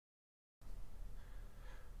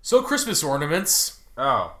So Christmas ornaments.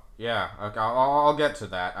 Oh, yeah. Okay, I'll get to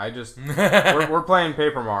that. I just we're playing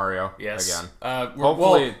Paper Mario again.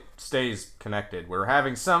 Hopefully it stays connected. We're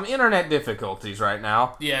having some internet difficulties right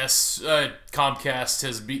now. Yes, Comcast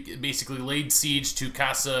has basically laid siege to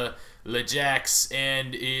Casa LeJax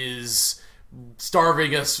and is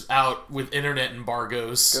starving us out with internet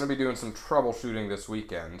embargoes. Gonna be doing some troubleshooting this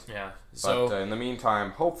weekend. Yeah. But in the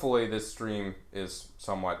meantime, hopefully this stream is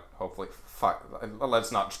somewhat. Hopefully, fuck.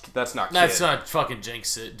 Let's not. That's not. Let's not fucking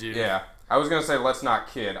jinx it, dude. Yeah, I was gonna say let's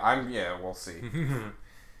not kid. Yeah, we'll see.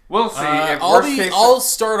 We'll see. I'll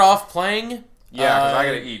start off playing. Yeah, because I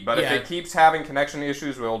gotta eat. But if it keeps having connection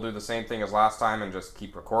issues, we'll do the same thing as last time and just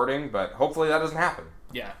keep recording. But hopefully that doesn't happen.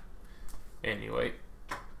 Yeah. Anyway,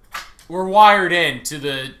 we're wired in to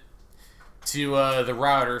the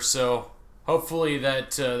router, so hopefully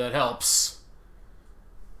that helps.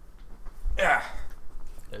 Yeah.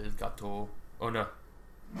 El gato. Oh no.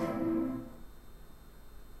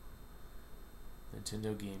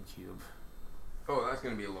 Nintendo GameCube. Oh, that's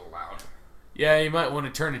gonna be a little loud. Yeah, you might want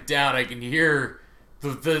to turn it down. I can hear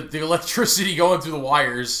the electricity going through the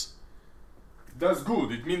wires. That's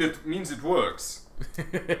good. It means it works.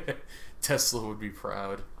 Tesla would be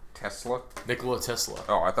proud. Tesla? Nikola Tesla.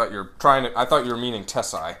 Oh, I thought you were meaning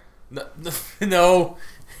Tessai. No.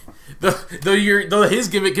 His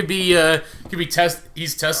gimmick could be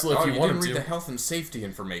he's Tesla if you want him to. Read the health and safety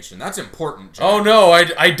information. That's important, Jack. Oh no,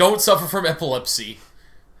 I don't suffer from epilepsy.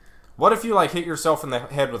 What if you hit yourself in the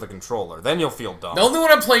head with a controller? Then you'll feel dumb. Only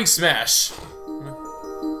when I'm playing Smash.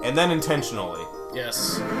 And then intentionally.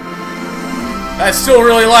 Yes. That's still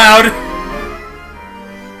really loud.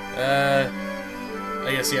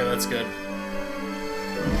 I guess yeah, that's good.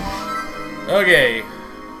 Okay.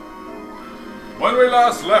 When we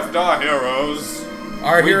last left our heroes,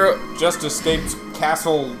 we just escaped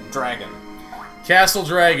Castle Dragon. Castle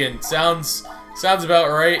Dragon sounds about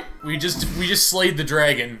right. We just slayed the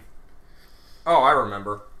dragon. Oh, I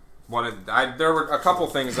remember. There were a couple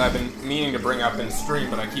things I've been meaning to bring up in stream,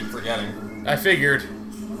 but I keep forgetting. I figured.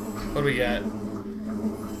 What do we got?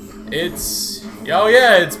 It's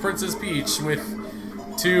Princess Peach with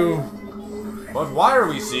two. But why are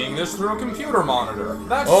we seeing this through a computer monitor?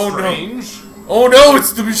 That's strange. No. Oh no,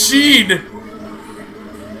 it's the machine!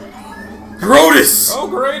 Grotus! Oh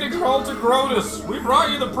great, exalted Grotus! We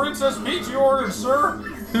brought you the Princess Peach you ordered, sir!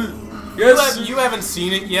 Yes. You haven't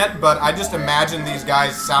seen it yet, but I just imagine these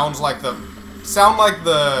guys sound like the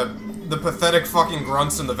pathetic fucking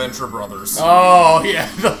grunts in the Venture Brothers. Oh, yeah,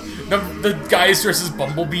 the guys dressed as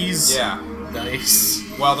bumblebees. Yeah. Nice.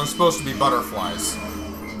 Well, they're supposed to be butterflies.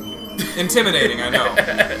 Intimidating, I know.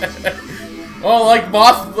 Oh, like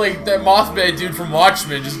that Mothman dude from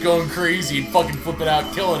Watchmen, just going crazy and fucking flipping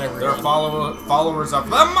out, killing everyone. They're followers of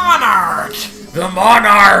the Monarch! The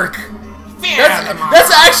Monarch!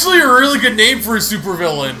 That's actually a really good name for a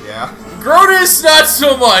supervillain. Yeah. Grotus, not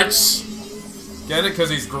so much. Get it?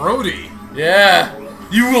 Because he's grody. Yeah.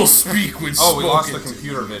 You will speak when spoken. Oh, we lost the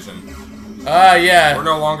computer vision. Yeah. We're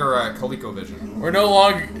no longer at ColecoVision. We're no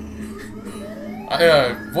longer...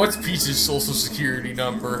 what's Peach's social security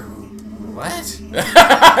number? What?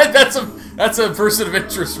 that's a person of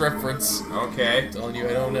interest reference. Okay. I'm telling you,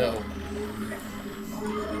 I don't know.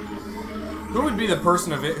 Who would be the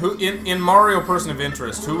person of it? Who in Mario person of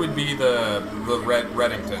interest? Who would be the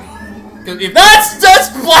Reddington? That's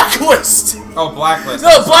Blacklist. Oh, Blacklist.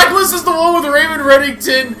 No, Blacklist is the one with Raymond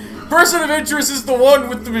Reddington. Person of interest is the one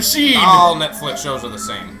with the machine. All Netflix shows are the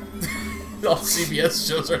same. All CBS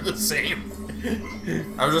shows are the same.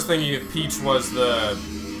 I was just thinking if Peach was the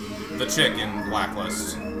chick in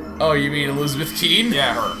Blacklist. Oh, you mean Elizabeth Keene?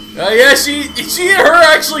 Yeah, her. Yeah, she and her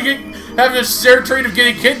actually have a shared trait of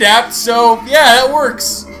getting kidnapped, so yeah, that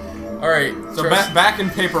works. Alright. So back in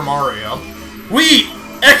Paper Mario. We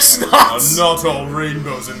X-Knots! Not all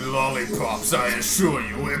rainbows and lollipops, I assure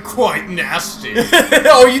you. We're quite nasty.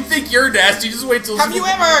 Oh, you think you're nasty? Just wait till... Have you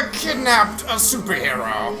ever kidnapped a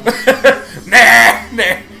superhero?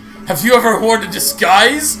 Nah. Have you ever worn a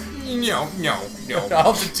disguise? No.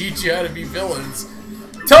 I'll have to teach you how to be villains.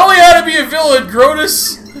 Tell me how to be a villain,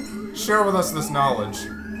 Grotus! Share with us this knowledge.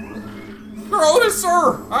 Grotus,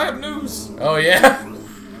 sir! I have news! Oh, yeah?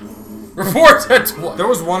 Report at what? There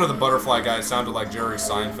was one of the butterfly guys sounded like Jerry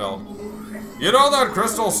Seinfeld. You know that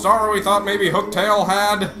crystal star we thought maybe Hooktail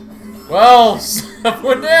had? Well,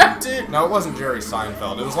 someone have to. No, it wasn't Jerry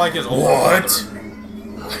Seinfeld. It was like his old What? brother.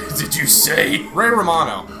 What did you say? Ray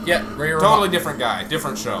Romano. Yeah, Ray Romano. Totally different guy.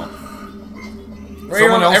 Different show. Ray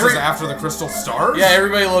Someone else is after the crystal stars? Yeah,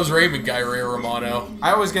 everybody loves Raymond guy, Ray Romano.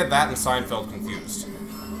 I always get that and Seinfeld confused.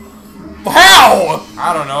 How?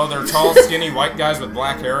 I don't know. They're tall, skinny white guys with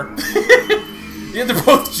black hair. Yeah, they're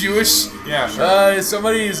both Jewish. Yeah, sure.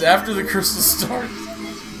 Somebody is after the crystal stars.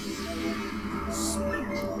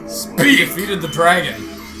 Speak! Defeated the dragon.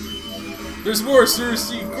 There's more,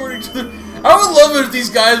 seriously, according to the... I would love it if these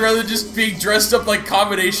guys, rather than just being dressed up like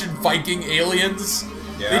combination Viking aliens,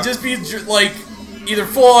 they just be, like, either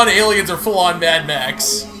full-on aliens or full-on Mad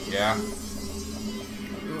Max. Yeah.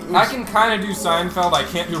 I can kind of do Seinfeld, I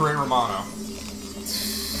can't do Ray Romano.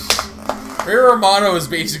 Ray Romano is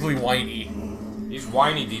basically whiny. He's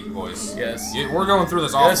whiny deep voice. Yes. Yeah, we're going through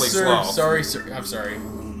this awfully slow. Sorry, sir. I'm sorry.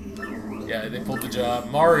 Yeah, they pulled the job.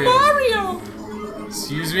 Mario.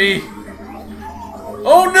 Excuse me.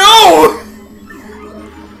 Oh no!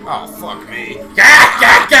 Oh, fuck me.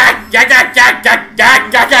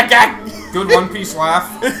 Good One Piece laugh.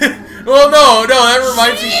 Well, no, that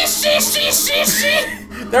reminds me.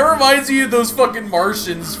 That reminds me of those fucking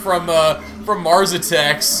Martians from Mars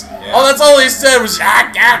Attacks. Yeah. Oh, that's all they said was.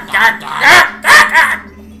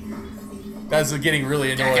 That's getting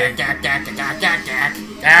really annoying. That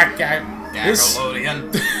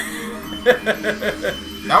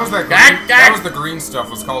was the green stuff.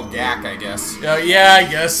 Was called Gak, I guess. Yeah, I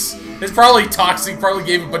guess. It's probably toxic. Probably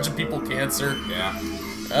gave a bunch of people cancer. Yeah.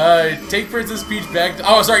 Take Princess Peach back.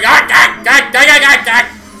 Oh, sorry.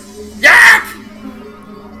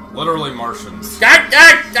 Literally Martians.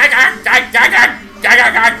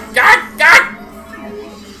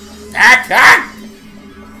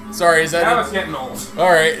 Sorry, is that? Now it's getting old.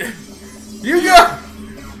 All right. You got.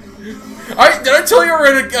 Did I tell you I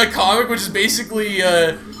read a comic which is basically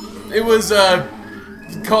it was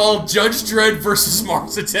called Judge Dredd versus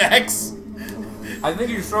Mars Attacks? I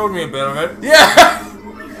think you showed me a bit of it. Yeah.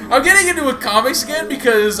 I'm getting into a comics again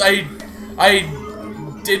because I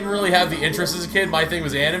didn't really have the interest as a kid. My thing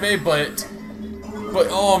was anime, but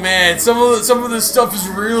oh man, some of this stuff is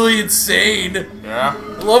really insane. Yeah.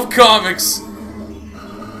 I love comics.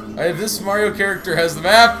 This Mario character has the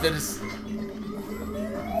map that is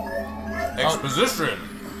exposition.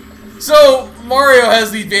 So Mario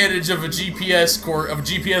has the advantage of GPS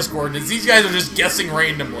coordinates. These guys are just guessing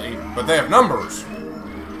randomly. But they have numbers.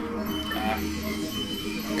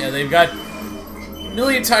 Yeah, they've got a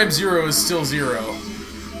million times 0 is still 0.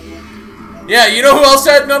 Yeah, you know who else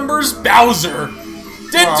had numbers? Bowser.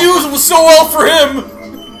 Didn't do so well for him.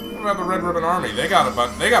 What about the Red Ribbon Army? They got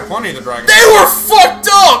plenty of the dragons. They were fucked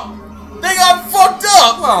up. They got fucked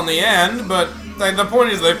up. Well, in the end, but the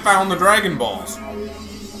point is they found the Dragon Balls.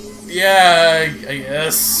 Yeah, I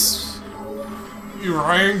guess. You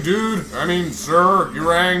rang, dude. I mean, sir. You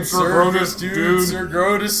rang, Sir Grotus, dude. Sir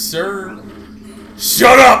Grotus, sir.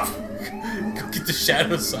 Shut up! Go get the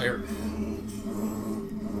Shadow Siren.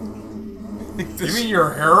 You mean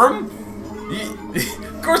your harem?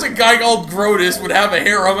 Of course a guy called Grotus would have a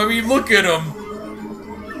harem. I mean, look at him.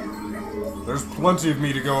 There's plenty of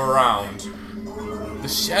me to go around. The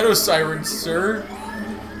Shadow Siren, sir.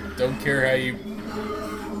 Don't care how you...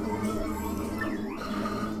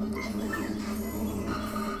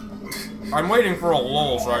 I'm waiting for a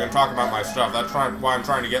lull so I can talk about my stuff. That's why I'm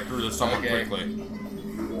trying to get through this somewhat quickly.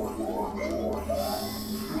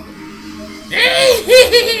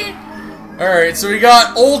 Alright, so we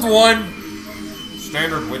got Old One.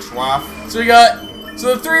 Standard witch laugh. So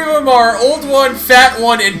the three of them are Old One, Fat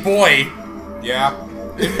One, and Boy. Yeah.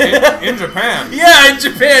 In Japan. Yeah, in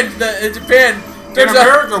Japan. In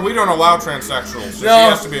America, we don't allow transsexuals. So no, she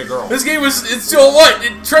has to be a girl. This game it's still what?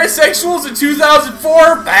 Transsexuals in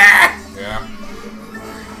 2004? Bah! Yeah.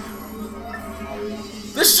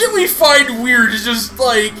 The shit we find weird is just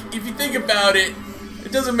like, if you think about it,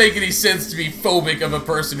 it doesn't make any sense to be phobic of a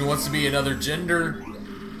person who wants to be another gender.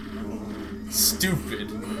 Stupid.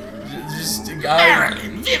 Just a guy.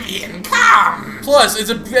 Marilyn, Vivian, come! Plus,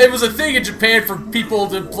 it was a thing in Japan for people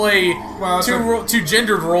to play two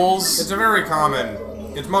gendered roles. It's a very common.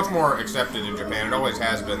 It's much more accepted in Japan. It always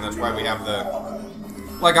has been. That's why we have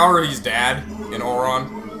like Ari's dad in Oron.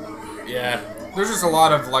 Yeah. There's just a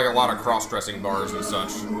lot of cross-dressing bars and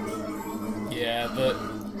such. Yeah,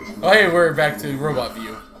 oh hey, we're back to robot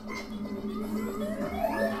view.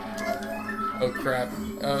 Oh crap.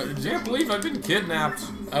 I can't believe I've been kidnapped.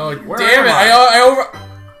 Oh, damn it! I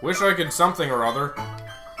wish I could something or other.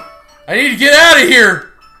 I need to get out of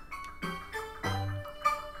here!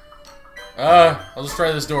 I'll just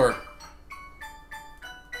try this door.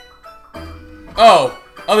 Oh!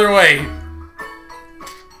 Other way!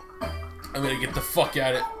 I'm gonna get the fuck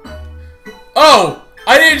out of it. Oh!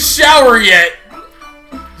 I didn't shower yet!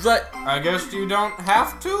 Is that... I guess you don't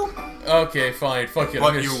have to? Okay, fine. Fuck it.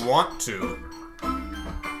 But you want to.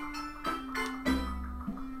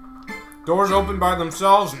 Doors open by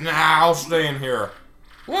themselves? Nah, I'll stay in here.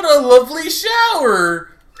 What a lovely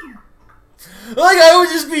shower! Like, I would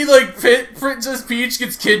just be like, Princess Peach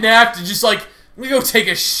gets kidnapped and just like, let me go take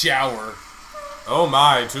a shower. Oh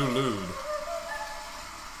my, too lewd.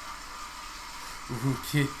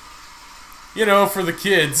 Ooh, you know, for the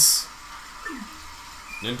kids.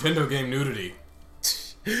 Nintendo game nudity.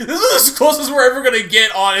 This is as close as we're ever gonna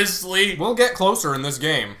get, honestly. We'll get closer in this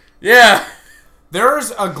game. Yeah.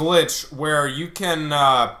 There's a glitch where you can,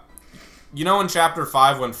 you know in Chapter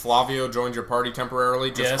 5 when Flavio joins your party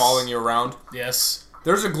temporarily, just following you around? Yes.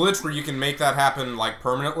 There's a glitch where you can make that happen, like,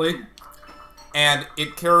 permanently. And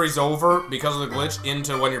it carries over, because of the glitch,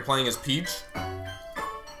 into when you're playing as Peach.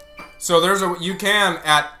 So you can,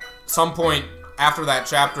 at some point after that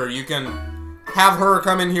chapter, you can have her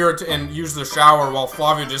come in here and use the shower while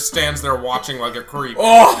Flavio just stands there watching like a creep.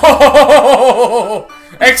 Oh!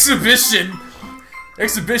 Exhibition!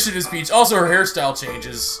 Exhibition is Peach. Also, her hairstyle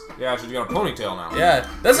changes. Yeah, she's got a ponytail now. Yeah,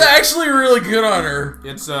 that's actually really good on her.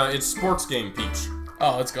 It's sports game Peach.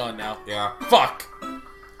 Oh, it's gone now. Yeah. Fuck!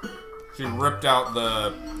 She ripped out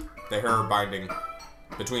the hair binding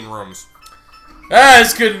between rooms.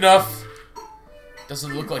 That's good enough.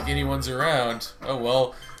 Doesn't look like anyone's around. Oh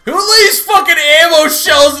well. Who leaves fucking ammo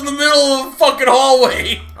shells in the middle of the fucking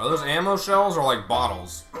hallway? Are those ammo shells or like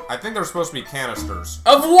bottles? I think they're supposed to be canisters.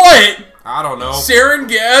 Of what? I don't know. Sarin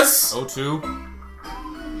gas? O2?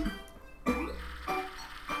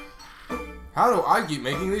 How do I keep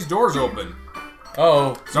making these doors open?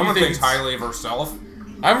 Oh. Someone thinks highly of herself.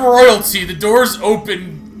 I'm royalty. The doors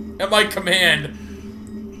open at my command.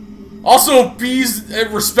 Also, please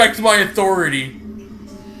respect my authority.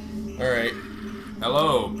 Alright.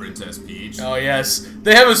 Hello, Princess Peach. Oh, yes.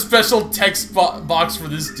 They have a special text box for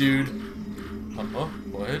this dude.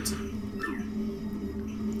 What?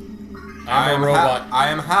 I'm a robot. I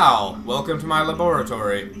am Hal. Welcome to my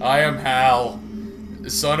laboratory. I am Hal,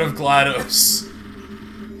 son of GLaDOS.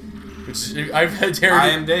 Which I've inherited. I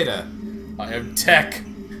am Data. I am Tech.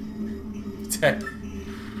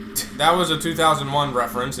 That was a 2001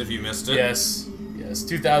 reference, if you missed it. Yes. Yes,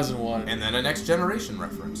 2001. And then a Next Generation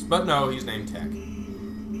reference. But no, he's named Tech.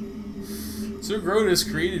 So Grotus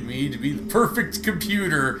created me to be the perfect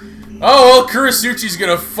computer. Oh, well, Kurisuchi's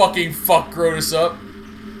gonna fucking fuck Grotus up.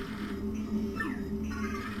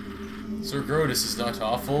 Sir Grotus is not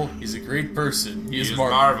awful. He's a great person. He is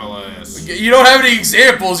marvelous. You don't have any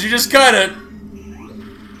examples. You just kinda...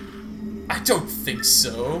 I don't think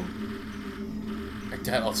so. I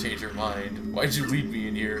doubt I'll change your mind. Why'd you leave me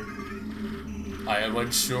in here? I am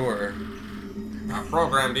unsure. A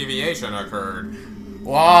program deviation occurred.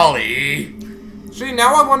 Wally! See,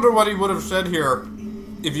 now I wonder what he would have said here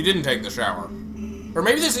if you didn't take the shower. Or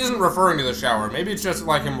maybe this isn't referring to the shower. Maybe it's just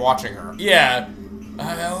like him watching her. Yeah.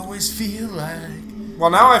 I always feel like... Well,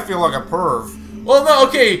 now I feel like a perv. Well, no,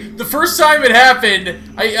 okay. The first time it happened,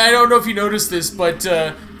 I don't know if you noticed this, but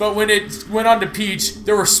when it went on to Peach,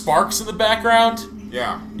 there were sparks in the background.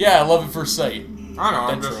 Yeah. Yeah, love at first sight. I know,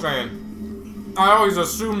 I'm just saying. I always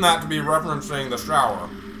assume that to be referencing the shower.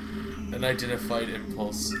 An identified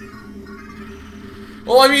impulse.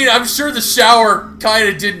 Well, I mean, I'm sure the shower kind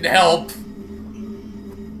of didn't help.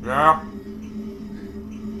 Yeah.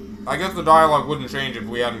 I guess the dialogue wouldn't change if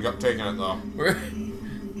we hadn't taken it, though.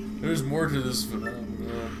 There's more to this phenomenon.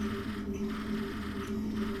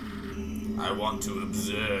 I want to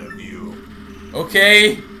observe you.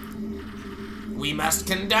 Okay. We must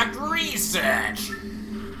conduct research.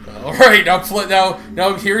 Alright,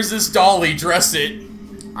 now here's this dolly, dress it.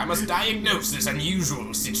 I must diagnose this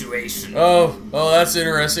unusual situation. Oh, that's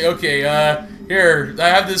interesting. Okay, here, I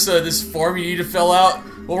have this, this form you need to fill out.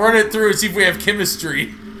 We'll run it through and see if we have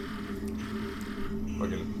chemistry.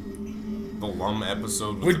 Fucking the Lum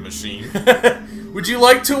episode with the machine. Would you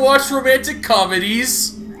like to watch romantic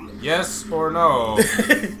comedies? Yes or no?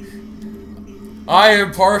 I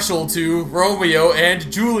am partial to Romeo and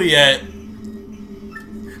Juliet.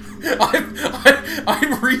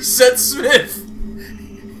 I'm Reset Smith.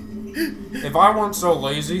 If I weren't so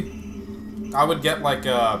lazy, I would get like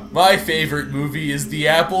a... My favorite movie is The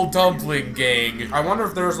Apple Dumpling Gang. I wonder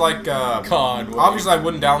if there's like a... Conway. Obviously I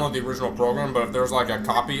wouldn't download the original program, but if there's like a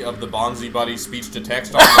copy of the Bonzi Buddy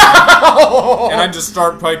speech-to-text online, and I just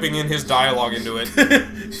start piping in his dialogue into it.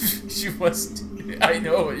 You must... I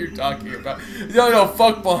know what you're talking about. No,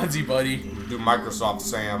 fuck Bonzi Buddy. Do Microsoft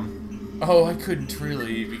Sam. Oh, I couldn't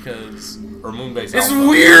really, because... Or Moonbase It's Alpha.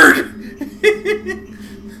 weird!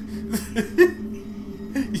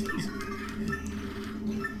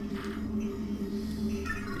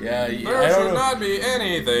 Yeah, there should not be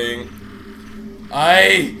anything.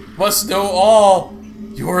 I must know all.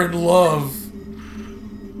 You're in love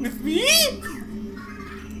with me?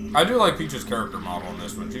 I do like Peach's character model in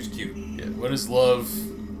this one. She's cute. Yeah, what is love?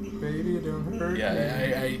 Baby, don't hurt me.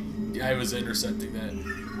 I was intercepting that.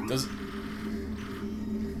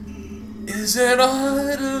 Is an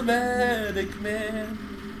automatic man.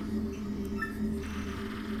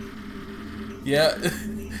 Yeah.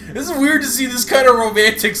 This is weird to see this kind of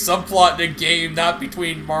romantic subplot in a game, not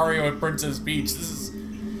between Mario and Princess Peach. This is...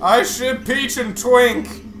 I ship Peach and Twink.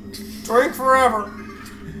 Twink forever.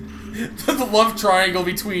 The love triangle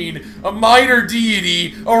between a minor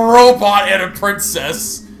deity, a robot, and a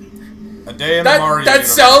princess. A day in the Mario That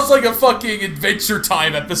universe. sounds like a fucking Adventure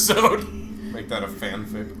Time episode. Make that a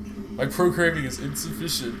fanfic. My programming is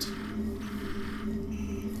insufficient.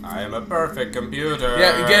 I am a perfect computer.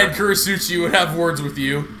 Yeah, again, Kurisuchi would have words with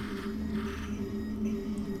you.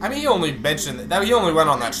 I mean, he only mentioned that he only went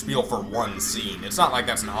on that spiel for one scene. It's not like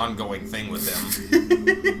that's an ongoing thing with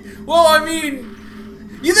him. Well, I mean,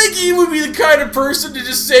 you think he would be the kind of person to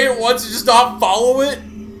just say it once and just not follow it?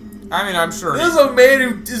 I mean, I'm sure. This is a man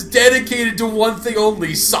who is dedicated to one thing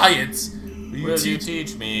only: science. Will you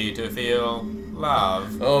teach me to feel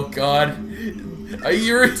love? Oh God,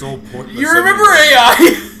 you remember anyway.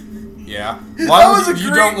 AI? Yeah. Why would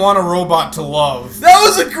you don't want a robot to love? That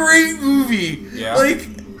was a great movie. Yeah. Like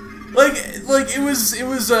it was what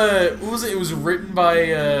was it? It was written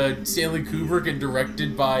by Stanley Kubrick and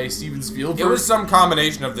directed by Steven Spielberg. It was some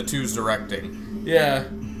combination of the two's directing. Yeah.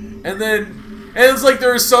 And it's like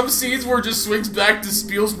there are some scenes where it just swings back to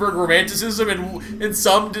Spielberg romanticism and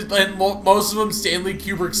most of them Stanley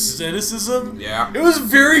Kubrick's cynicism. Yeah. It was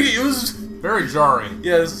very jarring.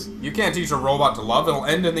 Yes. You can't teach a robot to love, it'll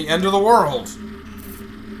end in the end of the world.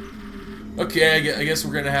 Okay, I guess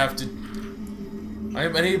we're gonna have to... I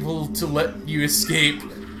am unable to let you escape.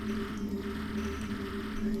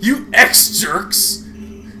 You ex-jerks!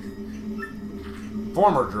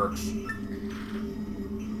 Former jerks.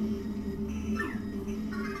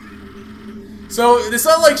 So, it's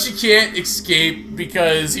not like she can't escape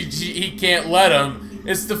because he can't let him.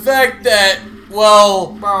 It's the fact that,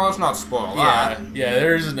 well, let's not spoil that. Yeah,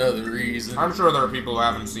 there's another reason. I'm sure there are people who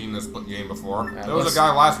haven't seen this game before. There was a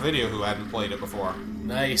guy last video who hadn't played it before.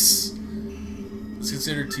 Nice. Let's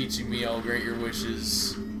consider teaching me. I'll grant your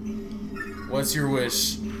wishes. What's your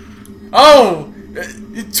wish? Oh!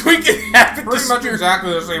 Twink happened Pretty much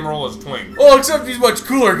exactly the same role as Twink. Well, except he's much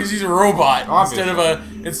cooler because he's a robot Obviously.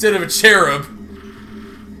 instead of a cherub.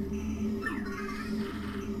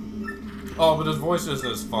 Oh, but his voice isn't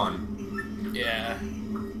as fun. Yeah.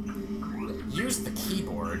 Use the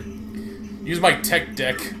keyboard. Use my tech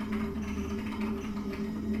deck.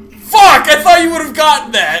 Fuck! I thought you would have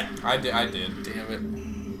gotten that! I did. Damn it.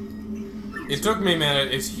 It took me a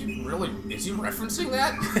minute. Is he referencing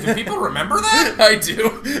that? Do people remember that? I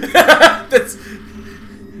do. That's...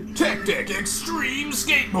 Tech Deck Extreme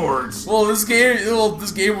Skateboards! Well, this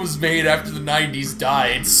game was made after the 90s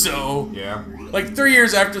died, so... Yeah. Like 3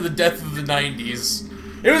 years after the death of the 90s.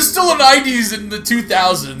 It was still the 90s in the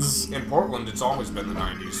 2000s. In Portland, it's always been the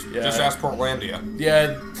 90s. Yeah. Just ask Portlandia.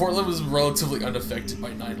 Yeah, Portland was relatively unaffected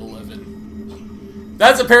by 9/11.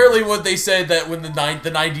 That's apparently what they said, that when the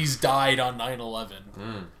 90s died on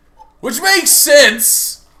 9/11. Which makes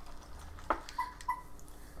sense!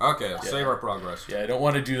 Okay, save our progress. Yeah, I don't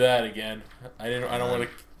want to do that again. I don't want to...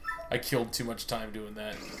 I killed too much time doing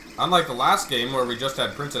that. Unlike the last game where we just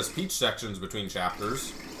had Princess Peach sections between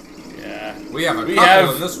chapters. Yeah. We have a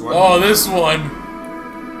couple in this one. Oh, this one.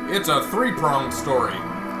 It's a three-pronged story.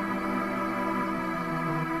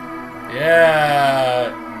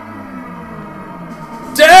 Yeah.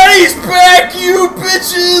 Daddy's back, you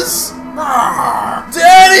bitches!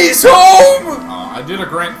 Daddy's home! I did a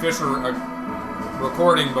Grant Fisher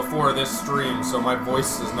recording before this stream, so my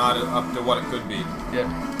voice is not up to what it could be.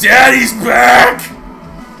 Yeah. Daddy's back!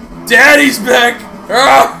 Daddy's back!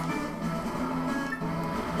 Ah!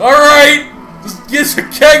 Alright! Just get your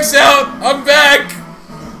kegs out! I'm back!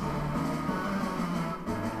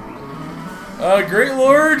 Great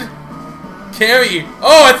Lord? Cammy.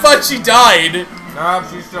 Oh, I thought she died! Nah,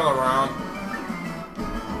 she's still around.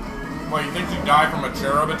 What, you think she died from a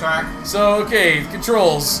cherub attack? So, okay,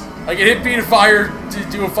 controls. I can hit B to fire to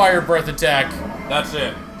do a fire breath attack. That's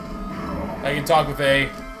it. I can talk with A.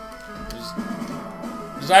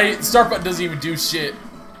 Start button doesn't even do shit.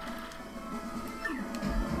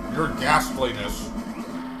 Your ghastliness.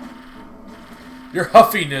 Your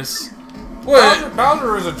huffiness. What?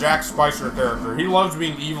 Bowser is a Jack Spicer character. He loves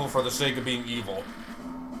being evil for the sake of being evil.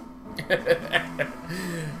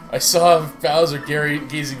 I saw Bowser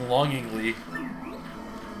gazing longingly.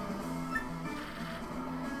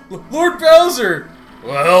 Lord Bowser!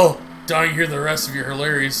 Well, dying to hear the rest of your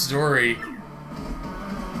hilarious story.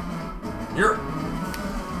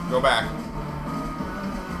 Go back.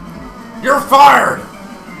 You're fired!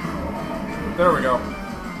 There we go.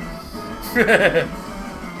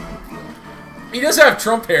 He does have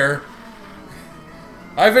Trump hair.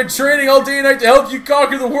 I've been training all day and night to help you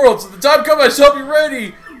conquer the world, so the time comes I shall be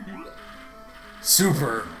ready.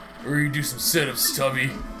 Super. Or you do some sit-ups,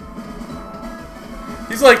 Tubby.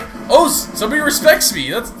 He's like, oh, somebody respects me.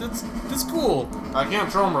 That's cool. I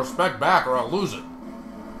can't show him respect back or I'll lose it.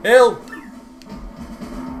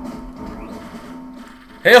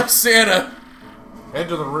 Hail Santa. Head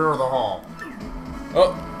to the rear of the hall.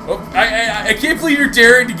 Oh, I can't believe you're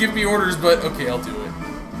daring to give me orders, but okay, I'll do it.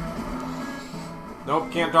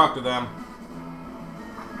 Nope, can't talk to them.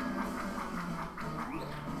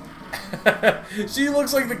 She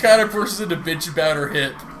looks like the kind of person to bitch about her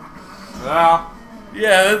hip. Yeah.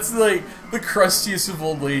 Yeah, that's like the crustiest of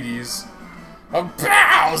old ladies. A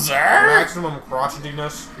Bowser! Maximum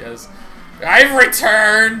crotchetiness. Yes. I've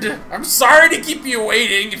returned! I'm sorry to keep you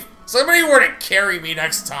waiting. If somebody were to carry me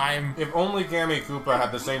next time. If only Kammy Koopa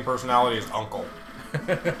had the same personality as Uncle.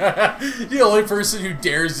 The only person who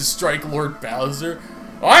dares to strike Lord Bowser.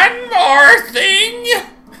 One more thing!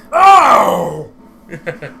 Oh!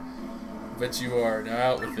 Bet you are. Now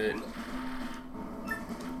out with it.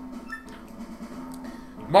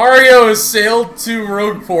 Mario has sailed to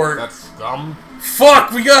Rogueport. That's scum.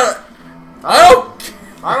 Fuck, we got. I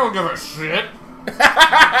don't give a shit.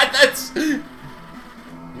 That's. You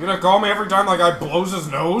gonna call me every time like I blows his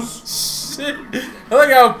nose? Shit. I like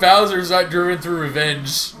how Bowser's not driven through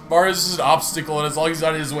revenge. Mario's just an obstacle, and as long as he's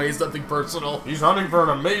not in his way, it's nothing personal. He's hunting for an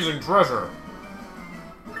amazing treasure.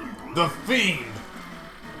 The Fiend.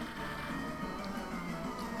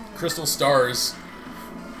 Crystal stars.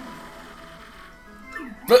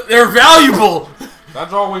 But they're valuable!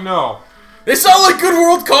 That's all we know. They sound like good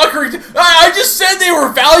world conquering. I just said they were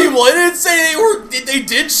valuable. I didn't say they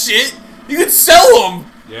did shit. You could sell them.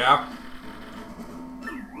 Yeah.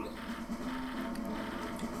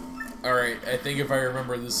 Alright, I think if I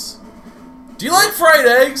remember this. Do you like fried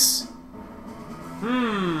eggs?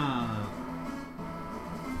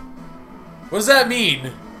 What does that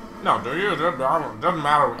mean? No, do you? It doesn't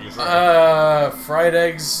matter what you say. Fried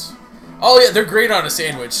eggs. Oh yeah, they're great on a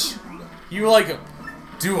sandwich. You like them?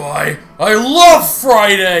 Do I? I love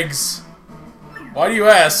fried eggs! Why do you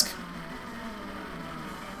ask?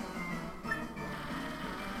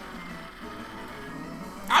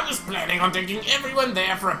 I'm just planning on taking everyone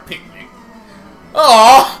there for a picnic.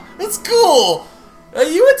 Aw, that's cool!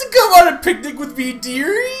 You want to come on a picnic with me,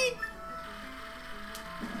 dearie?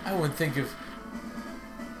 I wouldn't think of...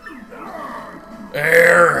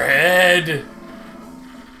 Airhead!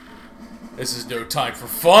 This is no time for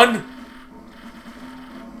fun!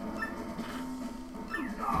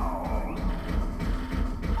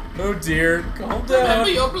 Oh dear, calm down. Remember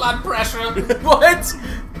your blood pressure. What?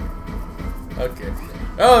 Okay.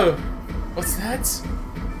 Oh, what's that?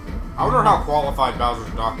 I wonder how qualified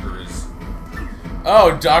Bowser's doctor is.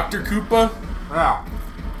 Oh, Dr. Koopa? Yeah.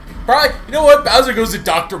 Probably, you know what? Bowser goes to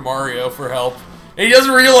Dr. Mario for help. And he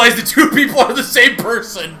doesn't realize the two people are the same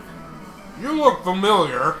person. You look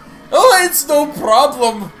familiar. Oh, it's no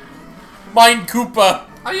problem. Mine Koopa.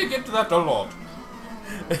 How do you get to that a lot?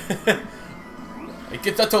 I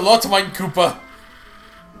get that a lot, mine Koopa.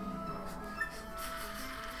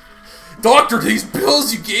 Doctor, these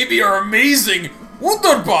pills you gave me are amazing.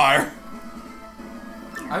 Wunderbar.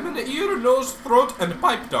 I'm an ear, nose, throat, and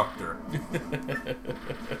pipe doctor.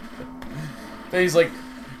 Then he's like,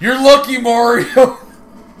 you're lucky, Mario.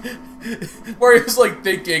 Mario's like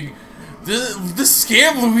thinking, the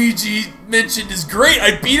scam Luigi mentioned is great.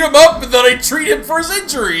 I beat him up and then I treat him for his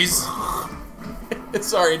injuries.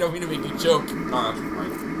 Sorry, I don't mean to make you joke. Oh, that's right.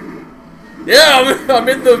 Yeah, I'm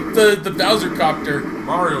in the Bowser copter.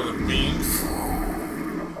 Mario the Fiend.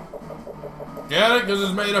 Get it? Because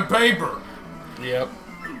it's made of paper. Yep.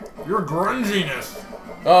 Your grunginess.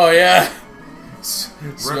 Oh, yeah.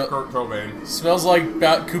 Rip Kurt Cobain. Smells like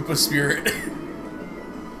Koopa spirit.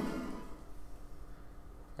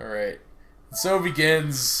 Alright. So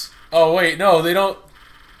begins... Oh, wait, no, they don't...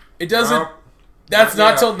 It doesn't... Nope. That's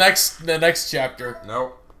not till the next chapter.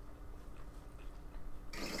 Nope.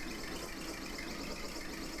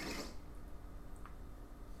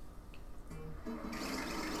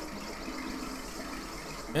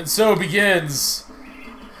 And so begins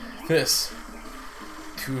this.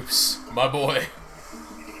 Koops, my boy.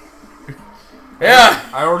 Yeah!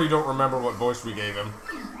 I already don't remember what voice we gave him.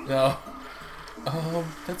 No.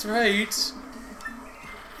 That's right.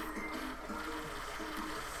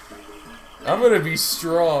 I'm gonna be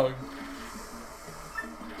strong.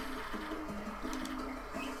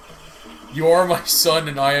 You are my son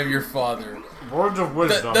and I am your father. Words of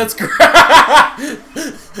wisdom. That's great.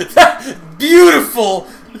 Beautiful.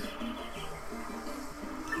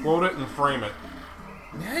 Quote it and frame it.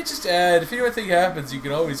 Yeah, I just add, if anything happens, you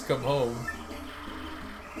can always come home.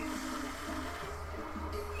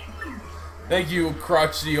 Thank you,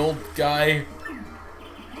 crotchety old guy.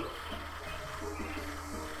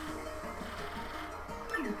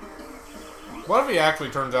 What if he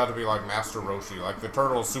actually turns out to be like Master Roshi? Like the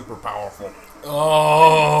turtle is super powerful.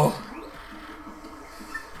 Oh.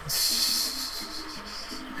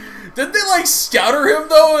 Didn't they like scouter him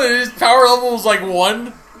though and his power level was like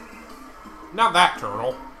 1? Not that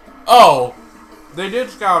turtle. Oh. They did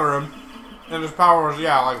scouter him and his power was,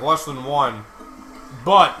 yeah, like less than 1.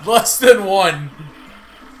 But less than 1.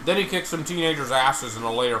 Then he kicked some teenagers' asses in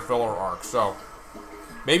a later filler arc, so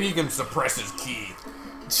maybe he can suppress his ki.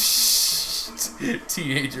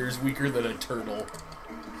 Teenagers weaker than a turtle.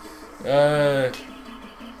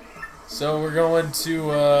 So we're going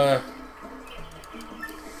to, oh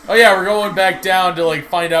yeah, we're going back down to, like,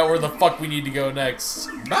 find out where the fuck we need to go next.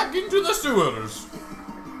 Back into the sewers.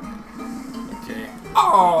 Okay.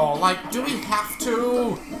 Oh, like, do we have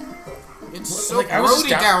to? It's so like, grody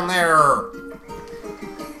down there.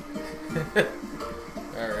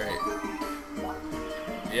 Alright.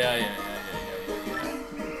 Yeah.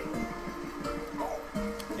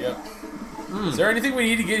 Yep. Is there anything we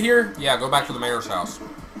need to get here? Yeah, go back to the mayor's house.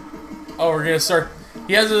 Oh, we're gonna start.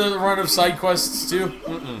 He has a run of side quests too?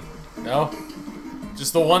 Mm-mm. No?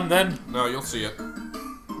 Just the one then? No, you'll see it.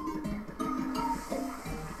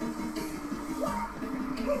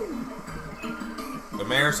 The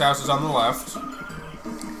mayor's house is on the left.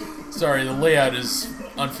 Sorry, the layout is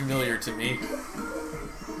unfamiliar to me.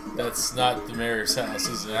 That's not the mayor's house,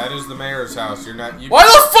 is it? That is the mayor's house. You're not. Why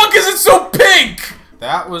the fuck is it so pink?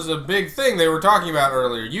 That was a big thing they were talking about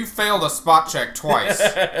earlier. You failed a spot check twice.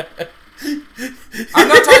 I'm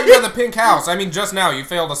not talking about the pink house. I mean, just now, you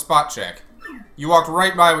failed a spot check. You walked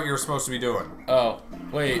right by what you were supposed to be doing. Oh,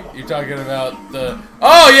 wait, you're talking about the...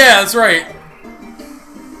 Oh, yeah, that's right.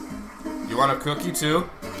 You want a cookie, too?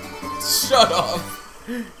 Shut up.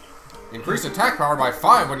 Increase attack power by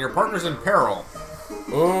 5 when your partner's in peril.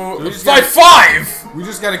 Oh, So by 5! We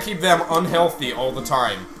just gotta keep them unhealthy all the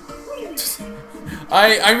time.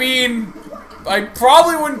 I mean, I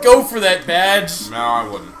probably wouldn't go for that badge. No, I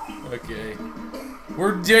wouldn't. Okay.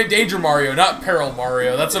 We're Danger Mario, not Peril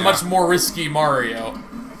Mario. That's a much more risky Mario.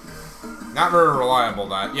 Not very reliable,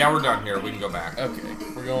 that. Yeah, we're done here. We can go back. Okay,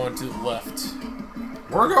 we're going to the left.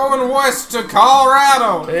 We're going west to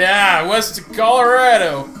Colorado! Yeah, west to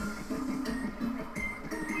Colorado.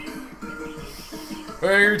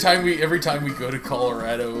 Every time we go to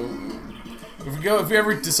Colorado, if we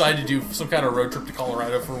ever decide to do some kind of road trip to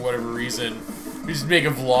Colorado for whatever reason, we just make a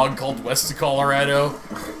vlog called West to Colorado.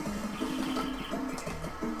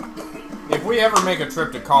 If we ever make a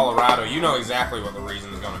trip to Colorado, you know exactly what the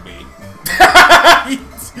reason is going to be.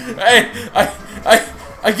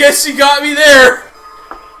 I guess you got me there.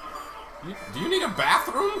 Do you need a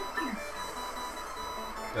bathroom?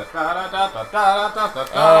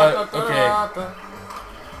 Okay.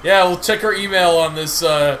 Yeah, we'll check our email on this,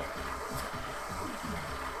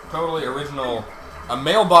 Totally original. A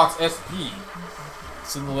mailbox SP.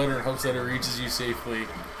 Send the letter in hopes that it reaches you safely.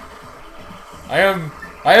 I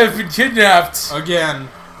have been kidnapped. Again.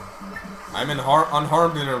 I'm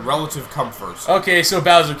unharmed and in relative comfort. Okay, so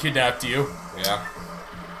Bowser kidnapped you. Yeah.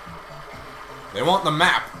 They want the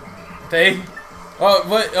map. They? Oh,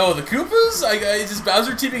 what? Oh, the Koopas? Is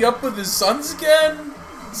Bowser teaming up with his sons again?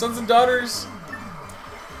 Sons and daughters?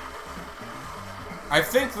 I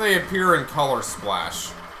think they appear in Color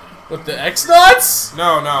Splash. What, the X-Nuts?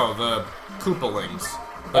 No, the Koopalings.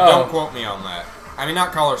 But don't quote me on that. I mean,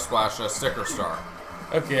 not Color Splash, Sticker Star.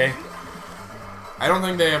 Okay. I don't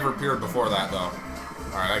think they ever appeared before that, though.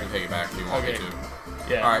 Alright, I can take it back if you want me to.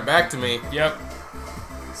 Yeah. Alright, back to me. Yep.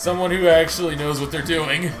 Someone who actually knows what they're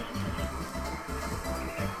doing.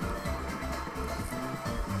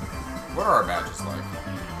 What are our badges like?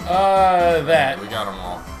 That. We got them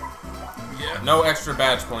all. Yeah. No extra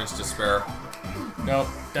badge points to spare. Nope.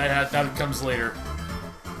 That comes later.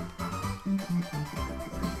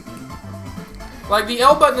 Like, the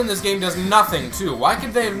L button in this game does nothing, too. Why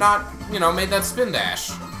could they have not, you know, made that spin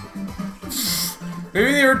dash?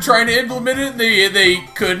 Maybe they were trying to implement it and they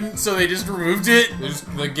couldn't, so they just removed it.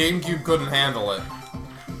 The GameCube couldn't handle it.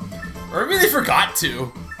 Or maybe they forgot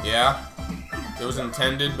to. Yeah. It was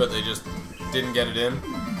intended, but they just didn't get it in.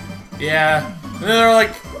 Yeah. And then they're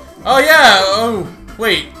like, oh yeah,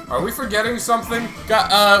 Wait. Are we forgetting something?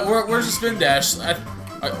 Where's the spin dash? I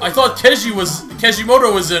thought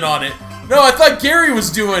Kejimoto was in on it. No, I thought Gary was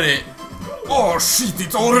doing it. Oh shit,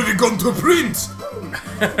 it's already gone to print!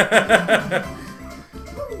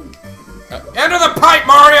 Enter the pipe,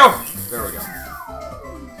 Mario! There we go.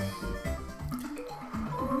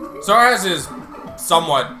 So as is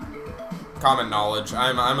somewhat common knowledge,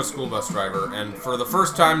 I'm a school bus driver, and for the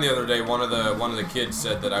first time the other day, one of the kids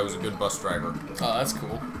said that I was a good bus driver. Oh, that's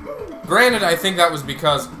cool. Granted, I think that was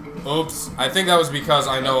because, I think that was because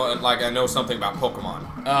I know something about Pokemon.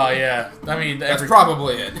 Oh yeah, I mean that's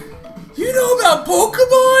probably it. You know about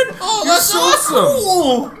Pokemon? Oh, You're that's so awesome!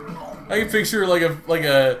 Cool. I can picture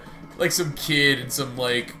like some kid in some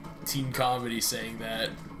like teen comedy saying that.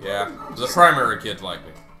 Yeah, the primary kids like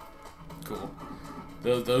me. Cool.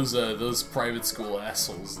 Those private school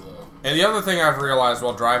assholes though. And the other thing I've realized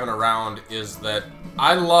while driving around is that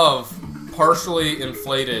I love partially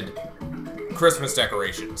inflated Christmas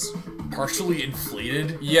decorations. Partially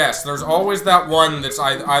inflated? Yes, there's always that one that's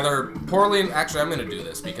either poorly... Actually, I'm going to do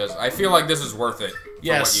this because I feel like this is worth it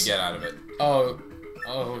for what you get out of it.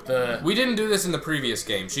 We didn't do this in the previous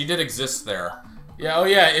game. She did exist there. Yeah, oh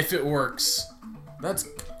yeah, if it works. That's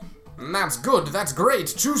good. That's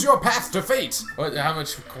great. Choose your path to fate. What? How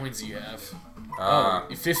much coins do you have?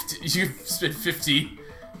 50. You spent 50.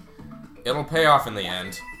 It'll pay off in the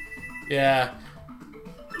end. Yeah.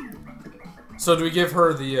 So do we give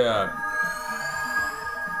her the,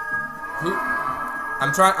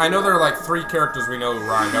 I know there are like 3 characters we know who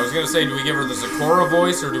rhymed. I was gonna say, do we give her the Zecora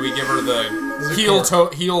voice, or do we give her the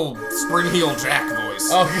Spring Heel Jack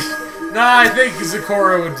voice? Oh, nah, I think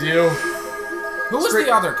Zecora would do. Who was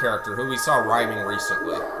the other character who we saw rhyming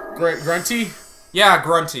recently? Grunty? Yeah,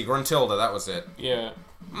 Grunty. Gruntilda, that was it. Yeah.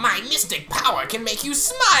 My mystic power can make you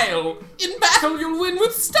smile. In battle, you'll win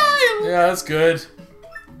with style. Yeah, that's good.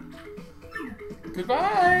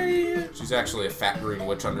 Goodbye! She's actually a fat green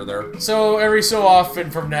witch under there. So, every so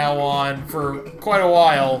often from now on, for quite a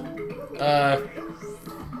while,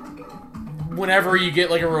 whenever you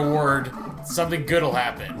get, like, a reward, something good will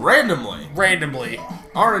happen. Randomly. Randomly.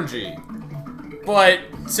 RNG. But,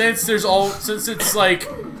 since it'll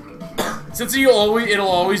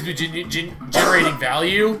always be generating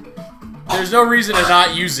value, there's no reason to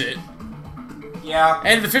not use it. Yeah.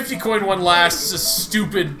 And the 50 coin one lasts a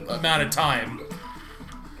stupid amount of time.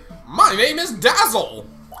 My name is Dazzle!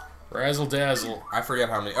 Razzle dazzle. I forget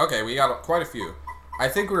how many. Okay, we got quite a few. I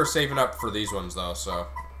think we were saving up for these ones, though, so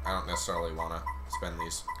I don't necessarily want to spend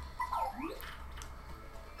these.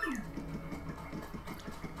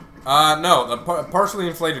 No, the partially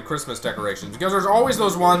inflated Christmas decorations. Because there's always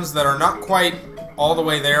those ones that are not quite all the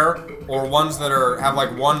way there, or ones that have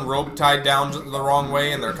like one rope tied down the wrong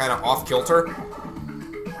way and they're kind of off-kilter.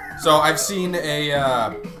 So I've seen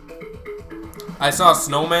I saw a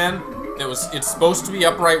snowman. It's supposed to be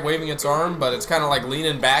upright waving its arm, but it's kind of like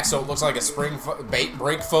leaning back so it looks like a spring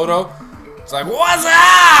break photo. It's like, what's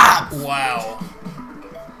up? Wow.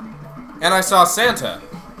 And I saw Santa,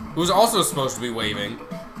 who's also supposed to be waving,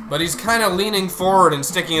 but he's kind of leaning forward and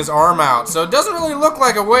sticking his arm out, so it doesn't really look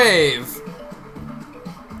like a wave.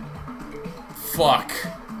 Fuck.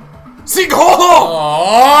 Sinkhole!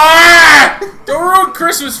 Oh! Don't ruin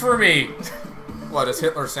Christmas for me. What, does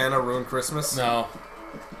Hitler Santa ruin Christmas? No.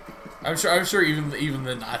 I'm sure even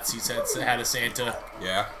the Nazis had a Santa.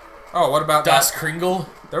 Yeah. Oh, what about Das that? Kringle?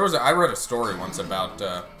 I read a story once about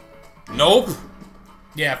nope.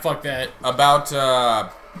 Yeah, fuck that. About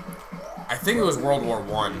I think it was World War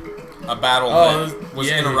I. A battle that was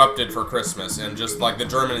interrupted for Christmas, and just like the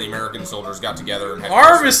German and the American soldiers got together and had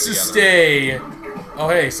Armistice Day. Oh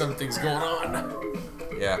hey, something's going on.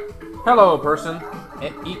 Yeah. Hello, person.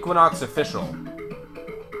 Equinox official.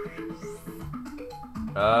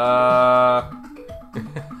 Yeah,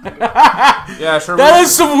 sure. That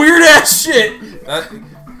is some weird ass shit.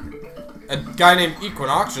 A guy named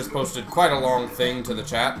Equinox just posted quite a long thing to the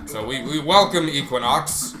chat, so we welcome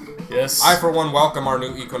Equinox. Yes. I, for one, welcome our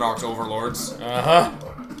new Equinox overlords. Uh-huh.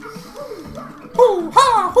 Hoo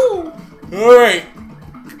ha hoo. Alright.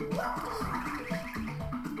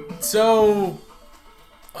 So,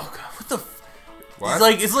 oh god, what the f— What?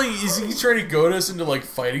 It's like, is he trying to goad us into like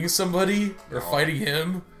fighting somebody? Or fighting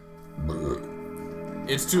him?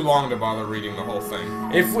 It's too long to bother reading the whole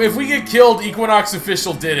thing. If we get killed, Equinox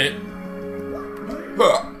official did it.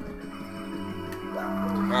 Huh.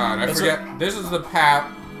 God, I forget. This is the path.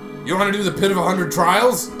 You want to do the Pit of 100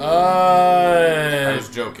 Trials? I was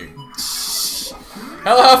joking.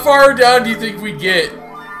 How far down do you think we get?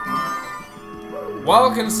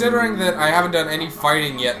 Well, considering that I haven't done any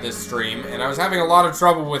fighting yet this stream, and I was having a lot of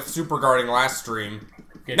trouble with super guarding last stream,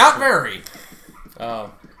 not very.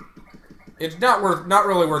 Oh. It's not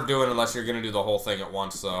really worth doing unless you're gonna do the whole thing at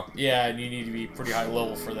once, though. Yeah, and you need to be pretty high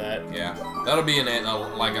level for that. Yeah, that'll be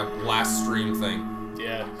like a last stream thing.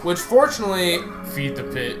 Yeah. Which, fortunately, feed the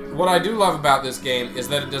pit. What I do love about this game is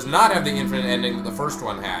that it does not have the infinite ending that the first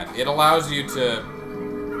one had. It allows you to,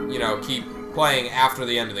 you know, keep playing after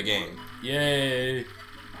the end of the game. Yay!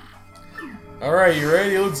 All right, you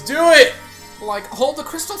ready? Let's do it. Like, hold the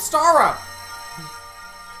crystal star up.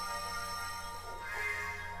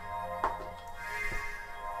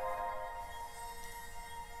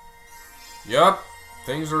 Yup,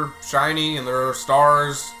 things are shiny and there are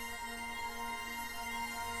stars.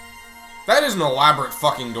 That is an elaborate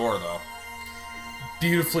fucking door, though.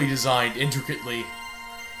 Beautifully designed, intricately.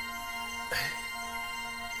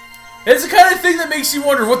 It's the kind of thing that makes you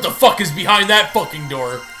wonder what the fuck is behind that fucking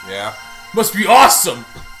door. Yeah. Must be awesome.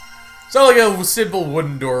 It's not like a simple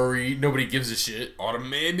wooden door where nobody gives a shit. Or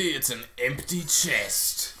maybe it's an empty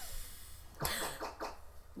chest.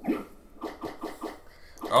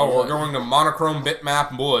 Oh, we're going to Monochrome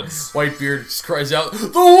Bitmap Woods. Whitebeard just cries out, "The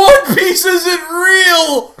One Piece isn't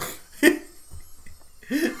real!"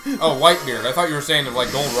 Oh, Whitebeard. I thought you were saying that,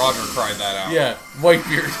 like, Gold Roger cried that out. Yeah,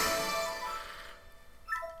 Whitebeard.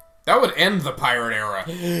 That would end the pirate era.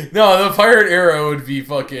 No, the pirate era would be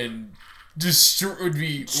fucking... would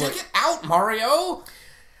be... Check it out, Mario!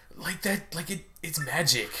 Like that, like it's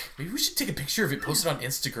magic. Maybe we should take a picture of it, post it on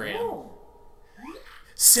Instagram. Ooh.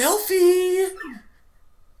 Selfie!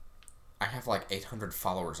 I have like 800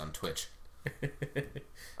 followers on Twitch.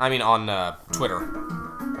 I mean, on Twitter.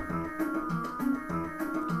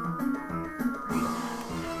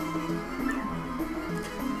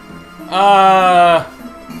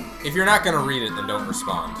 If you're not gonna read it, then don't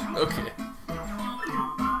respond. Okay.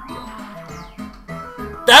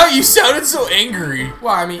 Now you sounded so angry.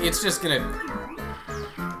 Well, I mean, it's just gonna...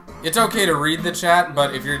 It's okay to read the chat,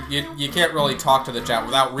 but if you can't really talk to the chat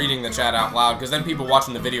without reading the chat out loud, because then people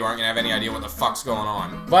watching the video aren't gonna have any idea what the fuck's going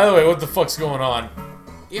on. By the way, what the fuck's going on?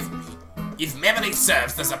 If memory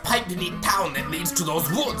serves, there's a pipe beneath town that leads to those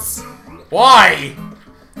woods. Why?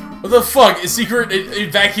 What the fuck? A secret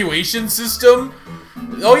evacuation system?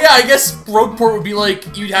 Oh yeah, I guess Rogueport would be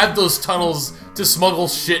like, you'd have those tunnels to smuggle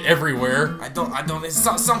shit everywhere. I don't, it's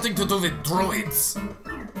something to do with druids.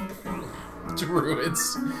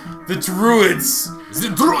 Druids. The druids! The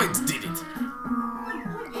druids did it!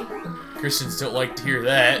 Christians don't like to hear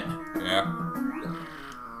that. Yeah.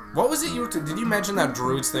 What was it you were did you mention that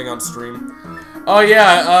druids thing on stream? Oh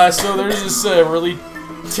yeah, so there's this really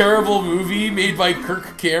terrible movie made by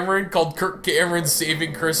Kirk Cameron called Kirk Cameron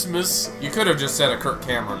Saving Christmas. You could have just said a Kirk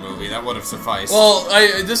Cameron movie, that would have sufficed. Well,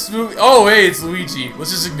 this movie... Oh, hey, it's Luigi.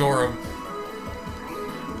 Let's just ignore him.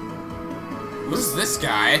 Who's this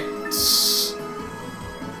guy?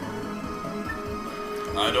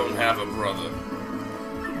 I don't have a brother.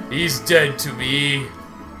 He's dead to me.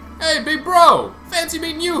 Hey, big bro! Fancy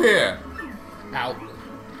meeting you here! Ow.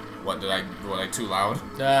 What, was I too loud?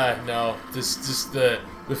 No. Just the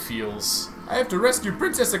feels. I have to rescue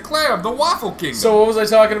Princess Eclair of the Waffle Kingdom! So what was I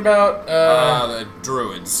talking about? The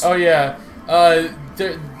druids. Oh yeah.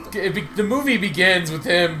 The movie begins with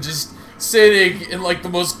him just sitting in like the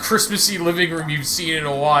most Christmassy living room you've seen in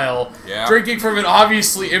a while. Yeah. Drinking from an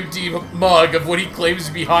obviously empty mug of what he claims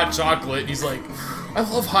to be hot chocolate. And he's like, I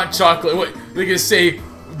love hot chocolate. What, they're gonna say,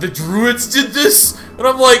 the druids did this? And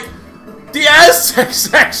I'm like, the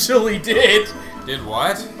Aztecs actually did. Did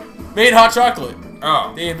what? Made hot chocolate.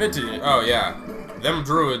 Oh. They invented it. Oh, yeah. Them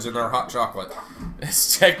druids and their hot chocolate.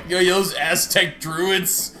 Those Aztec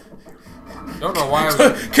druids. Don't know why I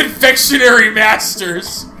was... Confectionery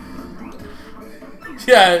masters.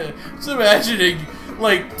 Yeah, just imagining,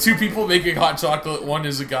 like, two people making hot chocolate. One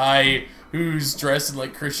is a guy who's dressed in,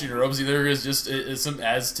 like, Christian robes. The other is just some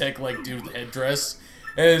Aztec, like, dude with a headdress.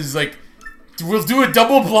 And it's like, we'll do a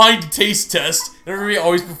double-blind taste test. And everybody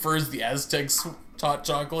always prefers the Aztec's hot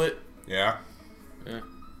chocolate. Yeah. Yeah.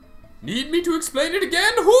 Need me to explain it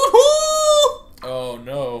again? Hoo-hoo! Oh,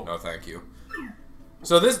 no. No, thank you.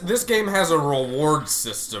 So this game has a reward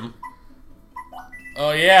system.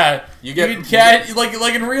 Oh, yeah. You get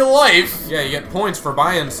like in real life. Yeah, you get points for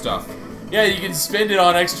buying stuff. Yeah, you can spend it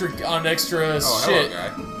on extra shit. Hello,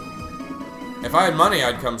 guy. If I had money,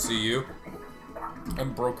 I'd come see you.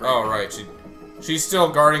 I'm broke right now. Oh, right. She's still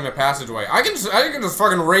guarding the passageway. I can just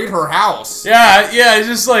fucking raid her house. Yeah, it's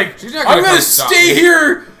just like, she's not gonna I'm gonna stay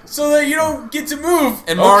here so that you don't get to move.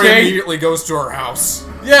 And Mario immediately goes to her house.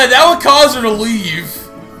 Yeah, that would cause her to leave.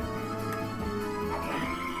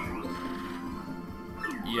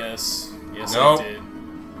 Yes. Yes, Nope. I did.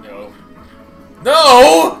 No.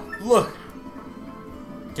 No! Look.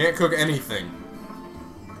 Can't cook anything.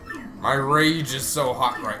 My rage is so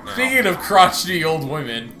hot right now. Speaking of crotchety old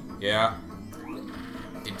women. Yeah.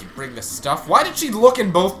 Did you bring the stuff? Why did she look in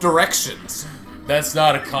both directions? That's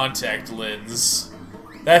not a contact lens.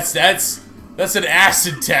 That's an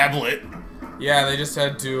acid tablet. Yeah, they just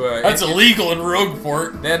had to. That's illegal in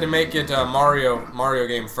Rogueport. They had to make it Mario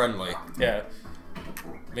game friendly. Yeah.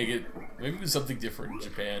 Maybe it was something different in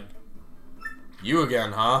Japan. You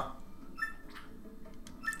again, huh?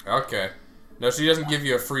 Okay. No, she doesn't give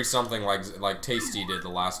you a free something like Tasty did the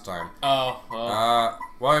last time. Oh. Well.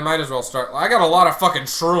 Well, we might as well start. I got a lot of fucking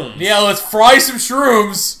shrooms. Yeah, let's fry some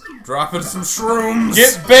shrooms. Dropping some shrooms.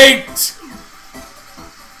 Get baked.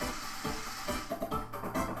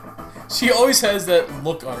 She always has that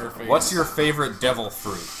look on her face. What's your favorite devil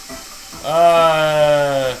fruit?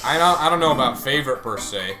 I don't know about favorite per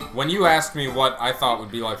se. When you asked me what I thought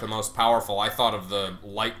would be like the most powerful, I thought of the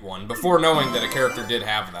light one before knowing that a character did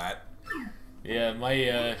have that. Yeah,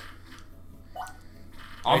 my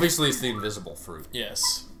obviously it's the invisible fruit.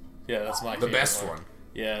 Yes. Yeah, that's my the favorite best one.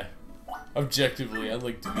 Yeah. Objectively, I'd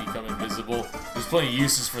like to become invisible. There's plenty of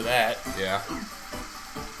uses for that. Yeah.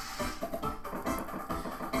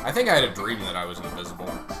 I think I had a dream that I was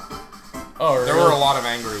invisible. Oh, really? There were a lot of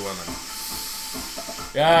angry women.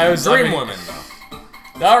 Yeah, I was dream women, though.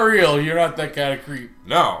 Not real. You're not that kind of creep.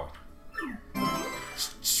 No.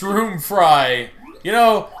 Shroom fry. You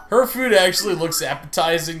know, her food actually looks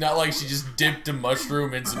appetizing, not like she just dipped a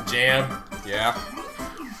mushroom in some jam. Yeah.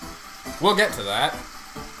 We'll get to that.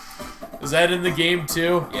 Is that in the game,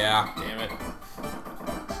 too? Yeah. Damn it.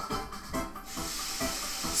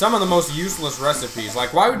 Some of the most useless recipes,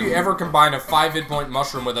 like why would you ever combine a 5 hit point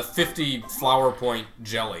mushroom with a 50 flower point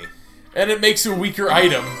jelly? And it makes a weaker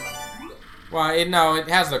item. Well, it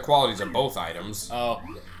has the qualities of both items. Oh.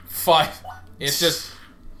 5. It's just,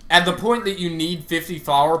 at the point that you need 50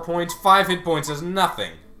 flower points, 5 hit points is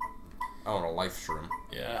nothing. Oh, and a life shroom.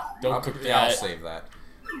 Yeah, don't cook that. Yeah, I'll save that.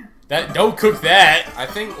 Don't cook that! I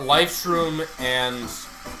think life shroom and...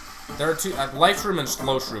 There are two... life shroom and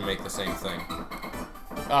slow shroom make the same thing.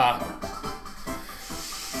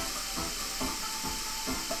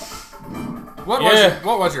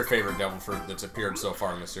 What was your favorite devil fruit that's appeared so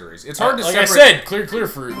far in the series? It's hard to like separate... I said, clear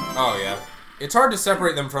fruit. Oh, yeah. It's hard to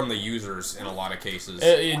separate them from the users in a lot of cases.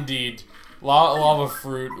 Indeed. Lava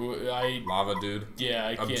fruit, Lava dude. Yeah,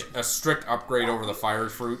 I can't... A strict upgrade over the fire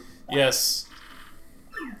fruit. Yes.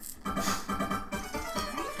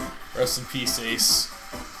 Rest in peace, Ace.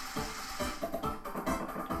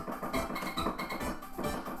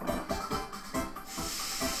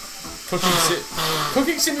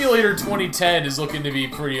 Cooking Simulator 2010 is looking to be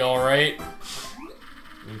pretty alright.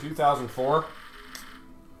 In 2004?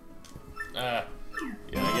 Yeah,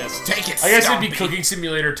 I guess. Take it, I guess Stumpy. it'd be Cooking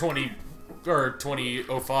Simulator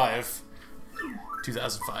 2005.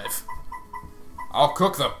 2005. I'll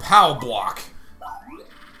cook the POW block.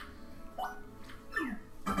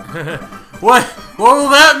 What will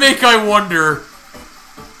that make, I wonder?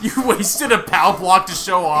 You wasted a POW block to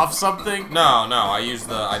show off something? No, I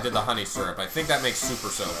did the honey syrup. I think that makes super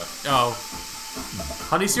soda. Oh.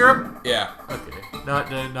 Honey syrup? Yeah. Okay. Not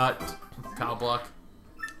POW block.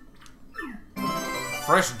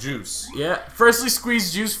 Fresh juice. Yeah. Freshly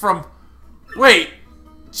squeezed juice from... Wait.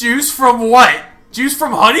 Juice from what? Juice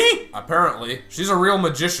from honey? Apparently. She's a real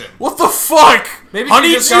magician. What the fuck?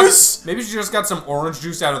 Honey juice? Maybe she just got some orange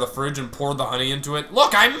juice out of the fridge and poured the honey into it.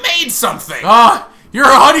 Look, I made something! Your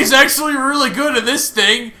honey's actually really good at this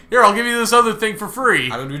thing. Here, I'll give you this other thing for free.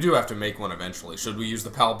 I mean, we do have to make one eventually. Should we use the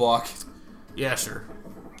PAL block? Yeah, sure.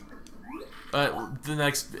 The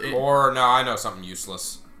next... Or, no, I know something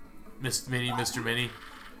useless. Mr. Mini.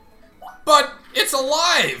 But, it's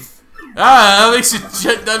alive!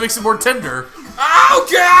 That makes it more tender. Oh,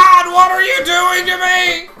 God! What are you doing to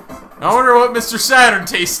me? I wonder what Mr. Saturn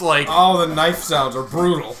tastes like. Oh, the knife sounds are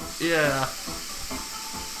brutal. Yeah.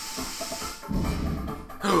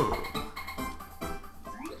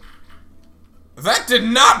 That did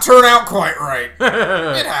not turn out quite right.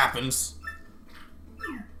 It happens.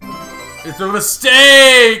 It's a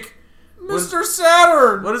mistake! Mr.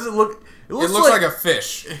 Saturn! What does it look... It looks like a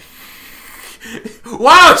fish.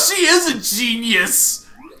 Wow, she is a genius!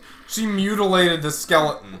 She mutilated the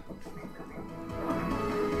skeleton.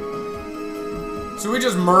 So we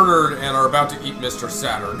just murdered and are about to eat Mr.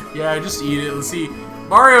 Saturn. Yeah, just eat it. Let's see.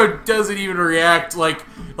 Mario doesn't even react like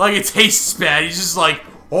it tastes bad. He's just like,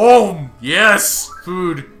 oh, yes,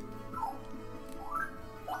 food.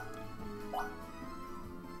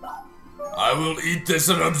 I will eat this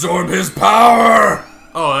and absorb his power!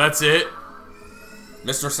 Oh, that's it?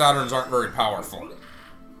 Mr. Saturns aren't very powerful.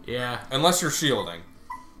 Yeah. Unless you're shielding.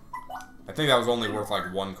 I think that was only worth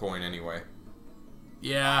like 1 coin anyway.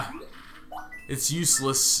 Yeah. It's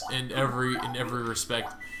useless in every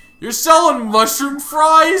respect. You're selling mushroom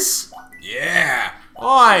fries? Yeah!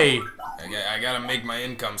 Why? I gotta make my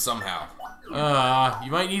income somehow.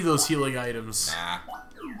 You might need those healing items.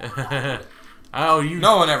 Nah. Oh, you...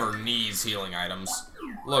 No one ever needs healing items.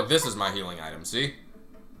 Look, this is my healing item, see?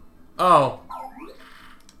 Oh.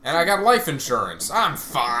 And I got life insurance. I'm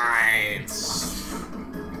fine.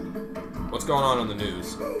 What's going on in the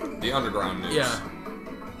news? The underground news. Yeah.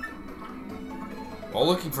 While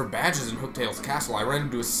looking for badges in Hooktail's castle, I ran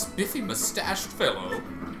into a spiffy mustached fellow.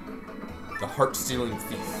 The heart-stealing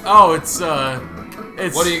thief. Oh, it's...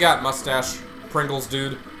 What do you got, mustache Pringles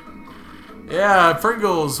dude? Yeah,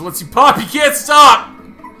 Pringles. Once you pop, you can't stop!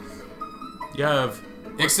 You have...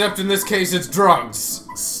 Except in this case, it's drugs.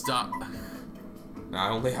 Stop. Now, I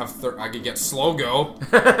only have I could get slow go.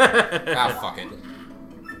 Fuck it.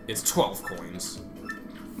 It's 12 coins.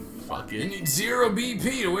 Fuck You it. need 0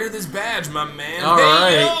 BP to wear this badge, my man.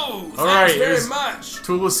 Alright. Hey, yo! Thanks Alright, very much.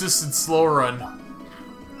 Tool-assisted slow run.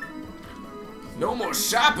 No more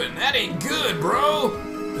shopping. That ain't good,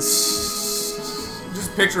 bro.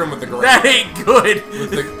 Just picture him with the grand. That ain't good!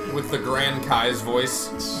 with the Grand Kai's voice.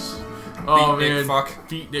 Oh, Beatnik man. fuck.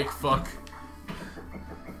 Beatnik fuck.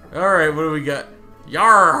 Alright, what do we got?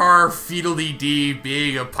 Yar har feedledee-dee,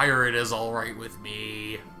 being a pirate is alright with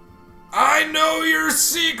me. I know your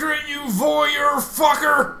secret, you voyeur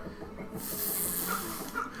fucker!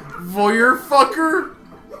 Voyeur fucker?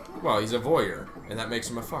 Well, he's a voyeur, and that makes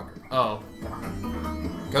him a fucker. Oh.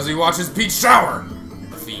 Because he watches Pete shower!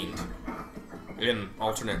 The fiend. In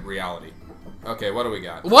alternate reality. Okay, what do we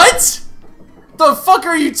got? What? The fuck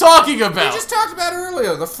are you talking about? We just talked about it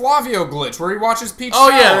earlier, the Flavio glitch, where he watches Pete Oh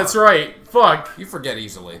shower. yeah, that's right. Fuck. You forget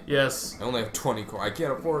easily. Yes. I only have 20 coins. I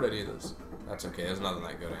can't afford any of this. That's okay, there's nothing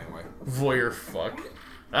that good anyway. Voyeur fuck.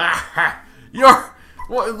 Ah, you're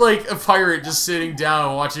like a pirate just sitting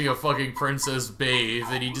down watching a fucking princess bathe,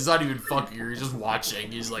 and he's not even fucking her, he's just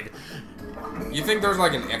watching. He's like... You think there's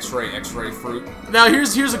like an X-ray fruit? Now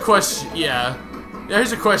here's a question. Yeah. Now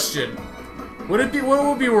here's a question. What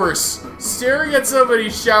would be worse? Staring at somebody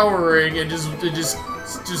showering and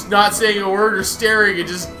just not saying a word, or staring and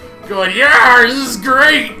just going, yeah, this is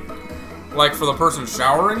great! Like for the person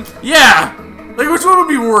showering? Yeah! Like, which one would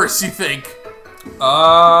be worse, you think?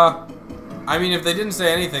 I mean, if they didn't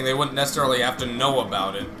say anything, they wouldn't necessarily have to know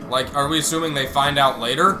about it. Like, are we assuming they find out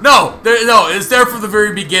later? No! No, it's there from the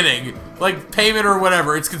very beginning. Like, payment or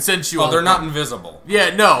whatever, it's consensual. Oh, they're not invisible.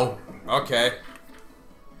 Yeah, no. Okay.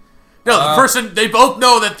 No, the person, they both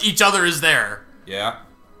know that each other is there. Yeah.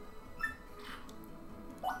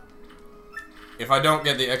 If I don't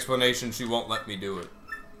get the explanation, she won't let me do it.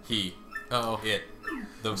 He. Oh. It.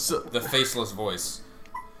 The faceless voice.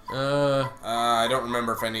 Uh, I don't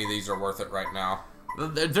remember if any of these are worth it right now.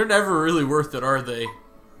 They're never really worth it, are they?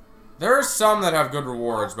 There are some that have good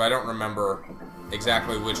rewards, but I don't remember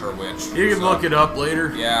exactly which are which. You can look it up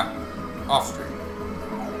later. Yeah. Off stream.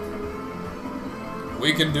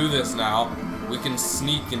 We can do this now. We can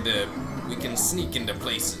sneak into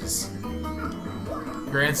places.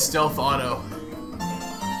 Grand Stealth Auto.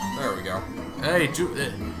 There we go. Hey,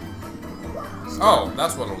 oh,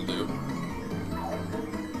 that's what it'll do.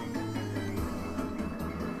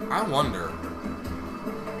 I wonder.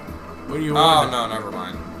 What do you want? Oh, no, never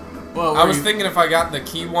mind. Well, I was thinking if I got the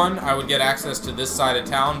key one, I would get access to this side of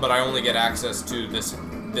town, but I only get access to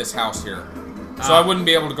this house here. So I wouldn't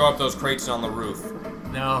be able to go up those crates on the roof.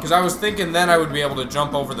 No. Because I was thinking then I would be able to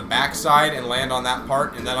jump over the backside and land on that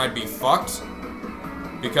part, and then I'd be fucked.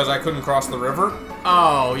 Because I couldn't cross the river.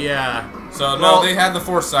 Oh, yeah. So, Well, no, they had the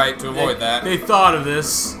foresight to avoid that. They thought of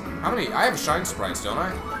this. How many? I have shine sprites, don't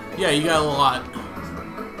I? Yeah, you got a lot.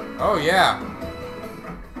 Oh, yeah.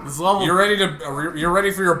 This level... You're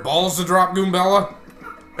ready for your balls to drop, Goombella?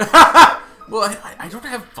 Well, I don't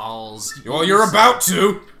have balls. Well, you're about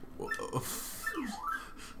to.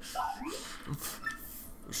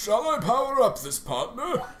 Shall I power up this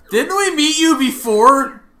partner? Didn't we meet you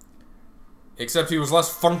before? Except he was less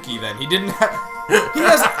funky then. He didn't have... He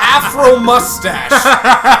has afro mustache.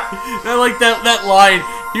 I like that line.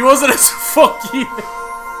 He wasn't as funky.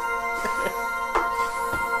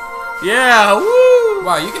 Yeah, woo!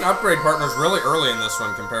 Wow, you can upgrade partners really early in this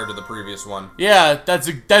one compared to the previous one. Yeah, that's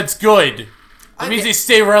good. That means they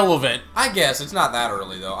stay relevant. I guess it's not that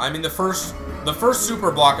early though. I mean, the first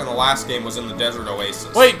super block in the last game was in the desert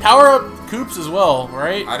oasis. Wait, power up Coops as well,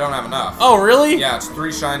 right? I don't have enough. Oh, really? Yeah, it's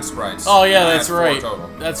 3 shine sprites. Oh yeah, And that's 4 right. total.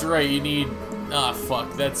 That's right. You need Ah,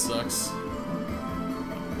 fuck. That sucks.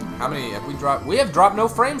 How many have we dropped? We have dropped no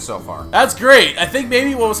frames so far. That's great. I think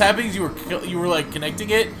maybe what was happening is you were like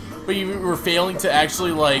connecting it, but you were failing to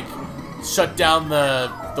actually like shut down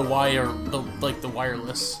the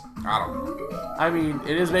wireless. I don't know. I mean,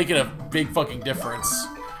 it is making a big fucking difference.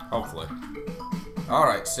 Hopefully.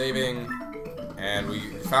 Alright, saving. And we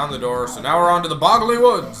found the door, so now we're on to the Boggly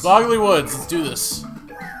Woods. Boggly Woods, let's do this.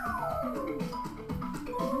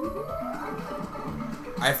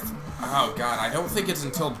 Oh god, I don't think it's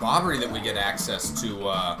until Bobbery that we get access to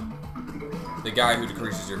the guy who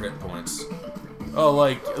decreases your hit points. Oh,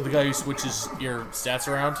 like the guy who switches your stats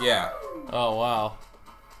around? Yeah. Oh, wow.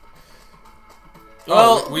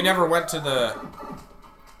 Well, we never went to the...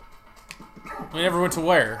 We never went to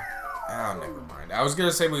where? Oh, never mind. I was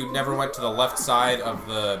gonna say we never went to the left side of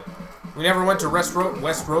the... We never went to West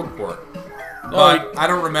Rogueport. But I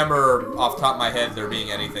don't remember off the top of my head there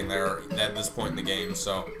being anything there at this point in the game,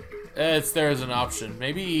 so... It's there as an option.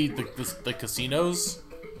 Maybe the casinos?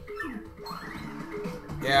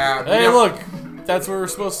 Yeah. Hey, look! That's where we're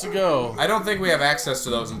supposed to go. I don't think we have access to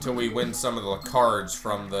those until we win some of the cards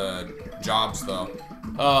from the jobs, though.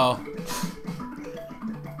 Oh.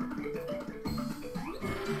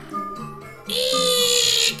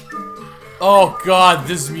 Oh god,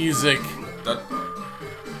 this music.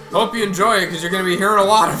 Hope you enjoy it, because you're going to be hearing a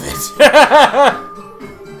lot of it.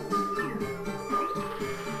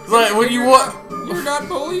 Like, when you want... You're not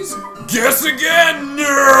bullies? Guess again,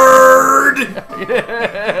 nerd!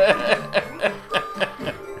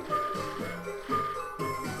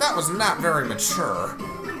 That was not very mature.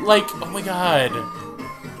 Like, oh my god.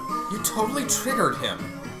 You totally triggered him.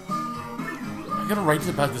 I'm gonna write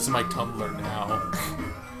about this in my Tumblr now.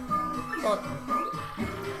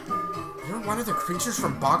 You're one of the creatures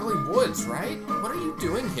from Boggly Woods, right? What are you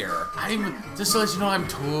doing here? I'm, just to let you know, I'm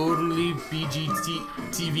totally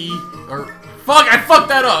BGTV, or, fuck, I fucked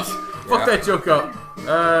that up! Yeah. Fuck that joke up.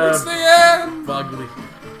 It's the end! Boggly.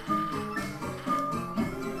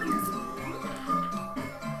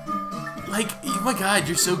 Like, oh my god,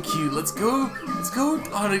 you're so cute. Let's go to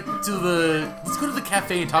the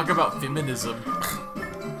cafe and talk about feminism.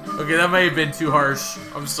 Okay, that may have been too harsh.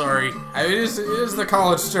 I'm sorry. It is the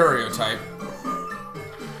college stereotype.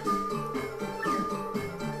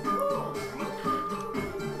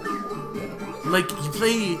 Like, do you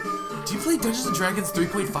play Dungeons & Dragons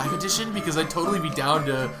 3.5 edition? Because I'd totally be down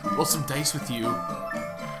to roll some dice with you.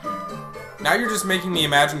 Now you're just making me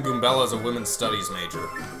imagine Goombella as a women's studies major.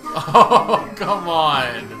 Oh, come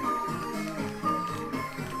on.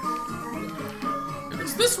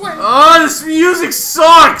 It's this way. Oh, this music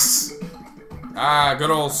sucks! Ah, good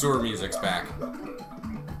old sewer music's back.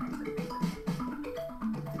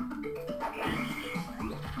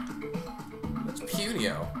 It's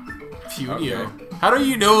Punio. Punio? Okay. How do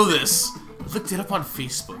you know this? I looked it up on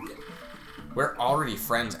Facebook. We're already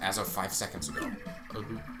friends as of 5 seconds ago.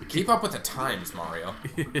 Keep up with the times, Mario.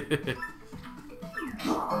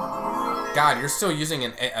 God, you're still using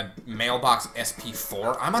a mailbox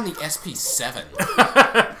SP4? I'm on the SP7.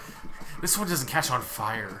 This one doesn't catch on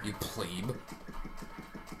fire. You plebe.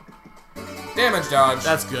 Damage dodge.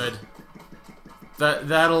 That's good.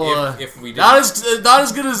 That'll if we not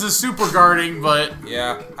as good as the super guarding, but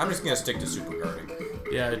yeah, I'm just gonna stick to super guarding.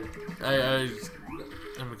 Yeah,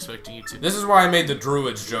 I'm expecting you to. This is why I made the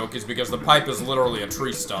druids joke, is because the pipe is literally a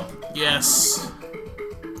tree stump. Yes.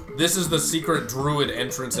 This is the secret druid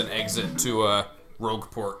entrance and exit to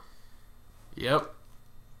Rogueport. Yep.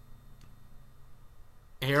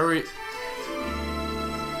 Here we...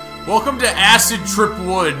 Welcome to Acid Trip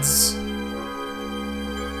Woods.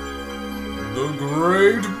 The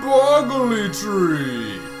Great Boggly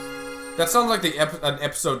Tree. That sounds like an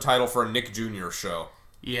episode title for a Nick Jr. show.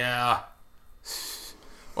 Yeah.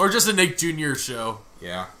 Or just a Nick Jr. show.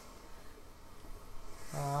 Yeah.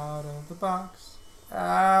 Out of the box.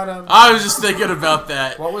 Out of the I was just thinking about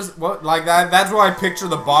that. Like that's what I picture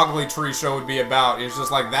the Boggly Tree show would be about. It's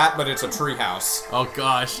just like that, but it's a tree house. Oh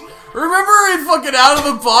gosh. Remember in fucking Out of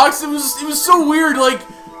the Box? It was so weird, like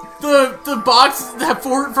the box that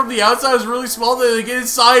from the outside was really small, then they get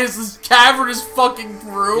inside, it's this cavernous fucking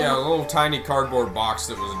room. Yeah, a little tiny cardboard box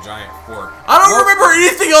that was a giant fort. I don't remember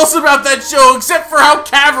anything else about that show except for how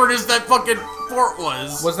cavernous that fucking fort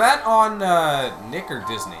was. Was that on Nick or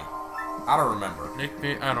Disney? I don't remember.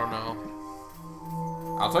 Nick, I don't know.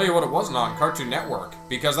 I'll tell you what it wasn't on, Cartoon Network,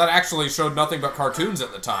 because that actually showed nothing but cartoons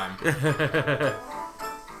at the time.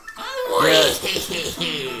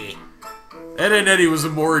 Ed and Eddie was a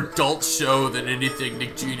more adult show than anything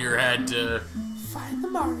Nick Jr. had to... Find the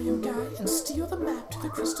Mario guy and steal the map to the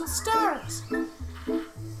Crystal Stars.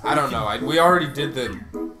 I don't know. We already did the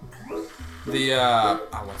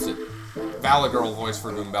what's it? Valagirl voice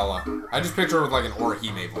for Goombella. I just picture her with like an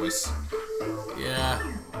Orihime voice. Yeah.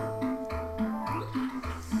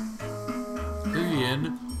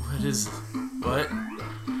 Vivian, what?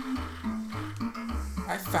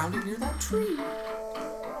 I found it near that tree.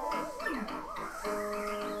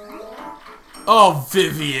 Oh,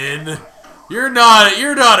 Vivian, you're not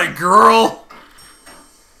a girl.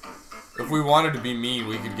 If we wanted to be mean,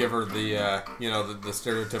 we could give her the, you know, the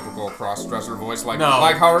stereotypical cross-dresser voice, like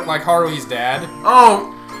Haruhi's dad.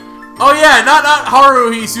 Oh yeah, not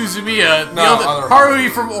Haruhi Suzumiya. The other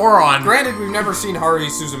Haruhi from Oron. Granted, we've never seen Haruhi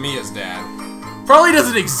Suzumiya's dad. Probably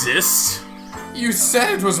doesn't exist. You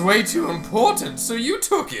said it was way too important, so you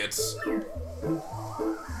took it.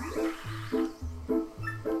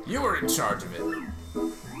 You were in charge of it.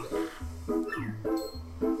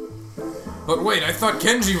 But wait, I thought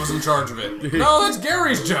Kenji was in charge of it. No, that's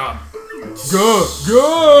Gary's job.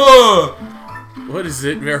 Go! What is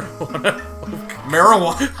it, marijuana?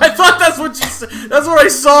 Marijuana? I thought that's what you said. That's what I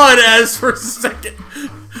saw it as for a second.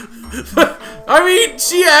 I mean,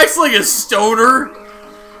 she acts like a stoner.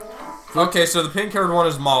 Okay, so the pink-haired one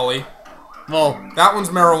is Molly. Well, that one's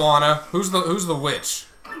marijuana. Who's the witch?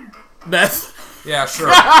 Meth. Yeah, sure.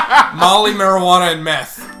 Molly, marijuana, and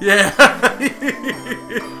meth. Yeah.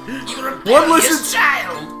 One listens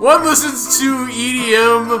to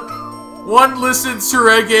EDM, one listens to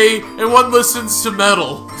reggae, and one listens to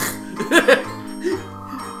metal.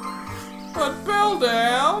 Put Bell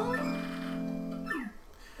down.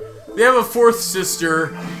 They have a fourth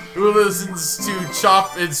sister who listens to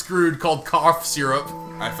Chop and Screwed called Cough Syrup.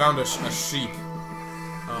 I found a sheep.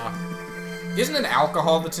 Isn't it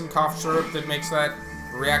alcohol that's in cough syrup that makes that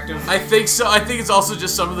reactive? I think so. I think it's also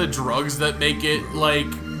just some of the drugs that make it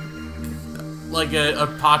like a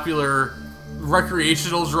popular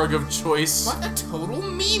recreational drug of choice. What a total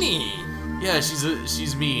meanie! Yeah,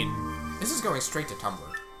 she's mean. This is going straight to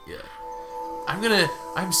Tumblr. Yeah.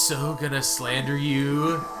 I'm so gonna slander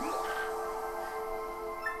you.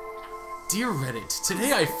 Dear Reddit,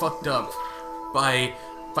 today I fucked up by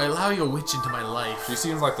allowing a witch into my life. She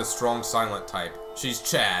seems like the strong silent type. She's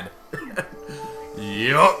Chad.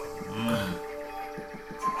 Yup.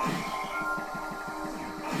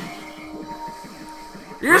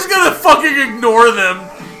 You're just gonna fucking ignore them.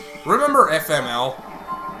 Remember FML?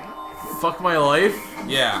 Fuck my life?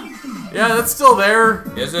 Yeah. Yeah, that's still there.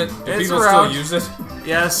 Is it? Do it's people around. still use it?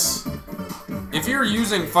 Yes. If you're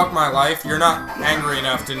using Fuck My Life, you're not angry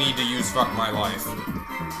enough to need to use Fuck My Life.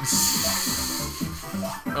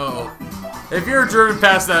 Oh. If you're driven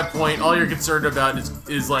past that point, all you're concerned about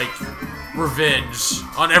is like, revenge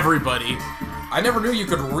on everybody. I never knew you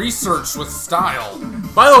could research with style.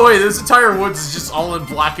 By the way, this entire woods is just all in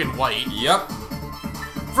black and white. Yep.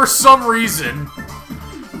 For some reason.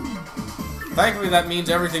 Thankfully, that means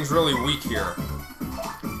everything's really weak here.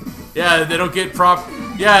 Yeah, they don't get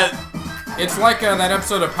Yeah. It's like that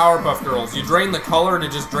episode of Powerpuff Girls. You drain the color and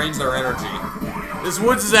it just drains their energy. These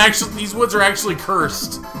woods are actually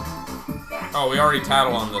cursed. Oh, we already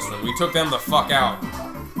tattled on this one. We took them the fuck out.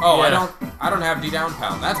 Oh, yeah. I don't have D down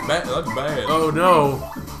pound. That's bad. That's bad. Oh no.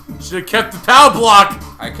 Should have kept the POW block.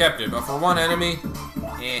 I kept it, but for one enemy,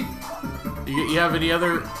 eh. You have any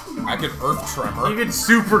other? I could Earth Tremor. You could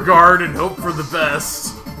Super Guard and hope for the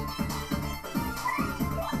best.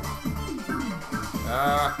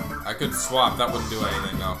 I could swap. That wouldn't do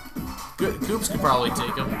anything, though. Coops could probably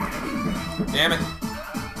take him. Damn it.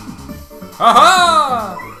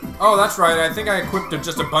 Aha! Oh, that's right. I think I equipped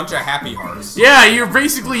just a bunch of happy hearts. Yeah, you're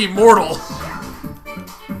basically immortal.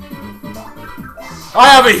 I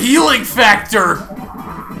have a healing factor.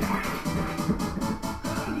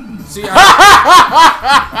 See,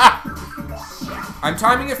 I'm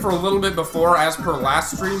timing it for a little bit before, as per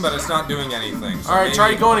last stream, but it's not doing anything. So alright,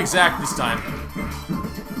 try going exact this time.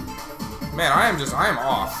 Man, I am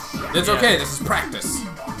off. It's okay, this is practice.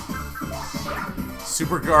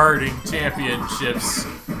 Super Guarding Championships.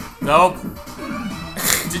 Nope.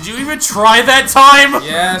 Did you even try that time?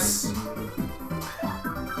 Yes.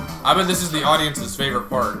 I bet this is the audience's favorite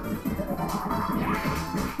part.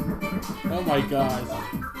 Oh my god.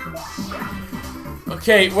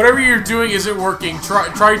 Okay, whatever you're doing isn't working.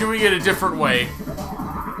 Try doing it a different way.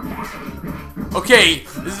 Okay,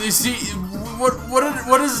 you see,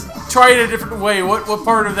 what is try it a different way? What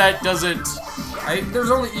part of that doesn't?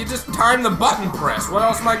 You just time the button press. What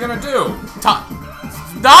else am I gonna do?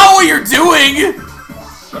 Not what you're doing.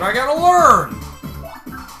 But I gotta learn.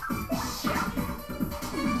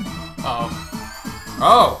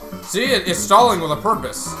 Oh, see, it's stalling with a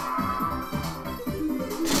purpose.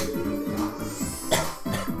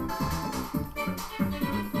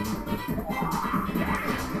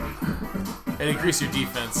 and increase your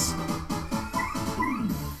defense.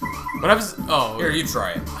 What happens? Oh, here, you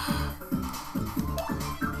try it.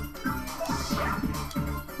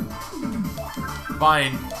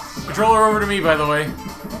 Fine. Controller over to me, by the way.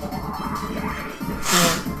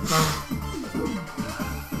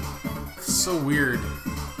 So weird.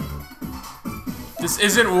 This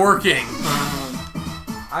isn't working.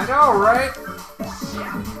 I know, right?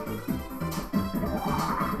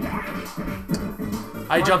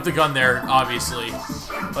 I jumped the gun there, obviously.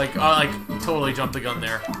 Like, totally jumped the gun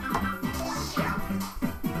there.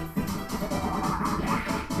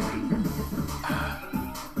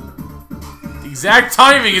 The exact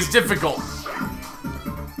timing is difficult.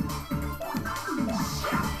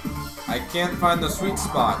 I can't find the sweet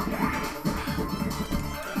spot.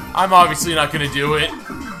 I'm obviously not gonna do it.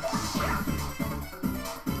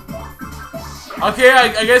 Okay,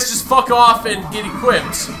 I guess just fuck off and get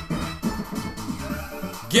equipped.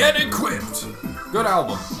 Get equipped. Good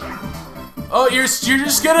album. Oh, you're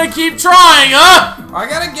just gonna keep trying, huh? I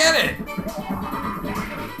gotta get it.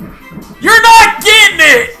 You're not getting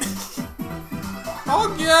it. I'll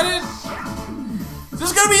get it. Is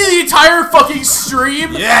this gonna be the entire fucking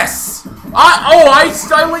stream? Yes.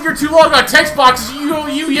 I linger too long on text boxes.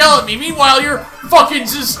 You yell at me. Meanwhile, you're fucking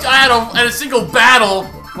just at a single battle.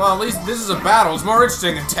 Well, at least this is a battle. It's more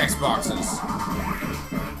interesting than text boxes.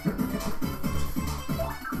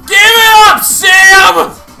 Give it up,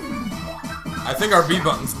 Sam! I think our B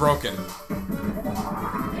button's broken.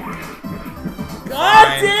 God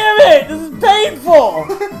Fine. damn it! This is painful!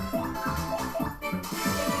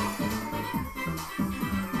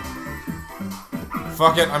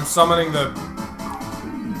 Fuck it, I'm summoning the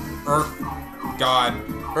Earth God.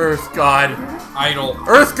 Earth God. Idol.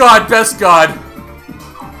 Earth God, best God.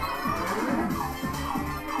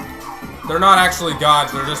 They're not actually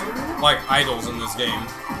gods, they're just like idols in this game.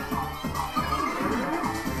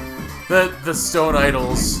 The stone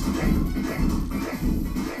idols.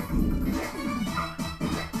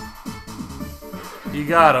 You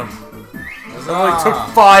got him. It only took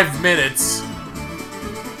 5 minutes.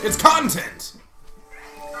 It's content!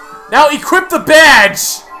 Now equip the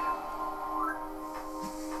badge!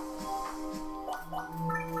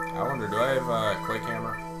 I wonder, do I have a Quake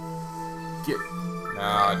Hammer? No,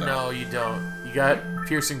 I don't. No, you don't. You got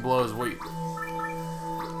piercing blows. Wait.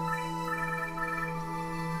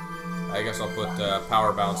 I guess I'll put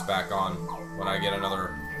Power Bounce back on when I get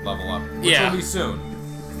another level up. Which will be soon.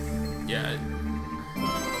 Yeah.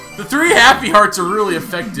 The 3 happy hearts are really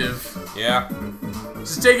effective. Yeah.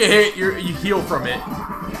 Just take a hit, you heal from it.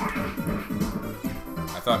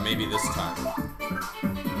 I thought maybe this time.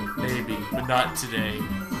 Maybe, but not today.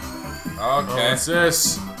 Okay. Oh, what's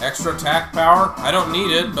this? Extra attack power? I don't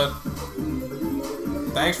need it, but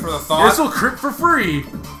thanks for the thought. This will crit for free.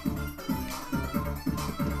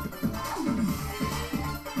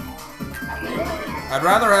 I'd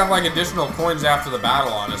rather have like additional coins after the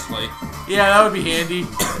battle, honestly. Yeah, that would be handy.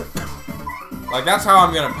 Like that's how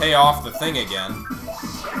I'm gonna pay off the thing again.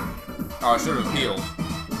 Oh, I should have healed.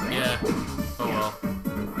 Yeah. Oh well.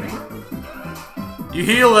 You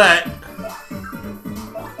heal that.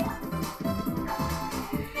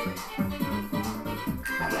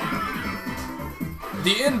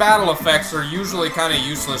 The in-battle effects are usually kind of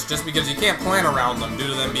useless just because you can't plan around them due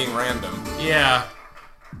to them being random. Yeah.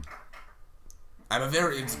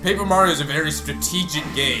 Paper Mario is a very strategic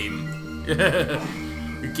game.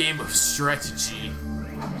 A game of strategy.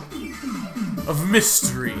 Of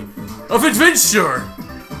mystery. Of adventure!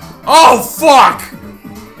 Oh, fuck!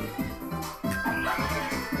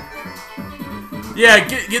 Yeah,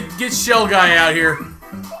 get Shell Guy out here.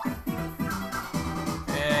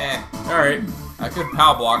 Alright. I could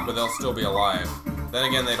POW block, but they'll still be alive. Then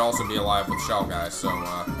again, they'd also be alive with Shell Guy, so,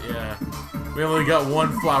 yeah. We only got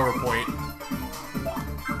 1 flower point.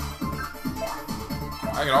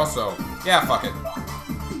 I could also... Yeah, fuck it.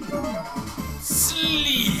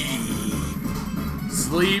 Sleep!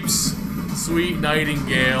 Sleeps, sweet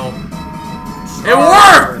nightingale. Charge. It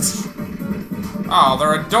worked! Oh,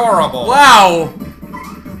 they're adorable! Wow!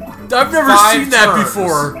 I've never 5 seen that turns.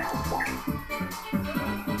 before.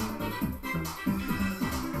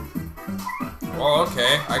 Well,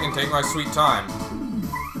 okay. I can take my sweet time.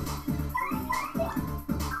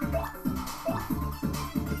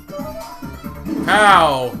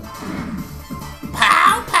 Pow!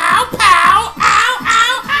 Pow, pow, pow! Ow,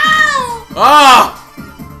 ow, ow! Ah!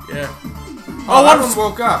 Yeah. Oh, that one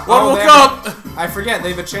woke up. One woke up! I forget, they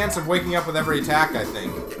have a chance of waking up with every attack, I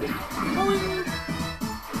think.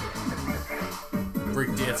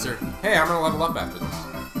 Break dancer. Hey, I'm gonna level up after this.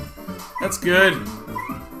 That's good.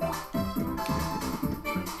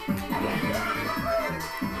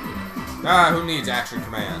 Ah, who needs action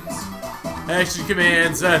commands? Action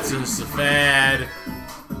commands, that's just a fad.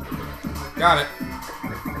 Got it.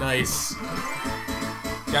 Nice.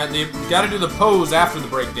 Gotta do the pose after the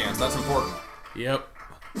breakdance. That's important. Yep.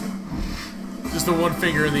 Just the one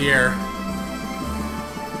finger in the air.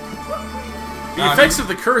 The effects of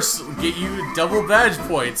the curse get you double badge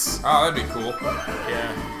points. Oh, that'd be cool.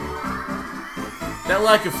 Yeah. That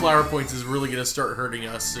lack of flower points is really gonna start hurting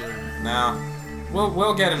us soon. Now,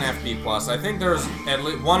 we'll get an FB plus. I think there's at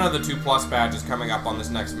least one of the 2+ badges coming up on this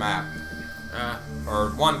next map.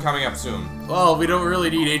 Or one coming up soon. Well, we don't really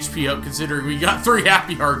need HP up considering we got 3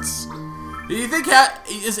 Happy Hearts. Do you think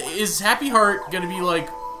is Happy Heart gonna be like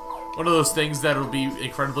one of those things that'll be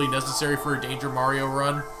incredibly necessary for a Danger Mario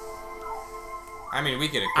run? I mean, we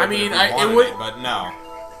could equip it would, but no.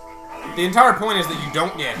 The entire point is that you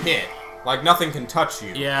don't get hit. Like, nothing can touch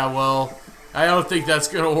you. Yeah, well, I don't think that's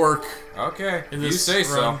gonna work. Okay, in you this say run.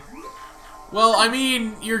 so. Well, I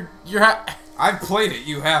mean, I've played it,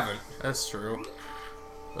 you haven't. That's true.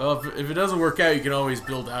 Well, if it doesn't work out, you can always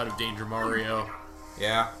build out of Danger Mario.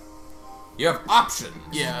 Yeah. You have options.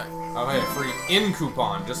 Yeah. Oh, hey, a free in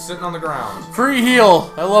coupon, just sitting on the ground. Free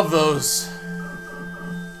heal. I love those.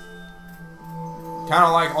 Kind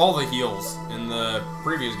of like all the heals in the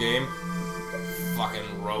previous game.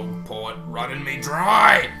 Fucking rogue poet running me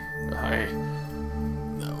dry.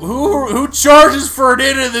 Who charges for an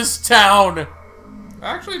inn in this town?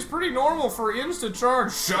 Actually, it's pretty normal for inns to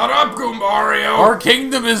charge. Shut up, Goombario! Our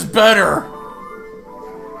kingdom is better.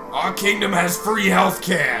 Our kingdom has free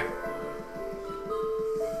healthcare.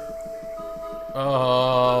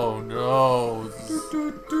 Oh no.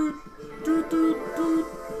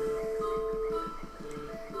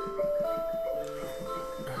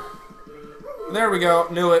 There we go.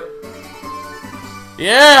 Knew it.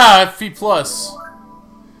 Yeah, FP plus.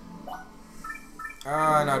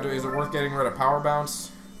 Now, is it worth getting rid of power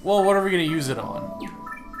bounce? Well, what are we gonna use it on?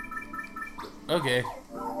 Okay,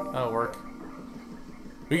 that'll work.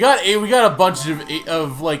 We got a bunch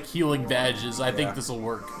of like healing badges. I think this will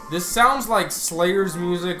work. This sounds like Slayer's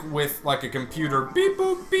music with like a computer beep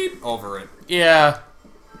boop beep over it. Yeah,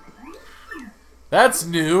 that's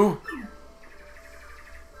new.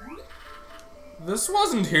 This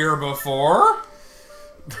wasn't here before.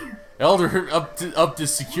 Elder up to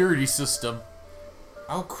security system.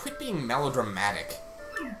 Oh, quit being melodramatic.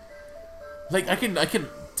 Like I can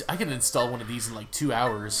install one of these in like 2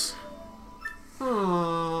 hours.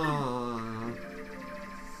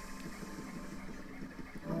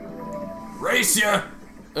 Race ya!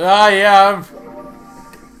 Yeah.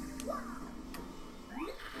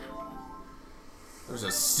 There's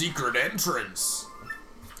a secret entrance.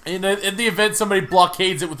 In the event somebody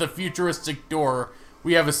blockades it with a futuristic door,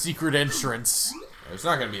 we have a secret entrance. It's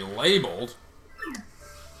not gonna be labeled.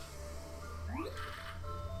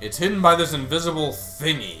 It's hidden by this invisible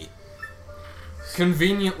thingy.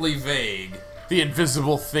 Conveniently vague. The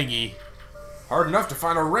invisible thingy. Hard enough to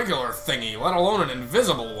find a regular thingy, let alone an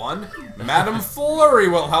invisible one. Madame Flurry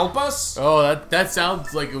will help us. Oh, that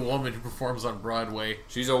sounds like a woman who performs on Broadway.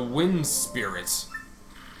 She's a wind spirit.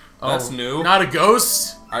 That's new. Not a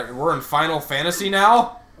ghost? We're in Final Fantasy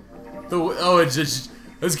now? It's just...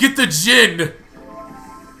 Let's get the djinn!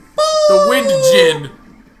 The wind djinn!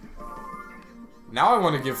 Now I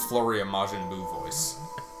want to give Flurry a Majin Buu voice.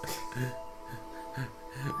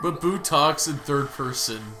 But Boo talks in third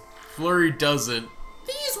person. Flurry doesn't.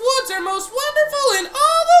 These woods are most wonderful in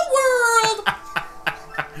all the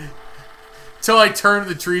world! Till I turn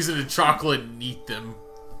the trees into chocolate and eat them.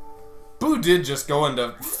 Boo did just go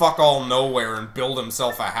into fuck all nowhere and build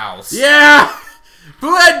himself a house. Yeah!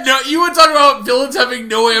 Boo had no... You want to talk about villains having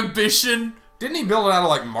no ambition? Didn't he build it out of,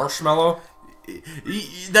 like, marshmallow?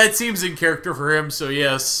 That seems in character for him, so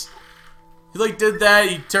yes. He, like, did that.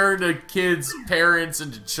 He turned a kid's parents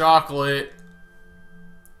into chocolate.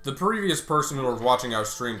 The previous person who was watching our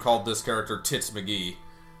stream called this character Tits McGee.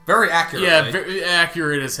 Very accurately. Yeah, very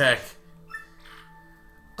accurate as heck.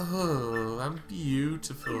 Oh, I'm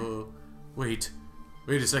beautiful. Wait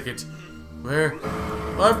a second. Where?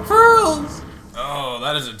 My pearls! Oh,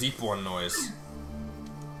 that is a deep one noise.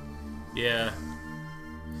 Yeah.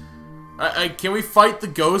 Can we fight the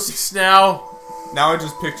ghosts now? Now I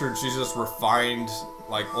just pictured she's just refined,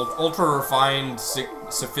 like, ultra-refined,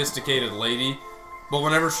 sophisticated lady. But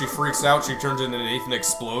whenever she freaks out, she turns into an Nathan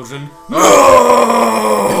Explosion.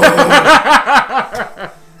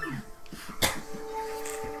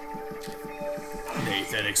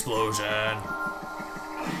 Nathan Explosion.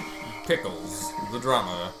 Pickles, the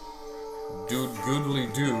drama. Dude goodly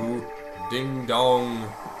doo, ding dong,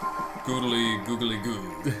 goodly googly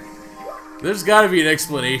goo. There's gotta be an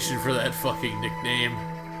explanation for that fucking nickname.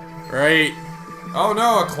 Right? Oh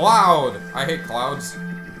no, a cloud! I hate clouds.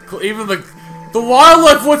 Even the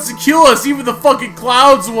wildlife wants to kill us. Even the fucking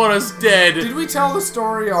clouds want us dead. Did we tell the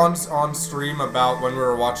story on stream about when we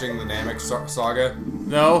were watching the Namek saga?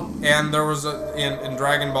 No. And there was in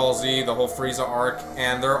Dragon Ball Z the whole Frieza arc,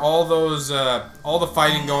 and there are all those all the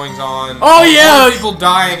fighting goings on. Oh yeah. All the people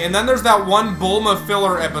dying, and then there's that one Bulma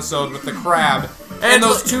filler episode with the crab, and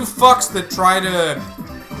those two fucks that try to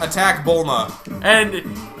attack Bulma. And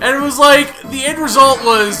it was like the end result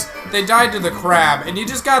was. They died to the crab, and you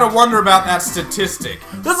just gotta wonder about that statistic.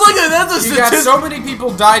 That's a statistic. You got so many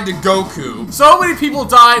people died to Goku. So many people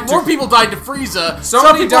died. More people died to Frieza. So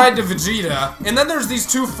many died to Vegeta, and then there's these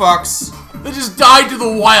two fucks. They just died to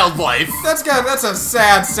the wildlife. That's a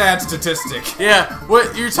sad statistic. Yeah.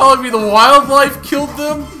 What you're telling me? The wildlife killed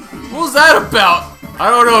them? What was that about? I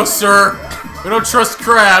don't know, sir. We don't trust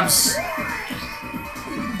crabs.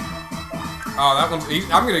 Oh, that one's.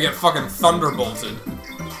 I'm gonna get fucking thunderbolted.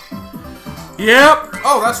 Yep.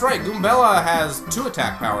 Oh, that's right. Goombella has 2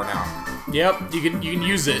 attack power now. Yep. You can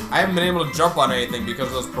use it. I haven't been able to jump on anything because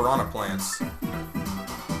of those piranha plants.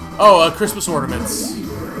 Oh, Christmas ornaments.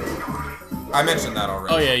 I mentioned that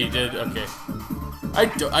already. Oh yeah, you did. Okay.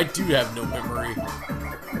 I do have no memory.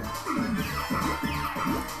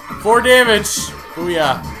 4 damage.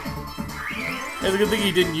 Booyah. It's a good thing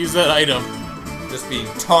he didn't use that item. Just being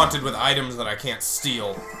taunted with items that I can't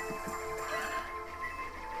steal.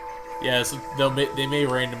 Yeah, so they may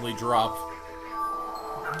randomly drop.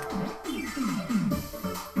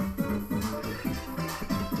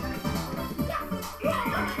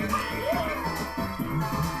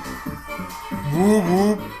 Whoop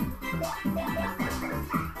whoop.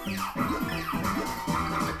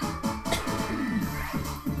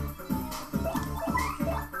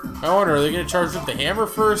 I wonder, are they gonna charge up the hammer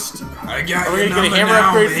first? I got Are we gonna get a hammer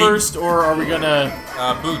upgrade first, or are we gonna...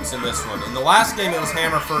 boots in this one. In the last game, it was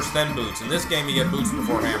hammer first, then boots. In this game, you get boots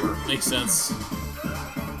before hammer. Makes sense.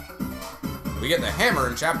 We get the hammer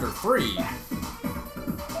in Chapter 3.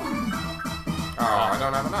 Oh, I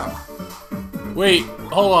don't have enough. Wait,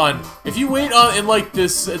 hold on. If you wait on in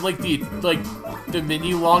the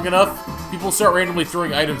menu long enough, people start randomly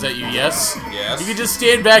throwing items at you, yes? Yes. You can just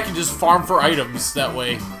stand back and just farm for items that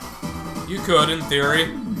way. You could, in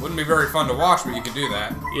theory. Wouldn't be very fun to watch, but you could do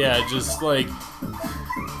that. Yeah, just like...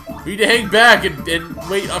 We need to hang back and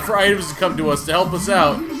wait for items to come to us to help us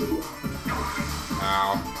out.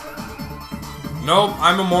 Ow. Nope,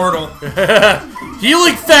 I'm immortal.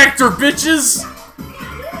 Healing factor, bitches!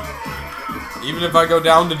 Even if I go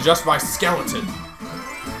down to just my skeleton.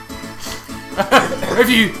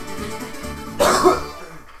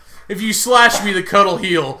 If you slash me, the cut'll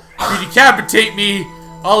heal. If you decapitate me,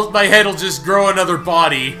 my head will just grow another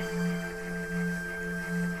body.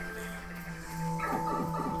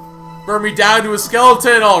 Burn me down to a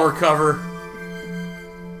skeleton, I'll recover.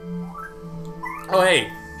 Oh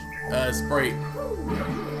hey, Sprite.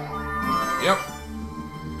 Yep.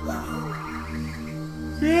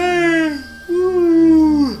 Yay!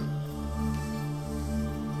 Woo!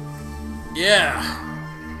 Yeah.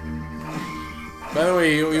 By the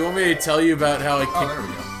way, you want me to tell you about how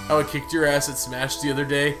I kicked your ass at Smash the other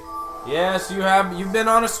day? Yes, you have. You've been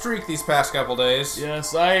on a streak these past couple days.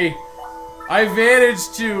 Yes, I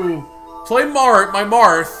managed to play my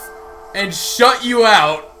Marth and shut you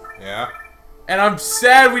out. Yeah. And I'm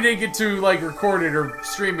sad we didn't get to like record it or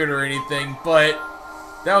stream it or anything, but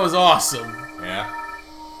that was awesome. Yeah.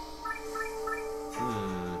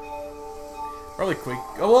 Probably Quick.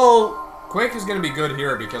 Oh, well, Quick is going to be good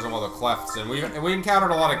here because of all the clefts, and we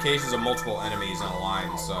encountered a lot of cases of multiple enemies in a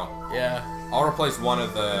line, so... Yeah. I'll replace one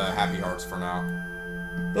of the Happy Hearts for now.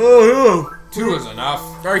 Oh, no. 2 is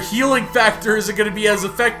enough. Our healing factor isn't going to be as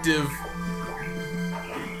effective.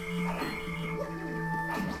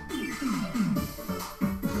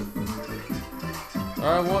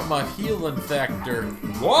 I want my healing factor.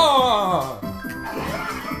 Whoa!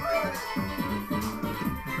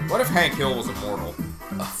 What if Hank Hill was immortal?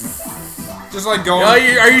 Just like going...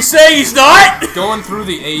 Are you saying he's not? Going through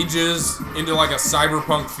the ages into like a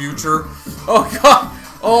cyberpunk future. Oh god.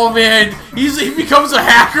 Oh man. He becomes a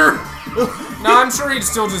hacker? No, I'm sure he'd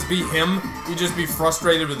still just be him. He'd just be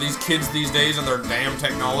frustrated with these kids these days and their damn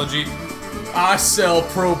technology. I sell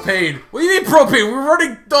propane. What do you mean propane? We're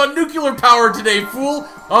running on nuclear power today, fool.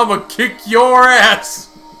 I'ma kick your ass.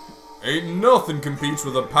 Ain't nothing competes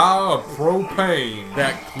with the power of propane.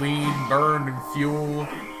 That clean burning fuel.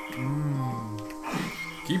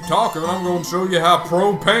 Keep talking, I'm gonna show you how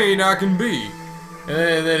propane I can be.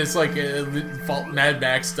 And then it's like a Mad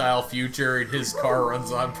Max style future, and his car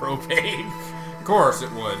runs on propane. Of course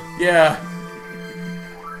it would. Yeah.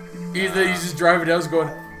 He's just driving down, going,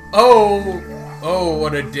 oh,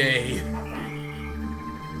 what a day.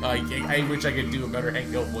 I wish I could do a better Hank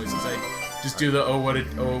Hill voice. I just do the what a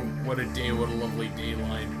day, what a lovely day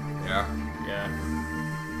line. Yeah. Yeah.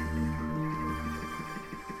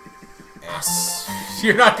 S.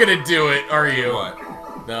 You're not gonna do it, are you? What?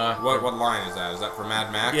 What line is that? Is that for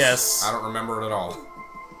Mad Max? Yes. I don't remember it at all.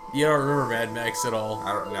 You don't remember Mad Max at all.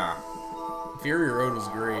 I don't. Nah. Fury Road was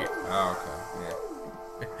great. Oh, okay.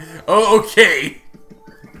 Yeah. Oh, okay.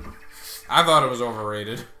 I thought it was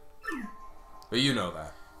overrated. But you know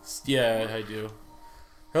that. Yeah, I do.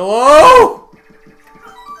 Hello?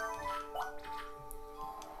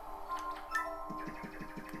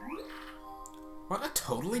 What a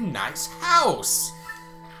totally nice house.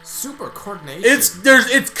 Super coordination.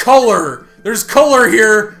 It's color. There's color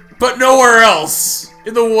here, but nowhere else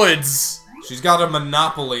in the woods. She's got a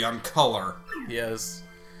monopoly on color. Yes.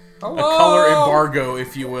 Hello? A color embargo,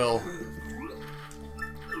 if you will.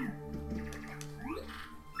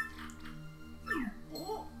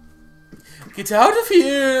 Get out of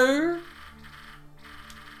here!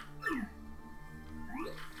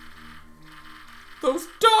 Those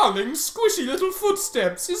darling, squishy little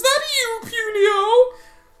footsteps. Is that you, Punio?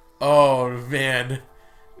 Oh, man.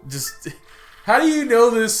 Just... How do you know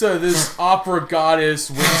this, this opera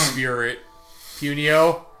goddess wind spirit,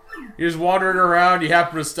 Punio? You're just wandering around, you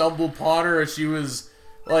happen to stumble upon her as she was,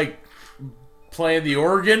 like, playing the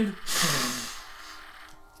organ?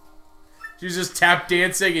 She was just tap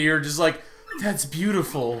dancing and you're just like, that's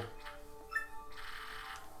beautiful.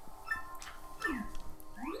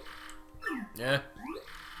 Yeah.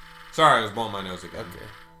 Sorry, I was blowing my nose again. Okay.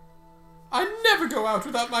 I never go out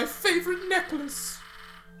without my favorite necklace.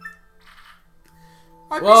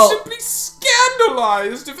 I'd Well, be simply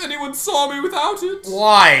scandalized if anyone saw me without it.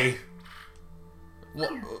 Why?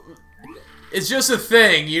 Well, it's just a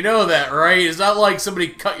thing, you know that, right? It's not like somebody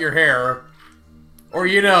cut your hair. Or,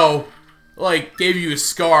 you know, like, gave you a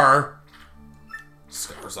scar.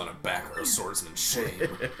 Scars on a back are a swordsman's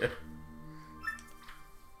shame.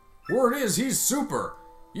 Word is, he's super.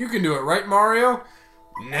 You can do it, right, Mario?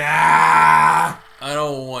 Nah! I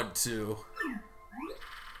don't want to.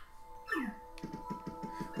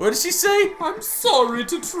 What did she say? I'm sorry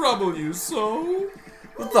to trouble you so.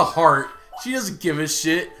 With the heart. She doesn't give a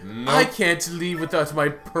shit. Nope. I can't leave without my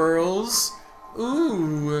pearls.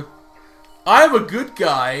 Ooh. I'm a good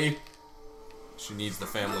guy. She needs the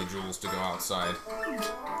family jewels to go outside.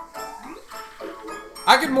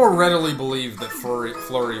 I could more readily believe that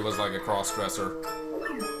Flurry was like a cross-dresser.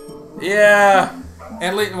 Yeah.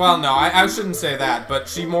 At least, well, no, I shouldn't say that, but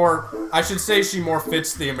I should say she more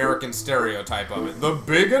fits the American stereotype of it. The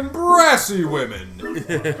big and brassy women.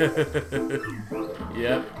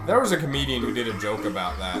 Yep. There was a comedian who did a joke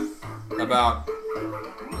about that. About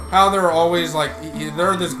how there are always, like, there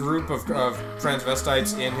are this group of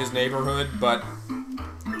transvestites in his neighborhood, but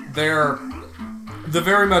they're the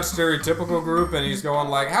very much stereotypical group, and he's going,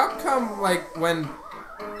 like, how come, like, when...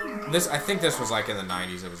 I think this was like in the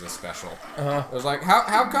 90s, it was a special. It was like,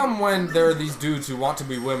 how come when there are these dudes who want to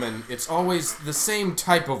be women, it's always the same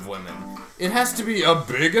type of women? It has to be a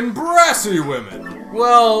big and brassy women.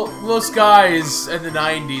 Well, most guys in the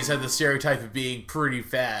 90s had the stereotype of being pretty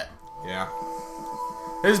fat. Yeah.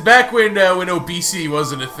 It was back when obesity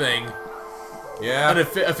wasn't a thing. Yeah.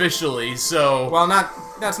 Officially, so... Well,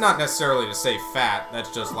 that's not necessarily to say fat,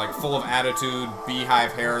 that's just like full of attitude,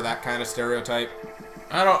 beehive hair, that kind of stereotype.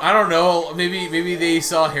 I don't know. Maybe they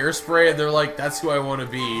saw Hairspray and they're like, that's who I want to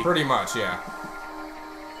be. Pretty much, yeah.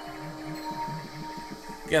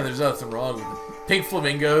 Yeah, there's nothing wrong with it. Pink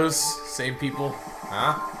Flamingos, same people.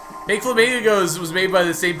 Huh? Pink Flamingos was made by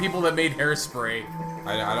the same people that made Hairspray.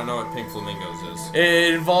 I don't know what Pink Flamingos is.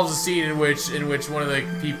 It involves a scene in which one of the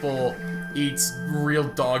people eats real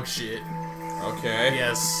dog shit. Okay.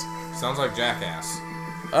 Yes. Sounds like Jackass.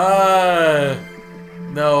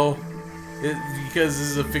 No. Because this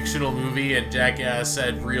is a fictional movie and Jackass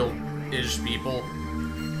had real-ish people.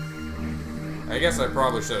 I guess I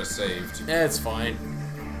probably should have saved. Eh, it's fine.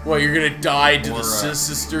 What, you're gonna die to the Or,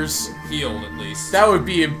 sisters? Healed, at least. That would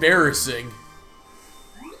be embarrassing.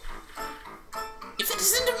 If it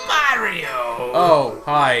isn't Mario! Oh,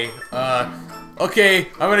 hi. Okay,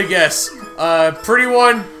 I'm gonna guess. Pretty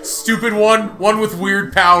one, stupid one with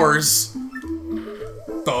weird powers.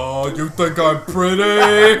 Oh, you think I'm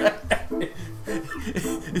pretty?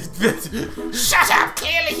 Shut up,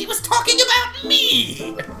 clearly he was talking about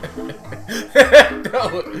me!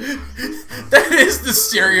 No, that is the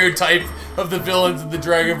stereotype of the villains in the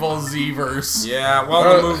Dragon Ball Z verse. Yeah,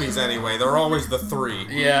 well, the movies anyway. They're always the 3.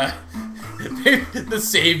 Yeah. The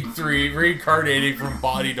same 3 reincarnating from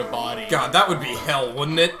body to body. God, that would be hell,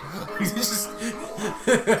 wouldn't it?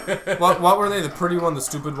 What were they? The pretty one, the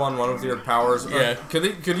stupid one with weird powers? Yeah.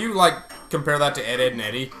 Could you, like, compare that to Ed, Edd, and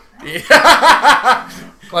Eddy? Yeah.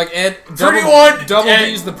 Like, Ed... Double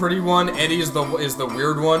D's the pretty one, Eddie is the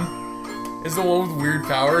weird one. Is the one with weird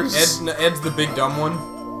powers? Ed's the big dumb one.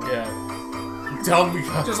 Yeah. Dumb.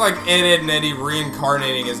 Just like Ed, and Eddy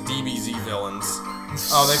reincarnating as DBZ villains.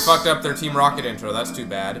 Oh, they fucked up their Team Rocket intro. That's too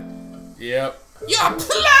bad. Yep. You're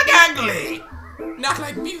plug ugly! Not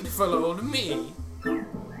like beautiful old me.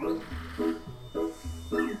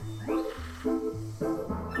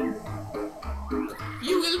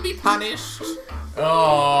 You will be punished.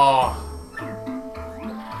 Oh.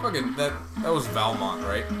 Fucking, that was Valmont,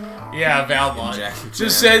 right? Yeah, Valmont. Jackie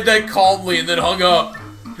Just Chan. said that calmly and then hung up.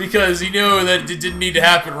 Because he knew that it didn't need to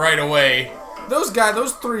happen right away. Those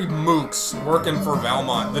 3 mooks working for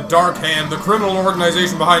Valmont, the Dark Hand, the criminal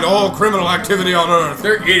organization behind all criminal activity on Earth.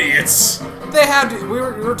 They're idiots. They had to, we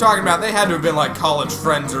were talking about, they had to have been like college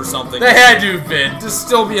friends or something. They had to have been. To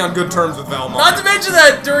still be on good terms with Valmont. Not to mention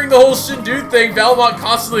that during the whole Shindu thing, Valmont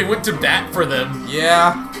constantly went to bat for them.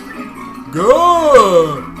 Yeah.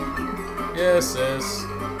 Good. Yes, yes.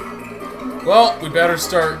 Well, we better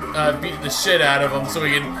start beating the shit out of them so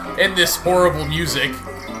we can end this horrible music.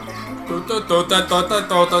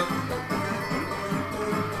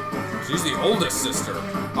 She's the oldest sister,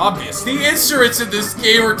 obviously. The instruments in this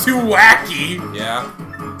game are too wacky. Yeah.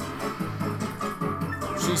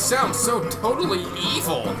 She sounds so totally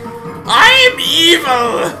evil. I am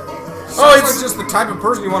evil! Sounds like just the type of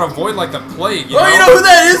person you want to avoid like the plague, you know? You know who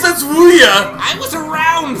that is? That's Wuya! I was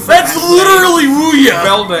around for That's that literally Wuya!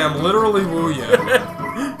 Beldam, literally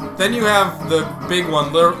Wuya. Then you have the big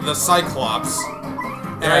one, the Cyclops.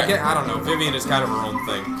 And I don't know, Vivian is kind of her own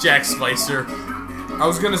thing. Jack Spicer. I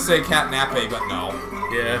was gonna say Cat Nappe, but no.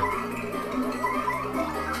 Yeah.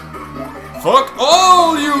 Fuck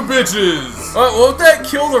all you bitches! Won't that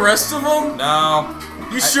kill the rest of them? No.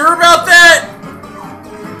 You sure about that?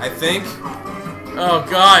 I think. Oh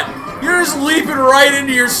god. You're just leaping right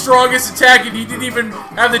into your strongest attack and you didn't even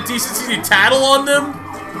have the decency to tattle on them?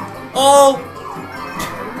 Oh.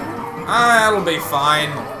 That'll be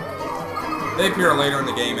fine. They appear later in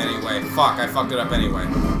the game anyway. Fuck, I fucked it up anyway.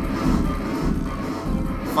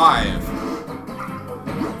 5.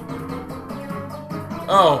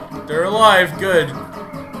 Oh, they're alive. Good.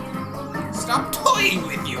 Stop toying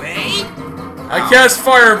with you, eh? I cast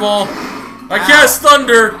Fireball. I cast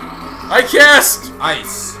Thunder. I cast...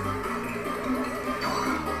 Ice.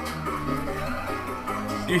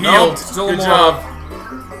 You healed. Still Good more. job.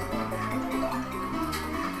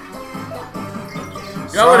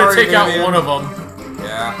 I'm gonna take out one of them.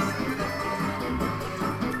 Yeah.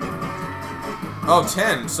 Oh,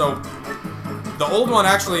 10. So, the old one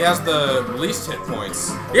actually has the least hit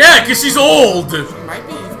points. Yeah, because she's old. She might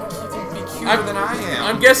be cuter than I am.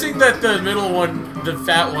 I'm guessing that the middle one, the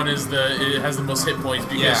fat one, it has the most hit points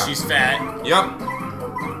because she's fat. Yep.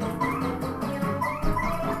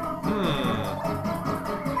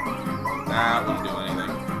 Nah, it wouldn't do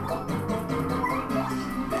anything.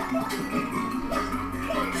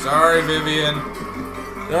 Sorry, Vivian.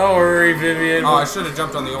 Don't worry, Vivian. Oh, I should have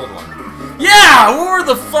jumped on the old one. Yeah! Where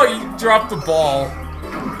the fuck? You dropped the ball.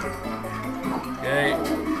 Okay.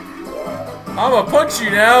 I'm gonna punch you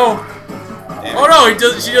now. Damn Oh no,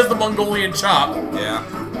 she does the Mongolian chop. Yeah.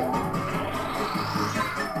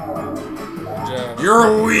 Good job.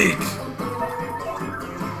 You're weak.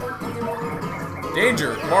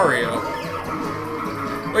 Danger, Mario.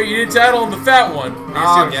 Wait, you didn't tattle on the fat one.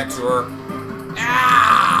 I'll get to her.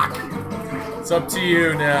 Ah! It's up to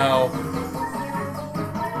you now.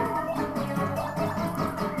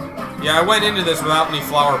 Yeah, I went into this without any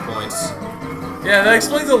flower points. Yeah, that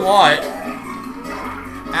explains a lot.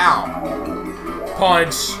 Ow.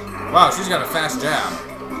 Punch. Wow, she's got a fast jab.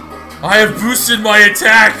 I have boosted my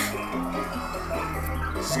attack.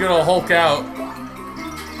 She's gonna Hulk out.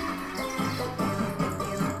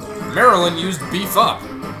 Marilyn used beef up.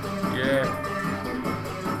 Yeah.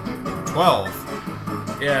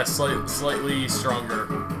 12. Yeah, slightly stronger.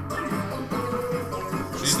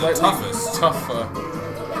 She's Slightly the toughest. Tougher.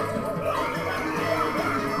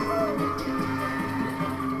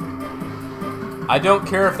 I don't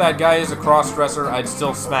care if that guy is a cross-dresser, I'd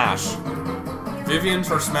still smash. Vivian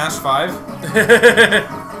for Smash 5.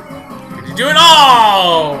 Can you do it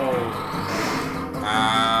all?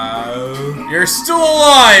 You're still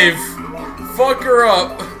alive. Fuck her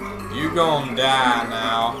up. You gon' die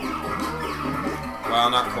now. Well,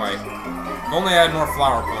 not quite. If only I had more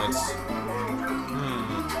flower points.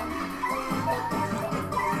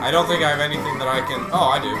 I don't think I have anything that I can... Oh,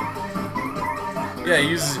 I do. Yeah,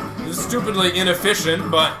 use... This is stupidly inefficient,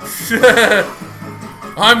 but...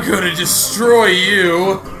 I'm gonna destroy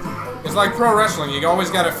you! It's like pro wrestling. You always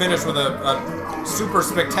gotta finish with a super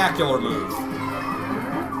spectacular move.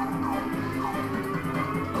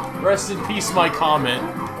 Rest in peace, my comment.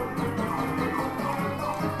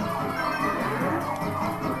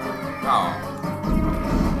 Oh.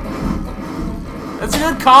 That's a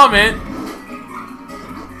good comment.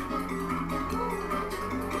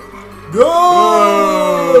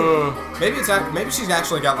 Go! Maybe maybe she's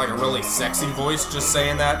actually got like a really sexy voice just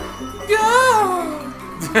saying that. Go!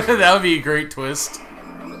 That would be a great twist.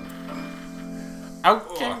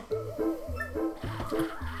 Okay.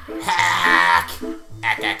 Hack!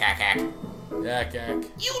 Hack, hack, hack, hack. Yak, yak.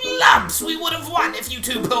 You lumps! We would have won if you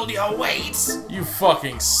two pulled your weights! You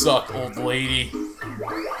fucking suck, old lady.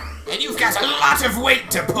 And you've got a lot of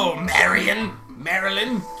weight to pull, Marilyn.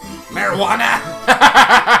 Marijuana.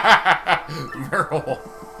 Meryl.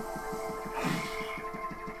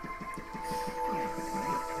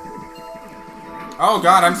 Oh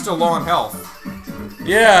god, I'm still low on health.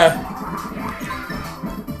 Yeah.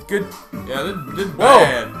 Good. Yeah, this is Whoa.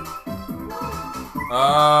 bad.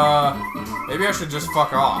 Maybe I should just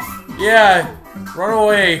fuck off. Yeah. Run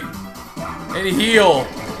away. And heal.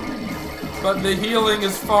 But the healing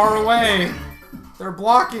is far away. They're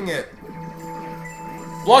blocking it.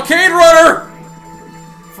 Blockade runner!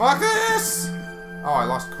 Fuck this! Oh, I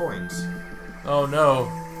lost coins. Oh no.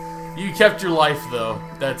 You kept your life though.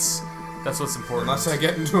 That's what's important. Unless I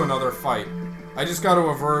get into another fight. I just got to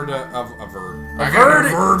avert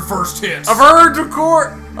first hits. Avert the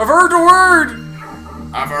court. Avert the word.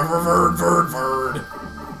 Avert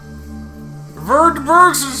Avert the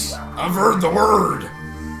verses. the word.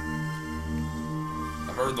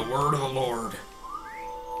 Avert the word of the Lord.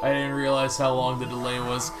 I didn't realize how long the delay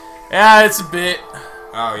was. Yeah, it's a bit.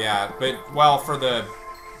 Oh yeah, but well, for the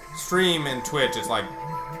stream and Twitch, it's like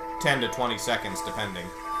 10 to 20 seconds depending.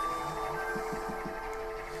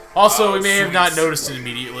 Also, we may have not noticed it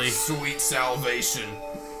immediately. Sweet salvation.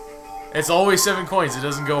 It's always 7 coins. It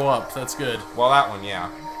doesn't go up. That's good. Well, that one, yeah.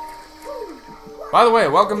 By the way,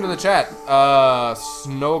 welcome to the chat.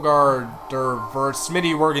 Snowguard,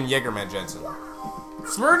 Smitty, Wergen, Jägerman, Jensen.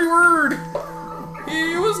 Smirty word.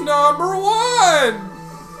 He was number 1!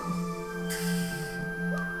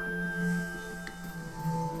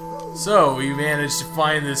 So we managed to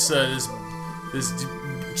find this this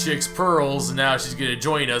chick's pearls, and now she's gonna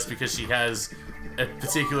join us because she has a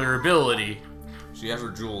particular ability. She has her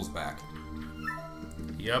jewels back.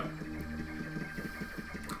 Yep.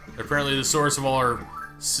 Apparently, the source of all her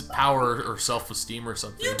power or self-esteem or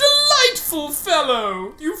something. You delightful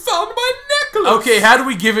fellow! You found my necklace! Okay, how do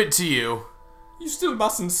we give it to you? You still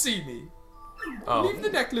mustn't see me. Oh. Leave the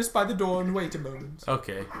necklace by the door and wait a moment.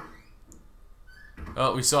 Okay.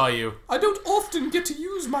 Oh, we saw you. I don't often get to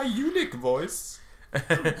use my eunuch voice.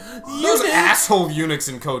 Those Eunuch? asshole eunuchs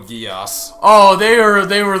in Code Geass. Oh, they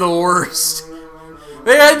were the worst.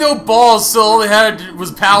 They had no balls, so all they had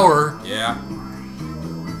was power. Yeah.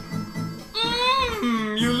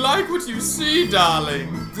 You like what you see,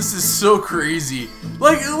 darling. This is so crazy.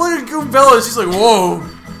 Like, look at Goombella, she's like, whoa.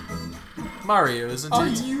 Mario, isn't Are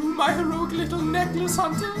it? you my heroic little necklace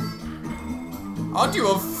hunter? Aren't you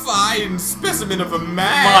a fine specimen of a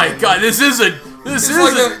man? My god, this is like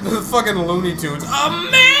the fucking Looney Tunes. A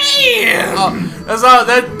man!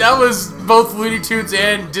 That was both Looney Tunes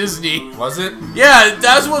and Disney. Was it? Yeah,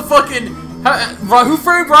 that's what fucking... Who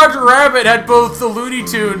Framed Roger Rabbit had both the Looney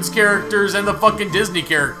Tunes characters and the fucking Disney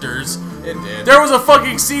characters. It did. There was a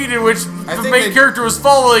fucking scene in which the main character was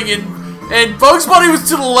following and Bugs Bunny was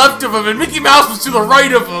to the left of him and Mickey Mouse was to the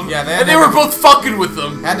right of him. Yeah, and they were both fucking with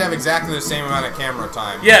them. Had to have exactly the same amount of camera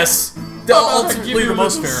time. Yes. Ultimately the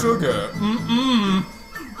most fair. Sugar.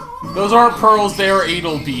 Those aren't pearls, they are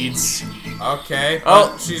anal beads. Okay.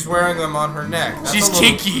 Oh. But she's wearing them on her neck. That's She's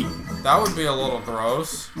kinky. That would be a little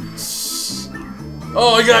gross.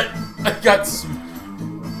 Oh, I got some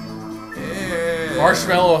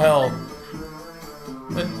marshmallow hell.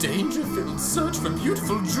 A danger-filled search for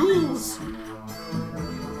beautiful jewels.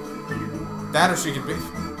 That or she could be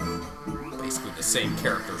basically the same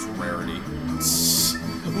character's rarity.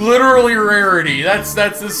 Literally rarity. That's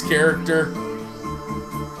this character.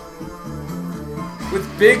 With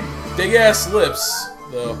big ass lips,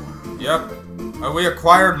 though. Yep. We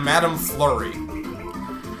acquired Madame Flurry.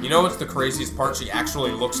 You know what's the craziest part? She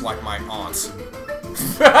actually looks like my aunt.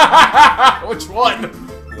 Which one?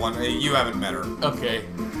 You haven't met her. Okay.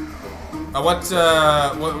 What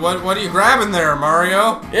are you grabbing there,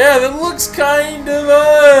 Mario? Yeah, that looks kind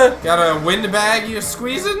of, Got a windbag you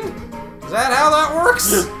squeezing? Is that how that works?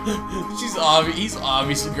 He's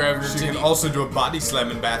obviously grabbing her She titty. can also do a body slam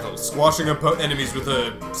in battle, squashing enemies with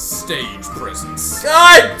a stage presence.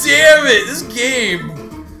 God damn it, this game!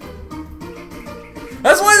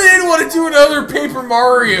 That's why they didn't want to do another Paper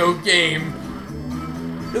Mario game.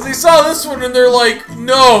 Because they saw this one and they're like,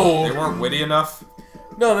 no! They weren't witty enough?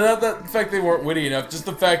 No, not the fact they weren't witty enough, just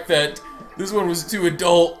the fact that this one was too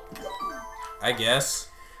adult. I guess.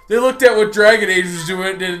 They looked at what Dragon Age was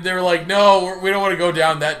doing and they were like, no, we don't want to go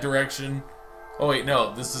down that direction. Oh wait,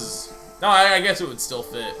 no, this is... No, I guess it would still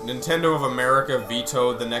fit. Nintendo of America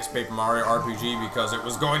vetoed the next Paper Mario RPG because it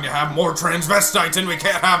was going to have more transvestites and we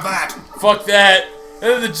can't have that! Fuck that!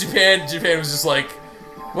 And then Japan was just like,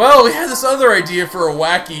 well, we had this other idea for a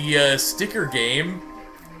wacky sticker game.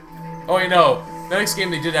 Oh wait, no. The next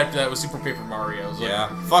game they did after that was Super Paper Mario. Like, yeah,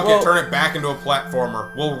 fuck it, turn it back into a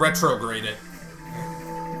platformer. We'll retrograde it.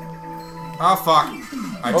 Oh fuck.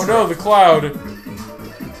 Oh no, the cloud.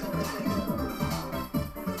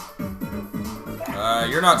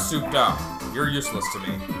 You're not souped up. You're useless to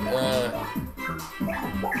me.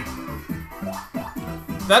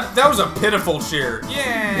 That was a pitiful cheer.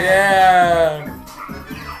 Yeah! Yeah!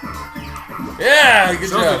 Yeah, good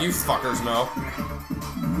Shows job. that you fuckers know.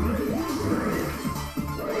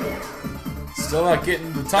 Still not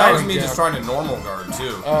getting the That timing was me down. just trying to normal guard,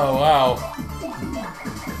 too. Oh, wow.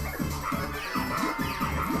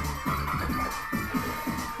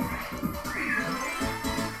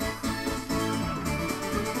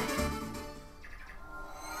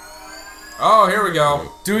 Oh, here we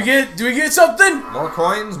go. Do we get something? More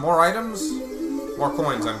coins? More items? More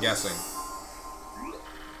coins, I'm guessing.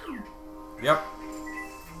 Yep.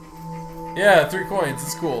 Yeah, 3 coins.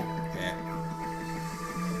 It's cool. Yeah.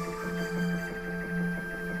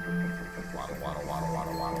 Waddle, waddle, waddle,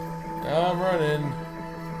 waddle, waddle. I'm running.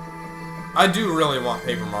 I do really want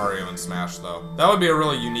Paper Mario in Smash, though. That would be a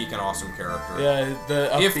really unique and awesome character. Yeah,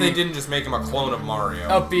 the up If they B- didn't just make him a clone of Mario.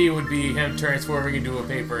 Up B would be him transforming into a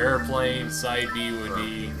paper airplane. Side B would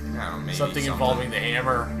be I don't know, maybe something involving the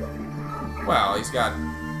hammer. Well, he's got...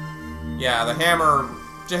 Yeah, the hammer...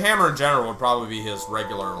 The hammer in general would probably be his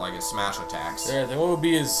regular, like, his Smash attacks. Yeah, then what would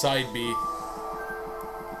be his side B?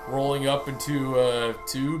 Rolling up into a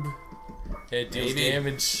tube. It deals Maybe.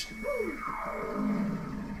 damage.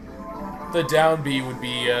 The down B would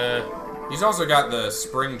be, He's also got the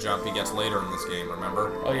spring jump he gets later in this game,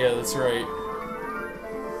 remember? Oh yeah, that's right.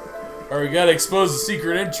 Or we gotta expose the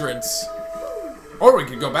secret entrance. Or we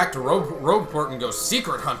could go back to Rogueport and go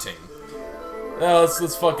secret hunting. No,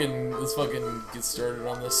 let's fucking get started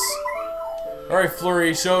on this. All right,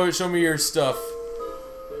 Flurry, show me your stuff.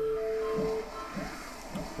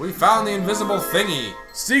 We found the invisible thingy.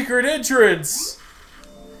 Secret entrance.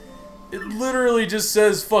 It literally just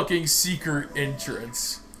says fucking secret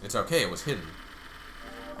entrance. It's okay, it was hidden.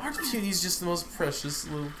 Aren't cuties just the most precious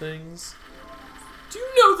little things? Do you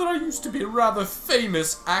know that I used to be a rather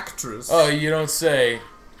famous actress? Oh, you don't say.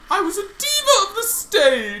 I was a diva of the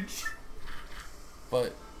stage.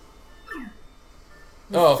 But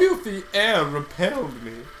The filthy air repelled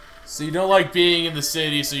me. So you don't like being in the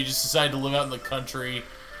city, so you just decided to live out in the country.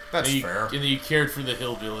 That's and fair. And then you cared for the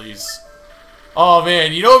hillbillies. Oh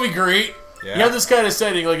man, you know what'd be great? Yeah. You have this kind of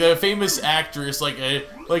setting, like a famous actress, by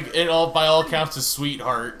all accounts a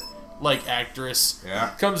sweetheart, like actress. Yeah.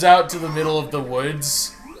 Comes out to the middle of the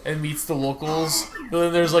woods and meets the locals. But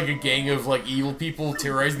then there's like a gang of like evil people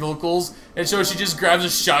terrorizing the locals, and so she just grabs a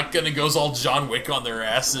shotgun and goes all John Wick on their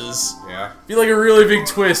asses. Yeah. Be like a really big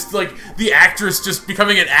twist, like the actress just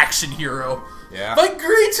becoming an action hero. Yeah. My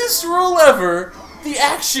greatest role ever, the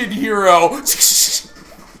action hero.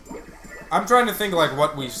 I'm trying to think like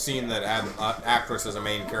what we've seen that had actress as a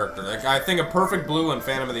main character. Like I think of Perfect Blue and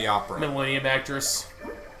Phantom of the Opera. Millennium actress,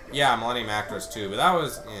 Yeah, Millennium actress too, but that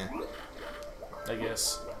was I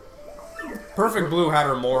guess. Perfect Blue had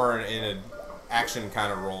her more in an action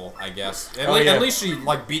kind of role, I guess. Oh, yeah. At least she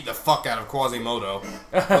like beat the fuck out of Quasimodo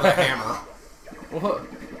with a hammer. What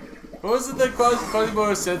was it that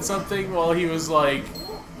Quasimodo said something while he was like...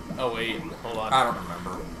 Oh wait, hold on. I don't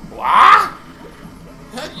remember. What?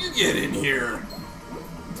 How'd you get in here?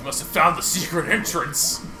 You must have found the secret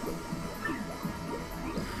entrance.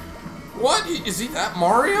 What? Is he that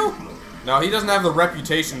Mario? No, he doesn't have the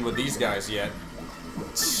reputation with these guys yet.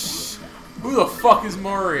 Who the fuck is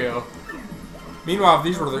Mario? Meanwhile,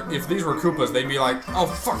 if these were Koopas, they'd be like, "Oh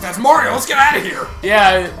fuck, that's Mario! Let's get out of here!"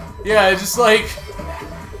 Yeah, just like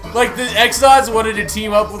the X-Dots wanted to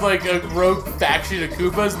team up with like a rogue faction of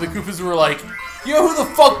Koopas, and the Koopas were like, You know who the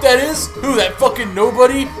fuck that is? Who, that fucking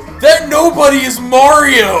nobody? That nobody is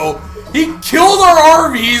Mario! He killed our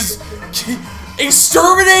armies,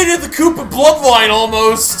 exterminated the Koopa bloodline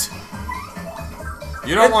almost!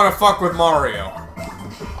 You don't want to fuck with Mario.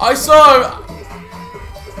 I saw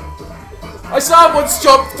him once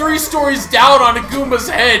jump 3 stories down on a Goomba's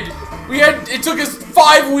head. It took us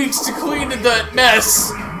 5 weeks to clean that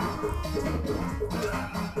mess.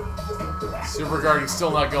 Super Guardian's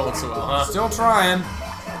still not going so well, huh? Still trying.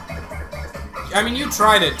 I mean, you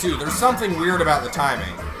tried it too. There's something weird about the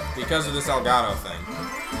timing because of this Elgato thing.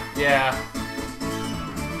 Yeah.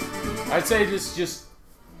 I'd say just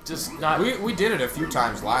not. We did it a few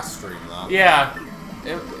times last stream though. Yeah.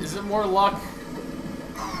 Is it more luck?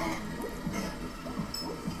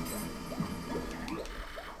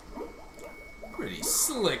 Pretty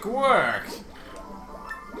slick work.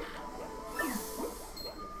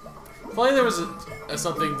 If only there was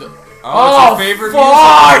something that. Oh, it's your favorite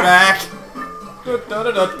music back. The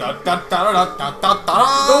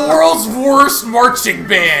world's worst marching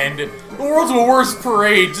band. The world's worst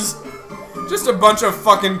parade. Just a bunch of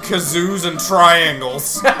fucking kazoos and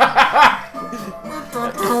triangles.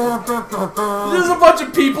 There's a bunch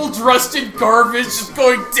of people dressed in garbage just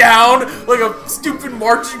going down like a stupid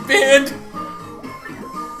marching band.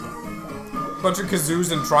 Bunch of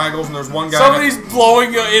kazoos and triangles, and there's one guy. Somebody's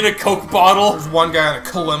blowing in a Coke bottle. There's one guy in a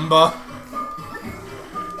kalimba.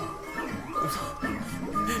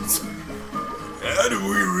 How do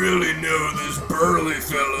we really know this burly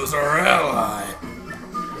fella's our ally?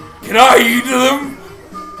 Can I eat them?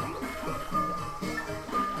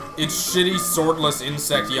 It's shitty, swordless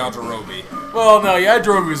insect Yajirobe. Well, no,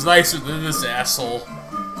 Yajirobe was nicer than this asshole.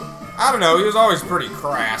 I don't know, he was always pretty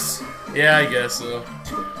crass. Yeah, I guess so.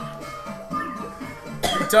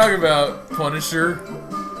 Talk about Punisher.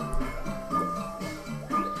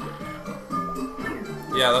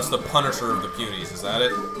 Yeah, that's the Punisher of the Punies, is that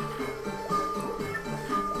it?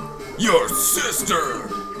 Your sister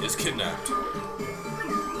is kidnapped.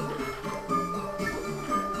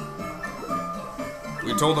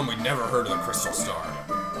 We told them we'd never heard of the Crystal Star.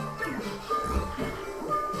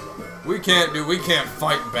 We can't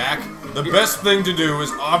fight back. The best thing to do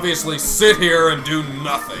is obviously sit here and do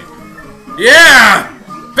nothing. Yeah!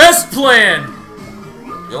 Best plan!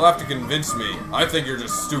 You'll have to convince me. I think you're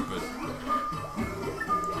just stupid.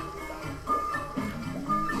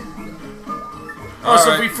 Oh,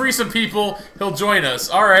 so if we free some people, he'll join us.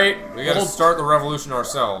 Alright. We gotta start the revolution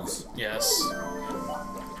ourselves. Yes.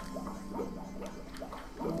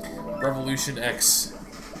 Revolution X.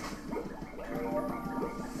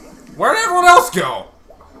 Where'd everyone else go?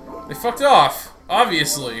 They fucked off,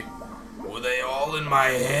 obviously. Were they all in my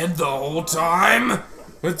head the whole time?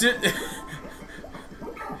 What did...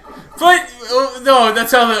 But, no,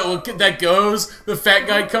 that's how that goes. The fat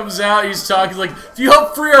guy comes out, he's talking, he's like, if you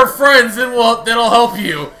help free our friends, then that'll help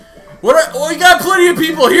you. Well, we got plenty of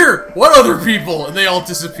people here. What other people? And they all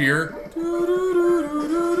disappear.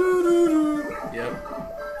 Yep.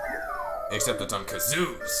 Except it's on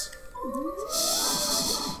kazoos.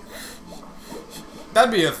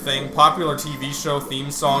 That'd be a thing. Popular TV show theme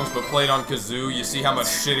songs, but played on kazoo. You see how much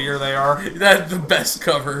shittier they are? That's the best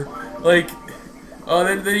cover. Like, oh,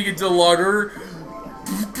 then you get to Law and Order.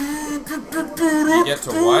 You get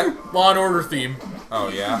to what? Law and Order theme. Oh,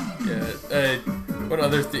 yeah? Yeah, what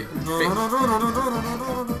other theme?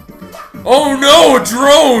 Oh no, a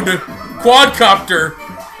drone! Quadcopter!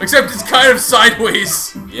 Except it's kind of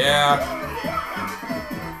sideways. Yeah.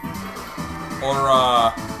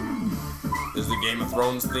 Or, is the Game of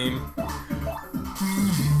Thrones theme?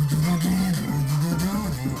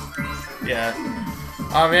 Yeah.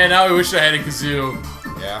 Oh man, now I wish I had a kazoo.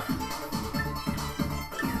 Yeah.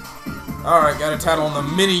 Alright, gotta tattle on the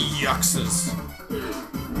mini yuckses.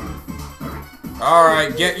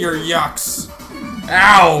 Alright, get your yucks.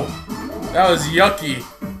 Ow! That was yucky.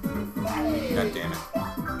 God damn it.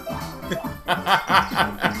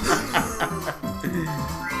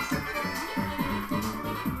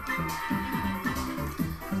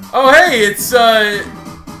 Oh hey, it's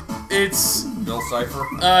Bill Cipher?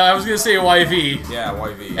 I was gonna say YV. Yeah,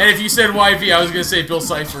 YV. And if you said YV, I was gonna say Bill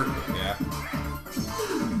Cipher. Yeah.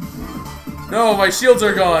 No, my shields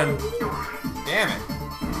are gone. Damn it.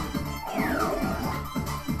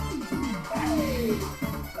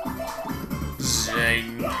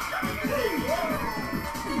 Zing.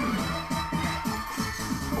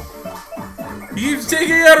 He's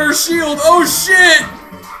taking out her shield. Oh shit!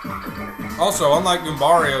 Also, unlike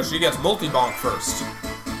Goombario, she gets multi-bonk first.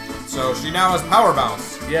 So she now has power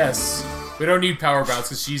bounce. Yes. We don't need power bounce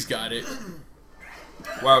because she's got it.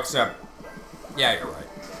 Well, except... Yeah, you're right.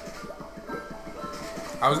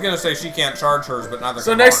 I was gonna say she can't charge hers, but neither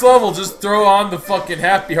So can next Mario. level, just throw on the fucking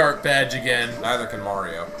Happy Heart badge again. Neither can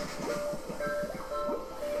Mario.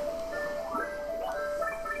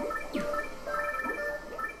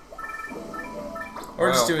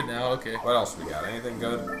 Or just do it now, okay. What else we got? Anything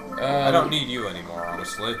good? I don't need you anymore,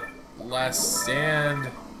 honestly. Last Stand.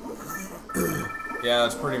 Yeah,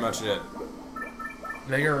 that's pretty much it.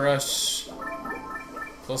 Mega Rush.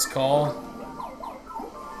 Close Call.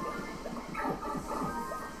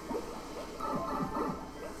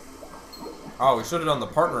 Oh, we should have done the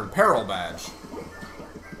Partner in Peril badge.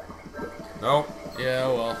 Nope. Yeah,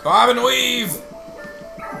 well. Bob and weave!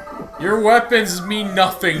 Your weapons mean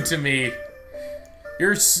nothing to me.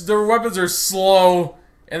 Their weapons are slow,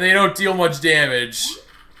 and they don't deal much damage.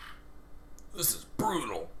 This is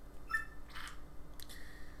brutal.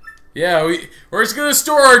 Yeah, we're just gonna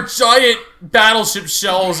store our giant battleship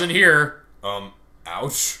shells in here.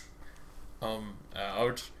 Ouch.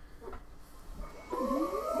 Ouch.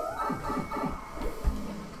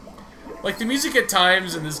 Like, the music at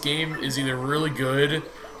times in this game is either really good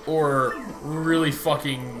or really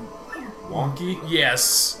fucking Wonky?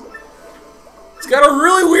 yes. It's got a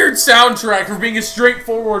really weird soundtrack for being a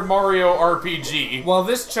straightforward Mario RPG. Well,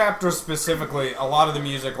 this chapter specifically, a lot of the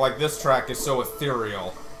music, like this track, is so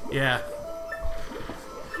ethereal. Yeah.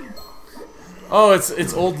 Oh,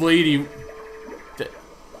 it's old lady.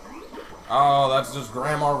 Oh, that's just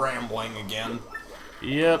Grandma rambling again.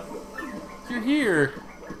 Yep. You're here.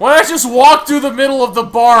 Why not just walk through the middle of the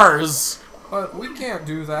bars? But we can't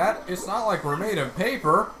do that. It's not like we're made of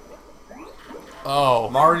paper. Oh.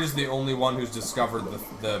 Mario's the only one who's discovered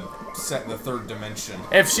the third dimension.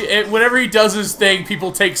 Whenever he does his thing,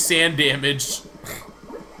 people take sand damage.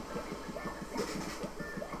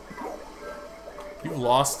 You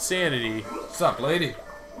lost sanity. What's up, lady?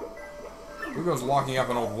 Who goes locking up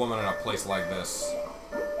an old woman in a place like this?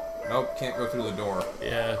 Nope, can't go through the door.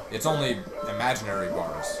 Yeah. It's only imaginary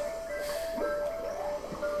bars.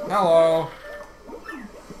 Hello.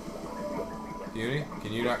 Beauty,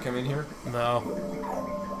 can you not come in here? No.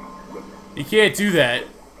 You can't do that.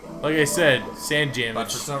 Like I said, sand damage. But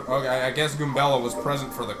for some, okay, I guess Goombella was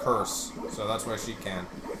present for the curse, so that's why she can.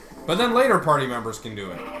 But then later party members can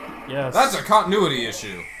do it. Yes. That's a continuity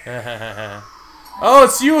issue. Oh,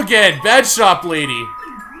 it's you again, Bad Shop Lady.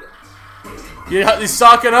 You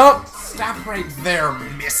stocking up? Stop right there,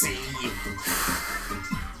 Missy.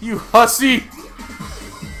 You hussy.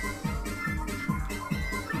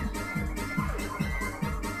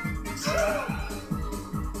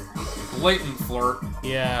 Blatant flirt.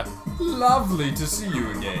 Yeah. Lovely to see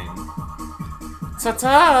you again.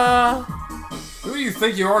 Ta-ta! Who do you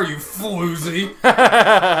think you are, you floozy?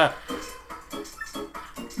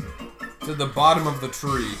 To the bottom of the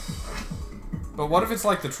tree. But what if it's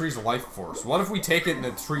like the tree's life force? What if we take it and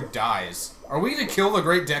the tree dies? Are we to kill the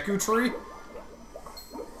Great Deku Tree?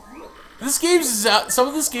 Some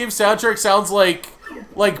of this game's soundtrack sounds like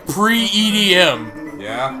pre-EDM.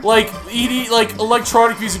 Yeah. Like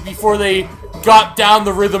electronic music before they got down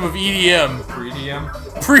the rhythm of EDM.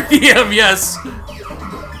 Pre-DM? Pre-EDM, yes.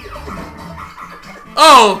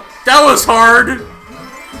 Oh, that was hard.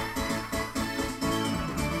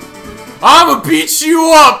 I'ma beat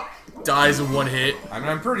you up. Dies in one hit. I mean,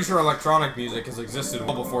 I'm pretty sure electronic music has existed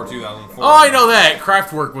well before 2004. Oh, I know that.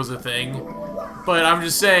 Kraftwerk was a thing. But I'm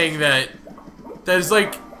just saying that there's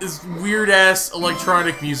like this weird-ass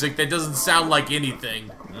electronic music that doesn't sound like anything.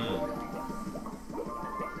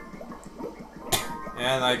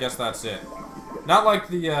 And I guess that's it. Not like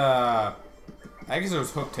the, I guess it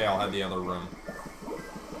was Hooktail had the other room.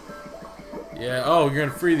 Yeah, oh, you're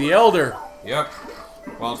gonna free the Elder. Yep.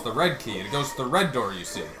 Well, it's the red key. It goes to the red door, you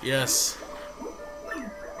see. Yes.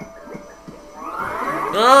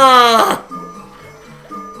 Ah!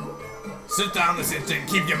 Sit down this instant and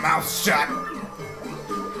keep your mouth shut.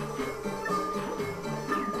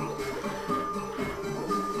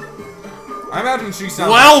 I imagine she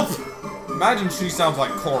sounds Welp! Imagine she sounds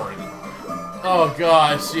like Corrin. Oh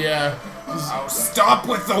gosh, yeah. Oh, stop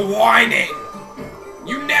with the whining!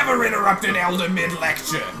 You never interrupt an elder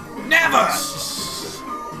mid-lecture! Never!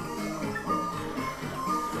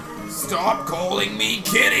 Stop calling me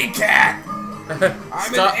kitty cat!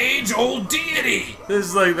 I'm an age-old deity! This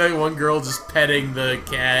is like that one girl just petting the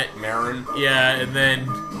cat. Marin. Yeah, and then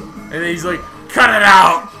he's like, cut it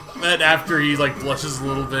out! And after he like blushes a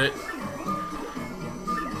little bit.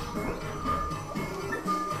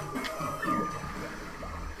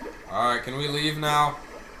 Alright, can we leave now?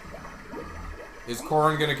 Is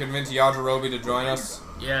Corrin gonna convince Yajirobe to join us?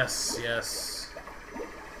 Yes, yes.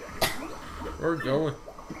 We're going.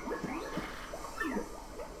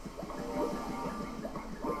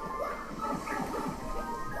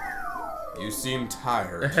 You seem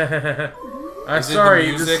tired. I'm Is it the sorry.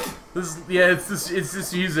 music? Yeah, it's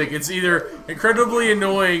this music. It's either incredibly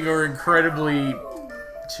annoying or incredibly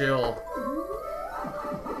chill.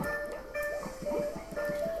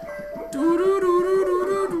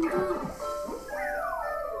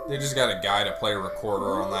 They just got a guy to play a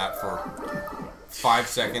recorder on that for 5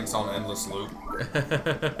 seconds on endless loop.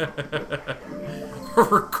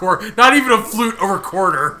 Not even a flute, a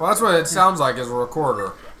recorder. Well, that's what it sounds like, is a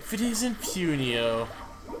recorder. If it isn't Punio.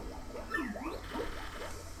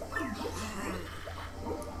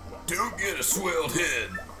 Don't get a swelled head.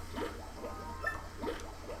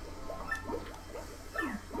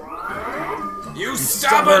 You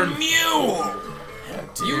stubborn mule!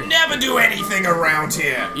 You never do anything around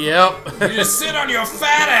here. Yep. You just sit on your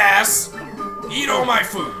fat ass, eat all my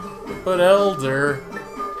food. But Elder.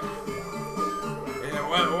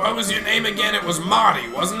 Yeah, what was your name again? It was Marty,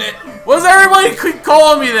 wasn't it? Was everybody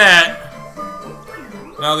calling me that?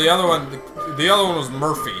 No, the other one was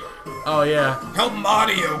Murphy. Oh yeah. Help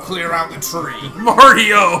Mario clear out the tree.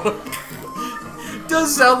 Mario.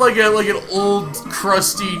 Does sound like an old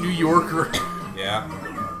crusty New Yorker. Yeah.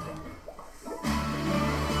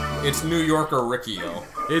 It's New Yorker Riccio.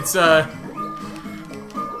 It's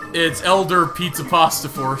Elder Pizza Pasta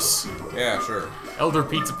Force. Yeah, sure. Elder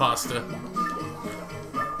Pizza Pasta.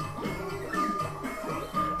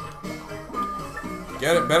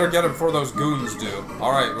 Get it, better get it before those goons do.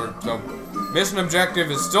 Alright, so mission objective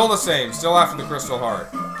is still the same, still after the Crystal Heart.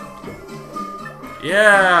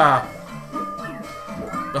 Yeah!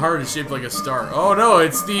 The heart is shaped like a star. Oh no,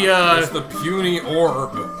 it's the, It's the puny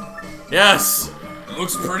orb. Yes! It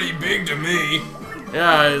looks pretty big to me.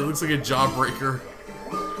 Yeah, it looks like a jawbreaker.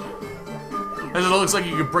 It looks like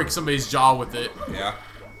you could break somebody's jaw with it. Yeah.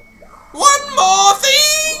 One more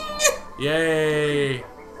thing! Yay!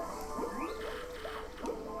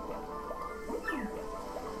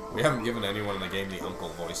 We haven't given anyone in the game the uncle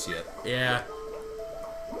voice yet. Yeah.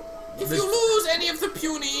 If you lose any of the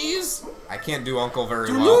punies, I can't do uncle very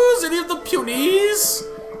To well. lose any of the punies,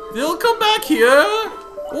 they'll come back here.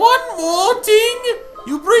 One more thing,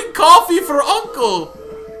 you bring coffee for Uncle.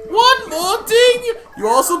 One more thing, you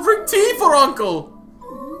also bring tea for Uncle.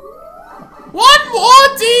 One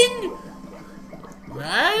more thing.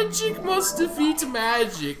 Magic must defeat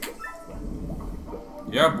magic.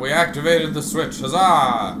 Yep, we activated the switch.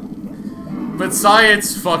 Huzzah! But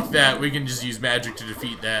science, fuck that. We can just use magic to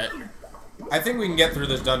defeat that. I think we can get through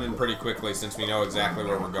this dungeon pretty quickly since we know exactly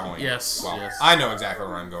where we're going. Yes, Well, yes. I know exactly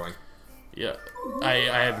where I'm going. Yeah, I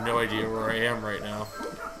have no idea where I am right now.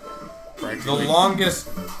 The Practically.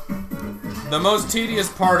 the most tedious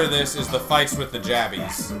part of this is the fights with the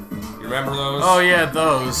jabbies. You remember those? Oh yeah,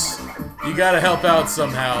 those. You gotta help out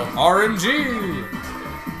somehow. RNG!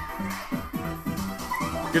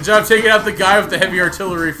 Good job taking out the guy with the heavy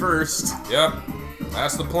artillery first. Yep,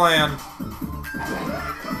 that's the plan.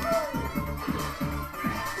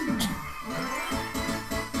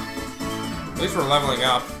 At least we're leveling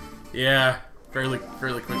up. Yeah, fairly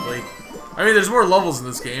quickly. I mean, there's more levels in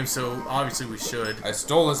this game, so obviously we should. I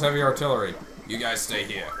stole this heavy artillery. You guys stay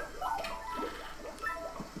here.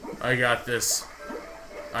 I got this.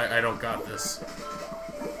 I don't got this.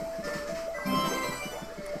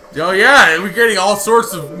 Oh yeah, we're getting all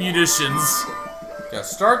sorts of munitions. Yeah,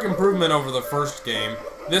 stark improvement over the first game.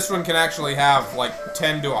 This one can actually have like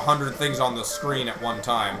 10 to 100 things on the screen at one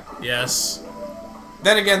time. Yes.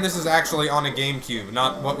 Then again, this is actually on a GameCube,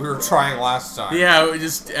 not what we were trying last time. Yeah,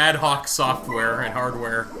 just ad hoc software and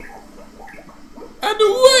hardware. And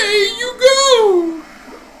away you go!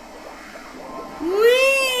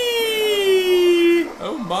 Whee!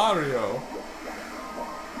 Oh, Mario.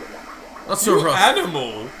 That's so You rough.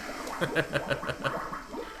 animal!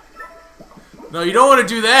 No, you don't want to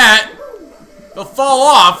do that. They'll fall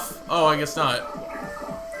off. Oh, I guess not.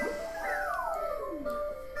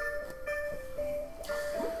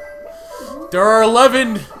 There are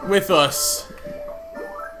 11 with us.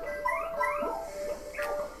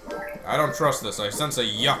 I don't trust this. I sense a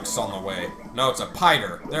yucks on the way. No, it's a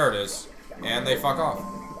piter. There it is. And they fuck off.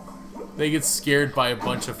 They get scared by a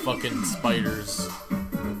bunch of fucking spiders.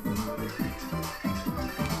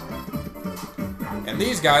 And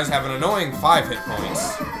these guys have an annoying 5 hit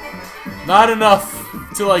points. Not enough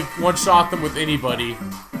to, like, one-shot them with anybody.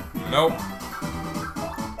 Nope.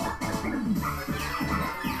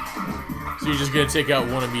 So you're just gonna take out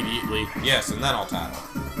one immediately. Yes, and then I'll tattle.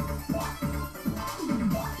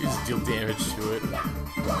 You just deal damage to it.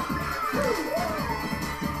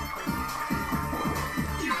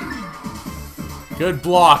 Good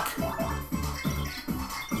block.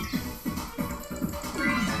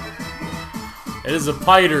 It is a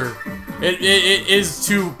piter. It is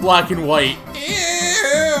too black and white.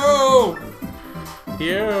 Ew!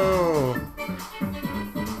 Ew.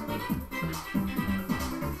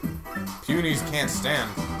 Punies can't stand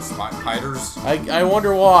spiders. I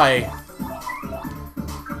wonder why.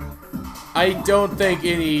 I don't think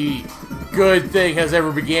any good thing has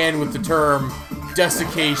ever began with the term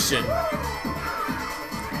desiccation.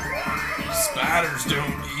 Spiders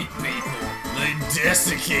don't eat people. They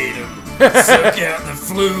desiccate them. Suck out the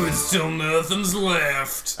fluids till nothing's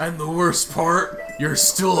left. And the worst part, you're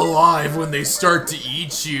still alive when they start to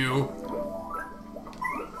eat you.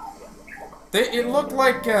 It looked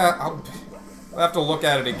like, I'll have to look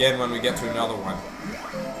at it again when we get to another one.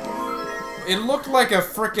 It looked like a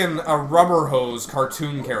rubber hose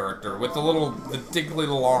cartoon character with the diggly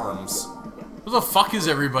little arms. Who the fuck is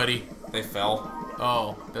everybody? They fell.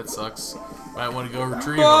 Oh, that sucks. Might want to go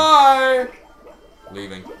retrieve them. Bye!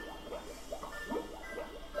 Leaving.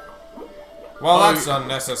 Well, that's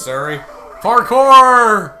unnecessary.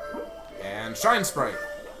 Parkour! And Shine Sprite.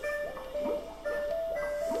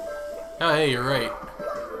 Oh, hey, you're right.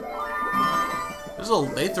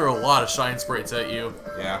 They throw a lot of shine sprites at you.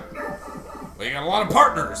 Yeah. We got a lot of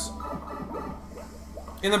partners!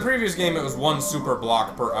 In the previous game, it was 1 super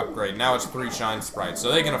block per upgrade. Now it's 3 shine sprites,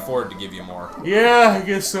 so they can afford to give you more. Yeah, I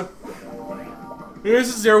guess so. This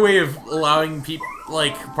is their way of allowing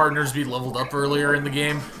partners to be leveled up earlier in the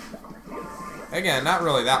game. Again, not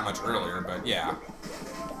really that much earlier, but yeah.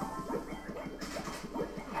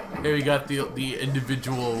 Hey, we got the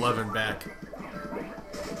individual 11 back.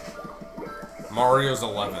 Mario's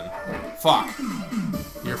 11. Fuck.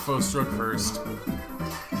 Your foe struck first.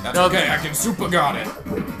 That's No, okay, I can super got it.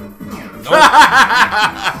 Nope.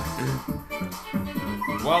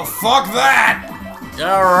 Well, fuck that!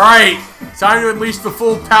 Alright! Time to unleash the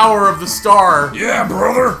full power of the star. Yeah,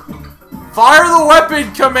 brother. Fire the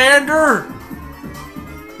weapon, Commander!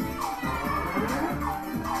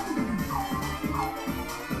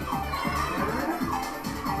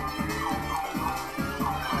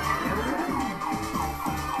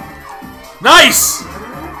 Nice!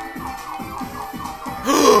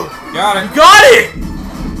 Got it. Got it!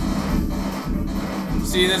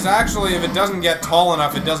 See, there's actually, if it doesn't get tall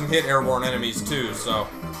enough, it doesn't hit airborne enemies too, so...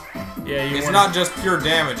 Yeah, it's not just pure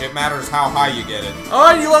damage, it matters how high you get it. Oh,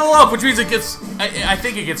 and you level up, which means it gets... I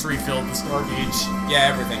think it gets refilled, the star gauge. Yeah,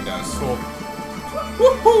 everything does. Cool.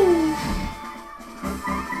 Woohoo!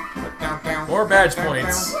 More badge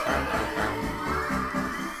points.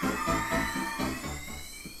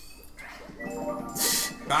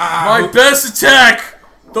 My best attack!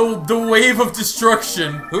 The wave of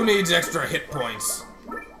destruction. Who needs extra hit points?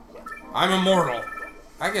 I'm immortal.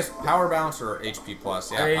 I guess power bounce or HP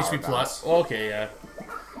plus. Yeah, HP plus. Okay, yeah.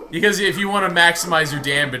 Because if you want to maximize your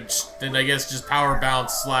damage, then I guess just power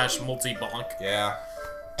bounce / multi-bonk. Yeah.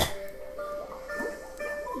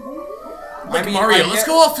 Like Mario, let's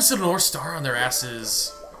go off to the North Star on their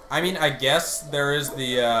asses. I mean, I guess there is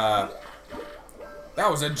the, that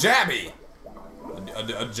was a jabby.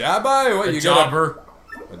 A jabby? What, a jobber.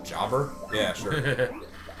 A jobber? Yeah, sure.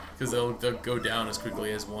 Because they'll go down as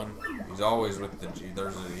quickly as one. He's always with the G.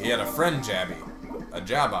 He had a friend jabby. A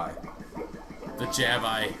jabby. The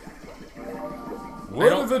jabby.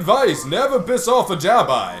 Word of advice, never piss off a jabby.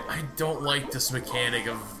 I don't like this mechanic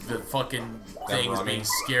of the fucking things being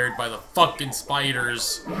scared by the fucking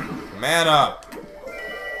spiders. Man up.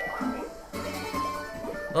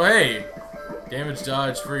 Oh, hey. Damage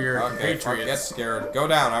dodge for your compatriots. Get scared. Go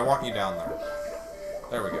down. I want you down there.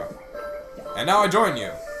 There we go. And now I join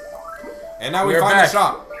you. And now we find the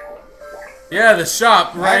shop. Yeah, the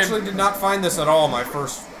shop. I actually did not find this at all my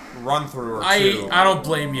first run through or two. I don't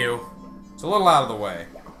blame you. It's a little out of the way.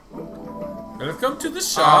 Gonna come to the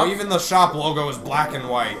shop. Oh, even the shop logo is black and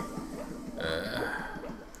white.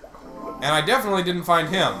 And I definitely didn't find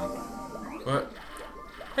him. What?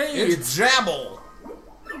 Hey, it's Jabble.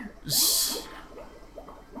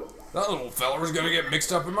 That little feller's gonna get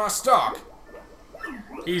mixed up in my stock.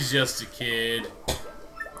 He's just a kid.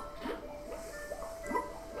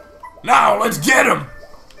 Now, let's get him!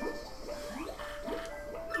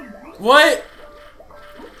 What?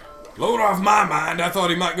 Load off my mind, I thought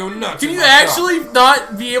he might go nuts. Can you actually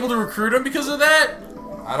not be able to recruit him because of that?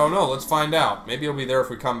 I don't know, let's find out. Maybe he'll be there if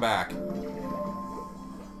we come back.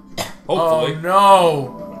 Oh Hopefully.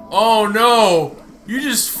 no! Oh no! You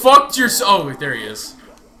just fucked yourself. Oh, wait, there he is.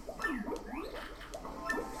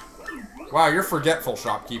 Wow, you're forgetful,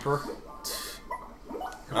 shopkeeper.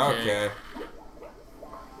 Okay.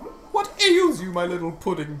 What ails you, my little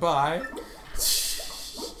pudding pie?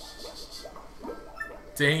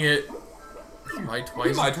 Dang it. You might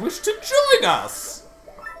wish to join us.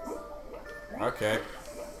 Okay.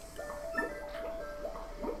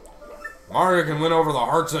 Mario can win over the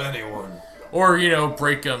hearts of anyone. Or, you know,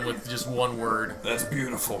 break them with just one word. That's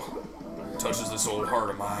beautiful. Touches this old heart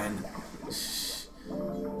of mine.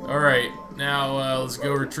 Alright, now let's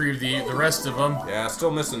go retrieve the rest of them. Yeah,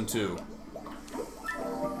 still missing 2.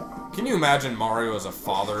 Can you imagine Mario as a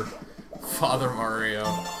father? Father Mario.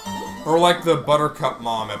 Or like the Buttercup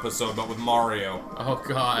Mom episode, but with Mario. Oh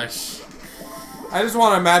gosh. I just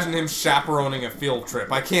want to imagine him chaperoning a field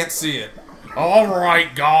trip. I can't see it.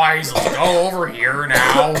 Alright guys, let's go over here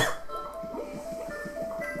now.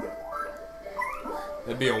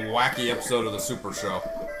 It'd be a wacky episode of the Super Show.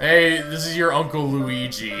 Hey, this is your Uncle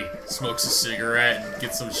Luigi. Smokes a cigarette and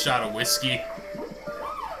gets some shot of whiskey.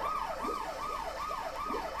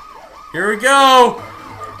 Here we go!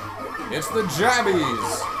 It's the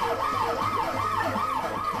Jabbies!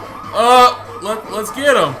 Let's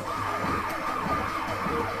get him.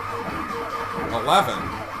 11.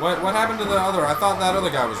 What happened to the other? I thought that other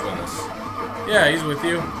guy was with us. Yeah, he's with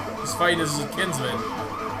you. He's fighting as a kinsman.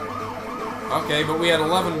 Okay, but we had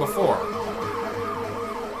 11 before.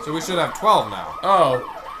 So we should have 12 now. Oh.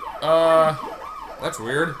 That's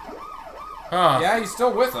weird. Huh. Yeah, he's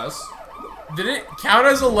still with us. Did it count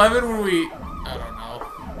as 11 when we... I don't know.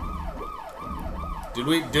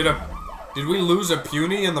 Did we lose a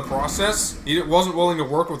puny in the process? He wasn't willing to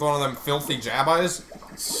work with one of them filthy Jabbies?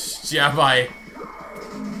 Jabbi.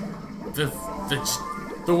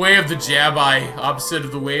 The way of the Jabbi, opposite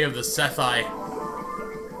of the way of the Sethai.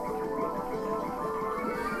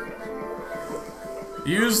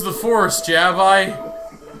 Use the Force, Jabbi.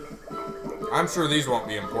 I'm sure these won't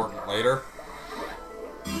be important later.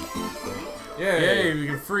 Yay! Yay, we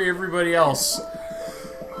can free everybody else.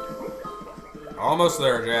 Almost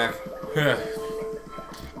there, Jack.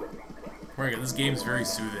 Right, this game's very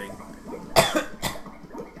soothing.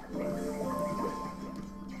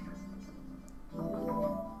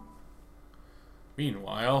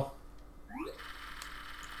 Meanwhile...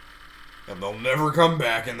 And they'll never come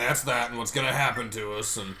back, and that's that, and what's gonna happen to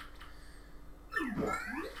us, and...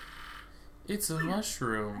 It's a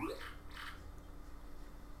mushroom.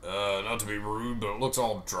 Not to be rude, but it looks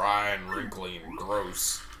all dry and wrinkly and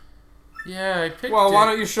gross. Yeah, I picked it. Well, why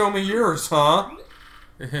don't you show me yours, huh?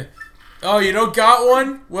 Oh, you don't got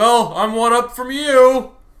one? Well, I'm one up from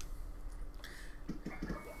you.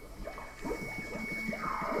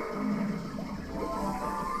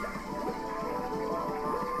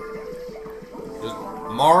 Just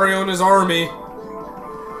Mario and his army.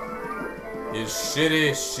 His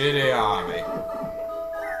shitty, shitty army.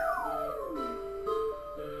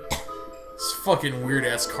 It's fucking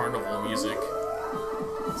weird-ass carnival music.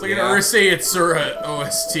 It's like an Urusei Yatsura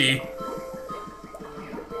OST.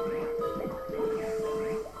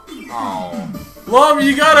 Oh. Mom,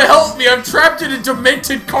 you gotta help me! I'm trapped in a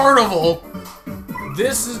demented carnival!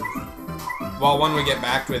 This is... Well, when we get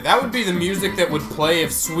back to it, that would be the music that would play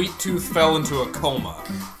if Sweet Tooth fell into a coma.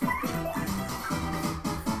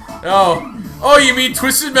 Oh. Oh, you mean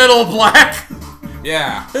Twisted Metal Black?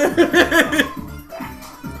 Yeah.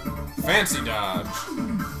 Fancy dodge.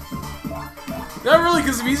 Not really,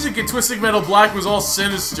 because the music in Twisted Metal Black was all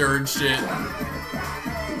sinister and shit.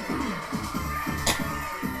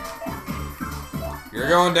 You're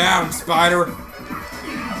going down, Spider.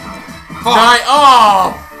 Fuck.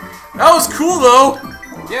 Oh! That was cool, though!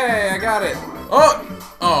 Yay, I got it. Oh!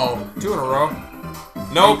 Oh. 2 in a row.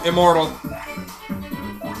 Nope, immortal.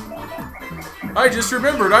 I just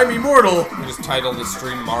remembered, I'm immortal. We just titled the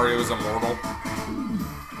stream Mario's Immortal.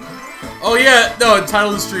 Oh yeah, no, title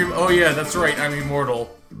of the stream, oh yeah, that's right, I'm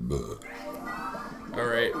immortal.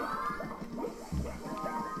 Alright.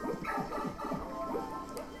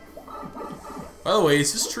 By the way,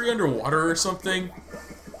 is this tree underwater or something?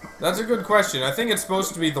 That's a good question. I think it's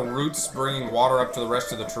supposed to be the roots bringing water up to the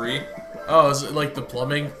rest of the tree. Oh, is it like the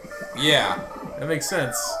plumbing? Yeah. That makes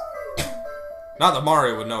sense. Not that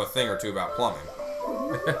Mario would know a thing or two about plumbing.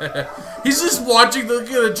 He's just watching the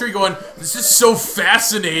tree going, this is so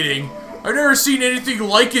fascinating. I've never seen anything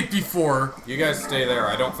like it before. You guys stay there.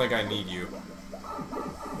 I don't think I need you.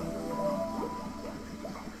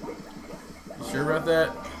 You sure about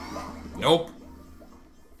that? Nope.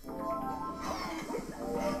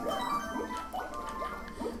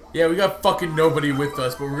 Yeah, we got fucking nobody with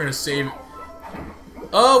us, but we're gonna save it.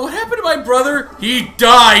 What happened to my brother? He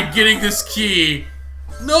died getting this key.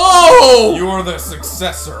 No! You are the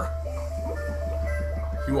successor.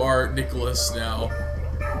 You are Nicholas now.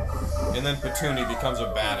 And then Petunia becomes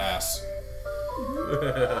a badass.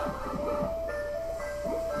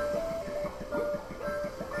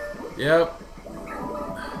 Yep.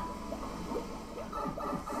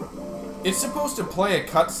 It's supposed to play a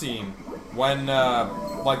cutscene when,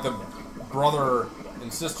 like, the brother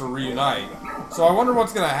and sister reunite. So I wonder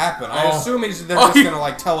what's gonna happen. I assume they're just gonna,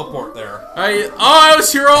 like, teleport there. I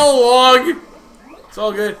was here all along! It's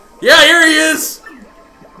all good. Yeah, here he is!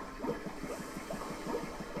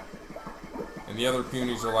 And the other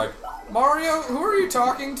punies are like, Mario, who are you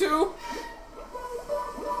talking to?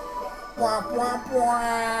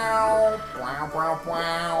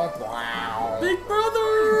 Big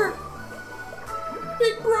brother!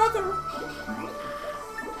 Big brother!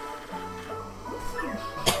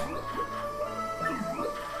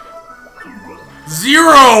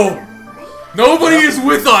 Zero! Nobody is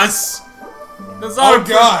with us! That's Oh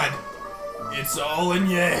god! It's all in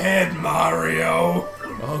your head, Mario!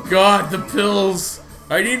 Oh god, the pills!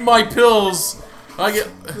 I need my pills! I get...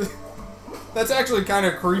 That's actually kind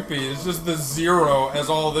of creepy. It's just the 0 as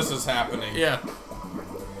all this is happening. Yeah.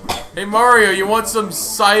 Hey Mario, you want some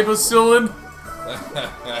cybacillin?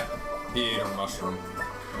 He ate a mushroom.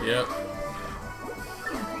 Yep.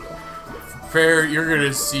 Prepare, you're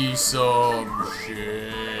gonna see some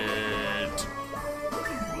shit.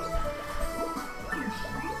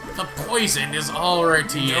 The poison is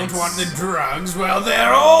already Don't want the drugs? Well,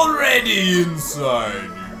 they're already inside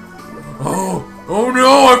you. Oh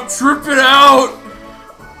no, I'm tripping out!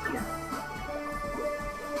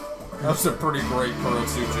 That's a pretty great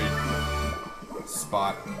Kurosuchi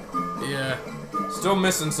spot. Yeah. Still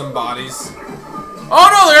missing some bodies. Oh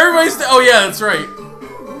no, everybody's... Oh yeah, that's right.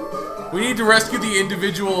 We need to rescue the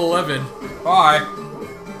individual 11. Bye.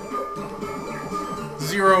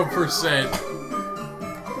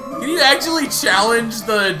 0%. Can you actually challenge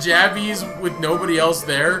the Jabbies with nobody else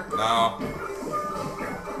there? No.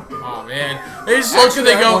 Oh man. They just look and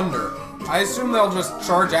they I go... wonder. I assume they'll just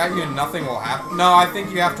charge at you and nothing will happen. No, I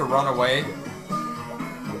think you have to run away.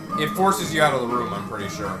 It forces you out of the room, I'm pretty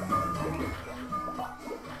sure.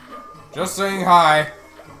 Just saying hi.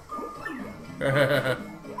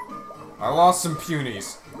 I lost some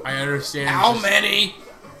punies. I understand. How many?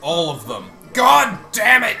 All of them. God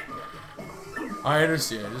damn it! I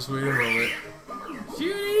understand. Just wait a moment.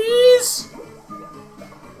 Jeez!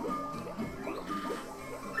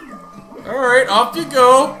 Alright, off you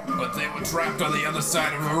go. But they were trapped on the other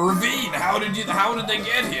side of a ravine. How did they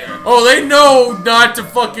get here? Oh, they know not to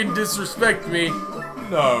fucking disrespect me.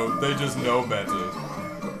 No, they just know better.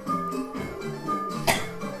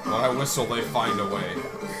 When I whistle, they find a way.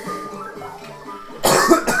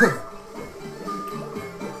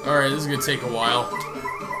 Alright, this is gonna take a while.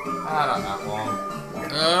 Not that long.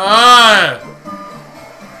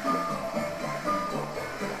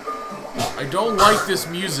 I don't like this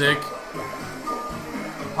music.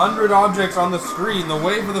 100 objects on the screen, the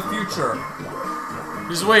way for the future.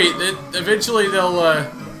 Just wait, eventually they'll,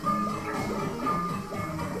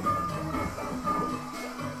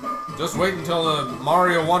 Just wait until the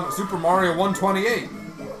Super Mario 128.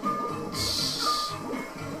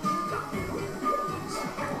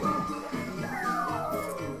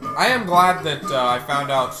 I am glad that I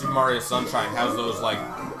found out Super Mario Sunshine has those, like,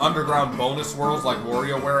 underground bonus worlds like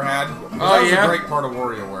WarioWare had. That was a great part of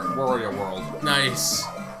Wario World. Nice.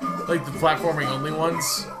 Like the platforming only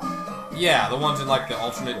ones? Yeah, the ones in, like, the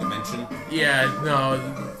alternate dimension. Yeah, no,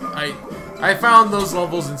 I found those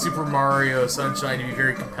levels in Super Mario Sunshine to be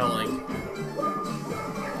very compelling.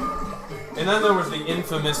 And then there was the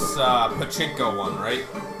infamous Pachinko one, right?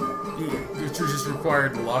 Which just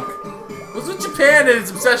required luck. What's with Japan and its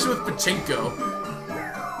obsession with Pachinko?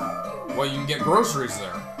 Well, you can get groceries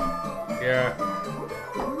there. Yeah.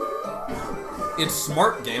 It's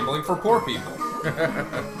smart gambling for poor people.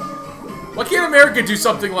 Why can't America do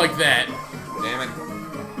something like that? Damn it.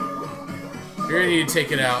 You're gonna need to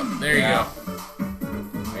take it out. There you go.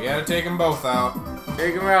 We gotta take them both out.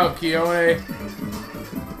 Take them out, Kione.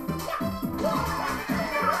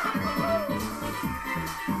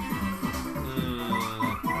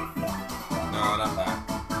 No, not that.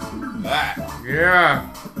 That. Yeah.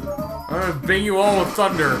 I'm gonna bang you all with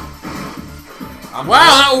thunder. Wow,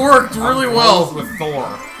 that worked really well. With Thor.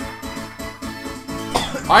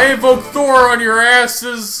 I invoke Thor on your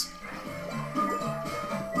asses.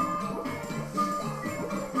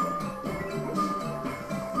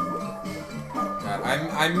 God,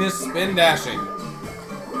 I miss spin dashing.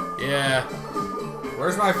 Yeah.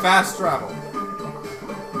 Where's my fast travel?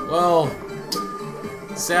 Well,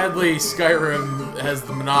 sadly, Skyrim has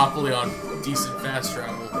the monopoly on decent fast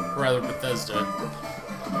travel. Or rather, Bethesda.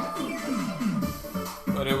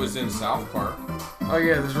 But it was in South Park. Oh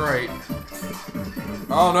yeah, that's right.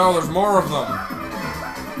 Oh no, there's more of them.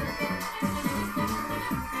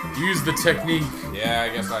 Use the technique. Yeah, I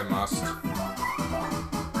guess I must.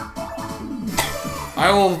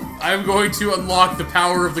 I'm going to unlock the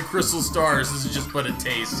power of the crystal stars. This is just but a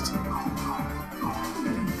taste.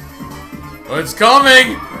 Oh, it's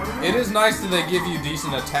coming! It is nice that they give you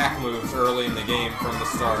decent attack moves early in the game from the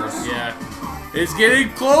stars. Yeah. It's getting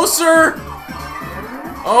closer!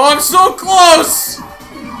 Oh, I'm so close!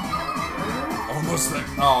 Almost there.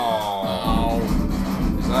 Oh.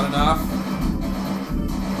 Is that enough?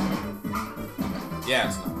 Yeah,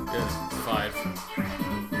 it's enough. Good. 5.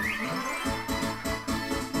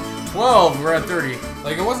 12. We're at 30.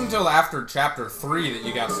 Like, it wasn't until after Chapter 3 that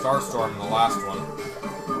you got Starstorm in the last one.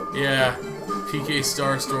 Yeah. PK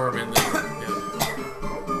Starstorm and the...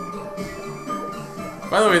 Yeah.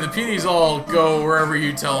 By the way, the PDs all go wherever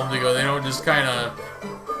you tell them to go. They don't just kind of...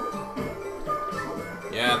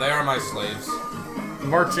 Yeah, they are my slaves.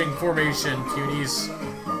 Marching formation, punies.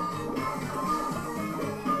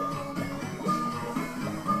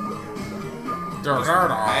 Just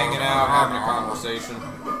hanging out, having a conversation.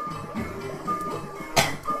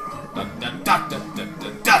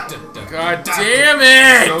 God damn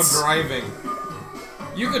it! So driving.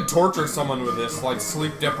 You could torture someone with this, like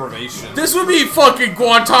sleep deprivation. This would be fucking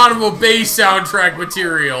Guantanamo Bay soundtrack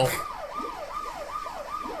material.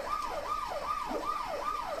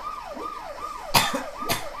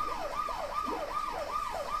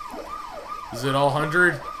 Is it all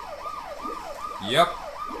 100? Yep.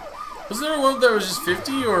 Was there one that was just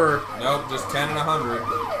 50 or? Nope, just 10 and 100.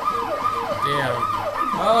 Damn.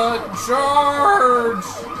 Charge!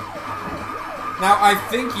 Now, I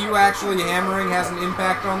think you actually hammering has an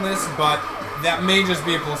impact on this, but that may just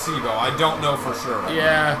be a placebo. I don't know for sure.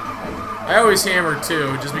 Yeah. I always hammer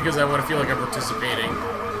too, just because I want to feel like I'm participating.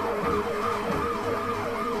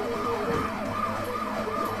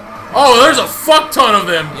 Oh, there's a fuck ton of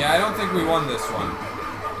them! Yeah, I don't think we won this one.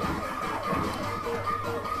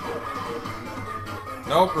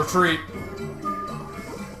 Nope, retreat.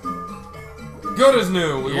 Good as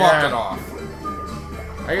new. We walked it off.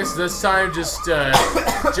 I guess this time just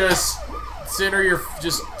spread your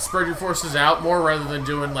forces out more rather than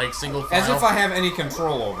doing like single file. As if I have any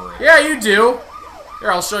control over it. Yeah, you do.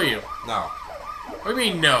 Here, I'll show you. No. What do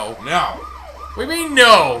you mean no? No. What do you mean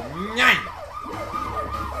no? Nine.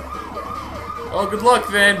 Well, good luck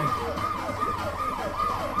then.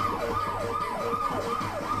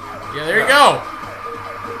 Yeah, there you go.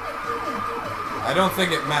 I don't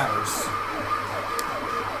think it matters.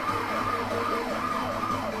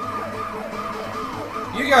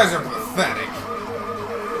 You guys are pathetic.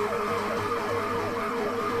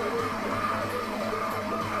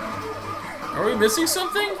 Are we missing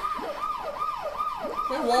something?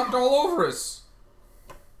 They walked all over us.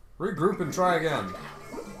 Regroup and try again.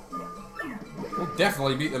 We'll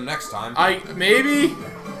definitely beat them next time. Maybe?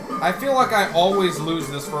 I feel like I always lose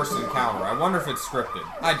this first encounter. I wonder if it's scripted.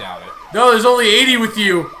 I doubt it. No, there's only 80 with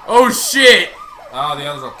you. Oh, shit. Oh, the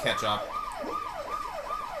others will catch up.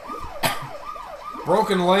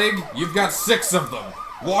 Broken leg, you've got 6 of them.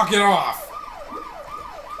 Walk it off.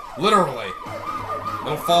 Literally.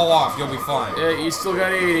 It'll fall off, you'll be fine. Yeah, you still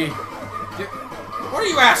got 80. What are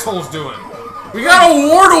you assholes doing? We got a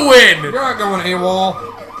war to win! You're not going AWOL.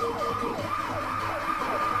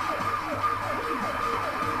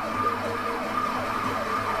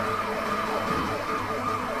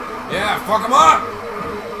 Yeah, fuck them up!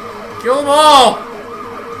 Kill them all!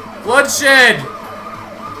 Bloodshed!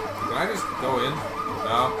 Can I just go in?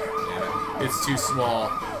 No? Damn it. It's too small.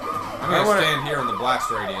 I'm gonna stand here in the blast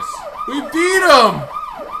radius. We beat them!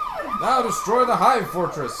 Now destroy the hive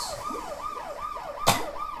fortress.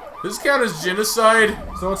 Does this count as genocide?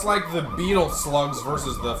 So it's like the beetle slugs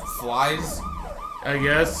versus the flies? I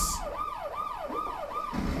guess.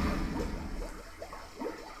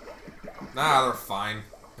 Nah, they're fine.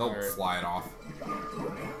 They'll fly it off.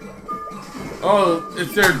 Oh,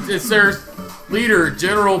 it's their leader,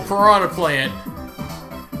 General Piranha Plant.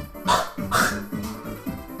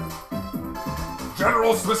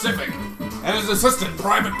 General Specific and his assistant,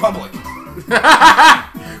 Private Public.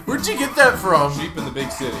 Where'd you get that from? Sheep in the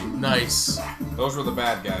big city. Nice. Those were the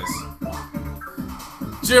bad guys.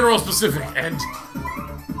 General Specific and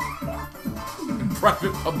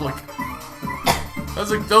Private Public.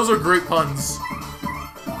 Those are great puns.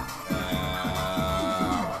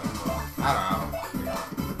 I don't know.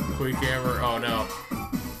 Quick hammer. Oh no.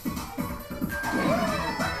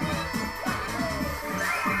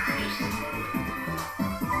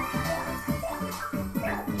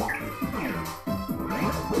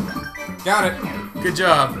 Got it. Good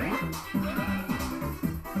job.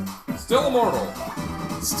 Still immortal.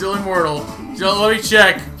 Still immortal. Let me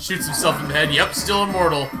check. Shoots himself in the head. Yep, still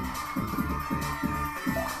immortal.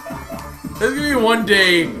 There's gonna be one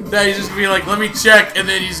day that he's just gonna be like, let me check, and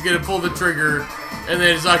then he's gonna pull the trigger, and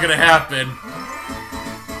then it's not gonna happen.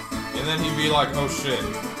 And then he'd be like, oh shit.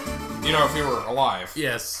 You know, if he were alive.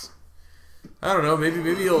 Yes. I don't know, maybe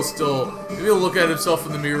he'll still, maybe he'll look at himself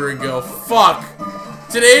in the mirror and go, fuck!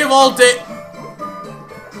 Today of all day...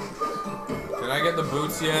 Can I get the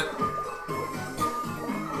boots yet?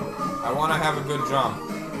 I want to have a good jump.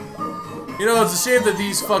 You know, it's a shame that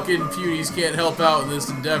these fucking puties can't help out in this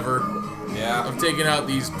endeavor. Yeah. Of taking out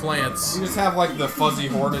these plants. You just have like the fuzzy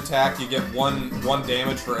horde attack. You get one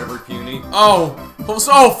damage for every puny. Oh,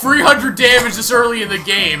 300 damage this early in the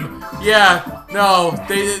game. Yeah, no,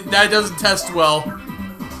 that doesn't test well.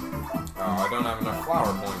 Oh, I don't have enough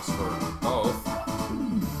flower points for both.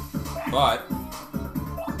 But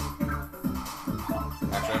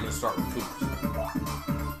actually, I'm gonna start with Coops.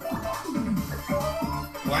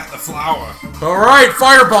 Plant the flower. All right,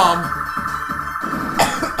 firebomb.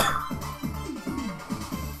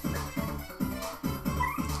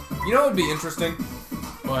 You know what would be interesting?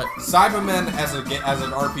 What? Cybermen as an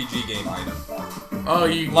RPG game item. Oh,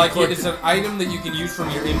 you like click it's an item that you can use from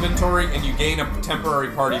your inventory, and you gain a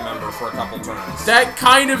temporary party member for a couple turns. That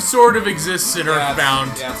kind of sort of exists in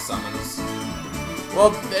Earthbound. Yeah, summons.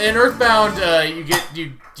 Well, in Earthbound,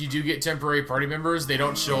 you do get temporary party members. They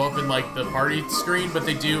don't show up in like the party screen, but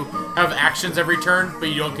they do have actions every turn, but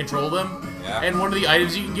you don't control them. Yeah. And one of the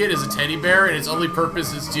items you can get is a teddy bear, and its only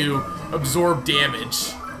purpose is to absorb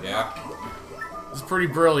damage. Yeah. It's pretty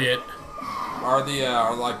brilliant. Are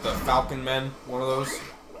like the Falcon Men one of those?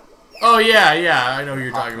 Oh yeah, I know who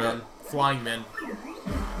you're talking about. Flying men.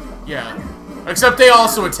 Yeah. Except they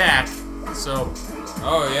also attack. So.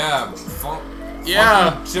 Oh yeah.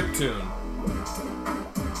 Yeah. Chiptune.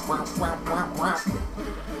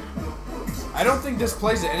 I don't think this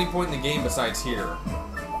plays at any point in the game besides here.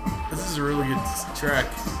 This is a really good track.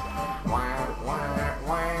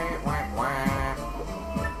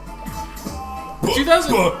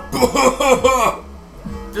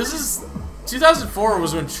 This is 2004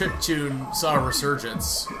 was when Chiptune saw a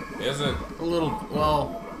resurgence. Is it? A little,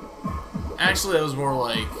 well, actually that was more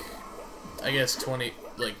like, I guess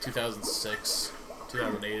 2006,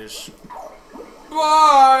 2008-ish.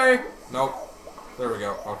 Bye! Nope. There we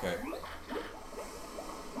go. Okay.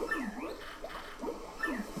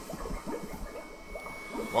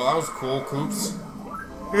 Well, that was cool, Coops.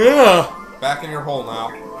 Yeah! Back in your hole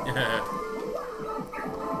now.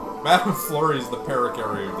 Madame Flurry's the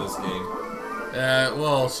paracarry of this game.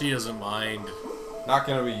 Well, she doesn't mind. Not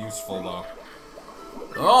gonna be useful, though.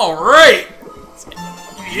 Alright!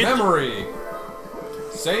 Memory!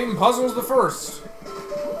 Same puzzle as the first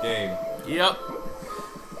game. Yep.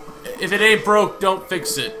 If it ain't broke, don't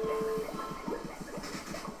fix it.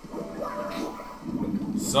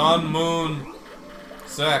 Sun, Moon,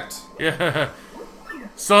 Sect. Yeah.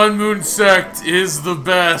 Sun, Moon, Sect is the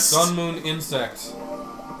best. Sun, Moon, Insect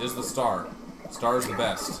is the star. Star is the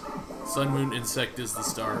best. Sun, Moon, Insect is the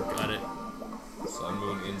star. Got it. Sun,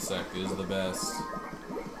 Moon, Insect is the best.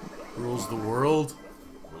 Rules the world?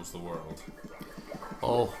 Rules the world.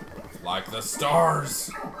 Oh. Like the stars.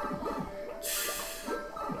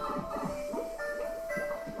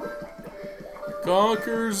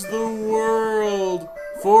 Conquers the world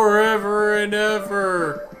forever and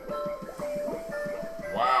ever.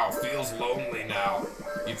 Wow, feels lonely now.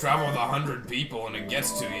 You travel with 100 people and it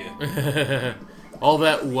gets to you. All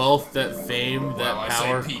that wealth, that fame, that well,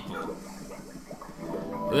 power. I say people.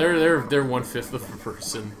 They're 1/5 of a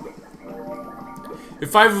person. If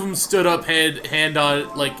 5 of them stood up hand on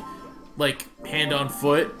hand on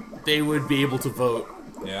foot, they would be able to vote.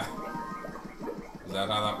 Yeah. Is that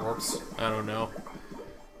how that works? I don't know.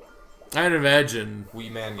 I'd imagine. Wee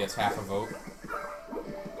Man gets half a vote.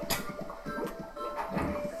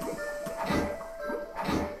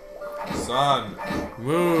 Sun.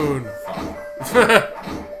 Moon. Fuck.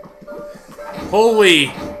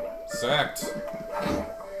 Holy. Sect.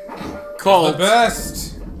 Cult. The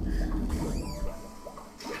best.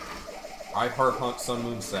 I heart hunt Sun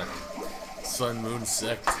Moon Sect. Sun, Moon,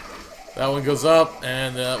 Sect. That one goes up,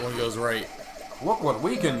 and that one goes right. Look what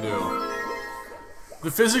we can do.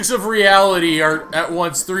 The physics of reality are at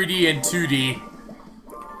once 3D and 2D.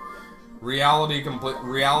 Reality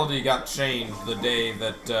got changed the day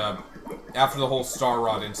that, after the whole Star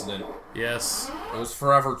Rod incident. Yes. It was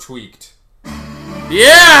forever tweaked.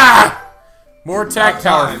 Yeah! More attack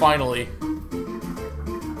power, finally.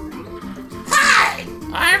 Hi!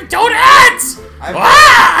 I'm Toadette!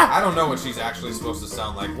 I don't know what she's actually supposed to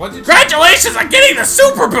sound like. What did Congratulations on getting the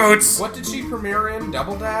super boots! What did she premiere in?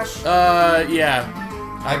 Double Dash? Yeah.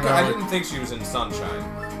 I didn't think she was in Sunshine.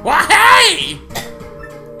 Why?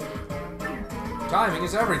 Timing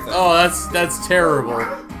is everything. Oh, that's terrible.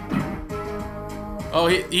 Oh,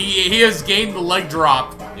 he has gained the leg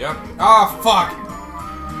drop. Yep. Oh, fuck.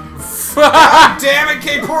 God damn it,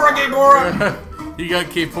 K-Pora! He got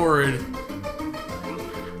K-Pora'd.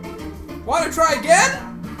 Want to try again?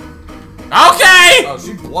 Okay! Oh,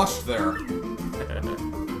 she blushed there.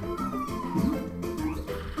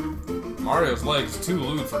 Mario's leg's too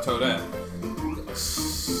lewd for Toadette.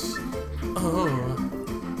 Oh.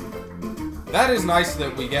 That is nice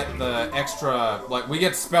that we get the extra, like, we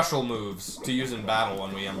get special moves to use in battle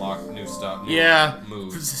when we unlock new stuff. Yeah.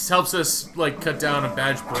 Moves. This helps us, like, cut down on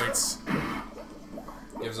badge points.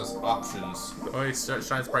 Gives us options. Oh, he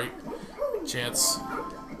shines bright. Chance.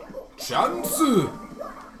 Chance!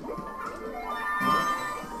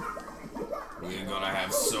 We're gonna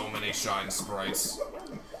have so many shine sprites.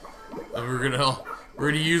 And we're gonna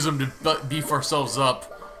use them to beef ourselves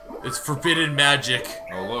up. It's forbidden magic.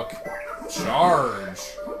 Oh, look. Charge!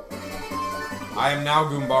 I am now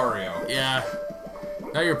Goombario. Yeah.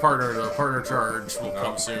 Now your partner, the partner charge, will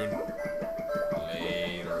come soon.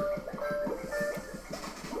 Later.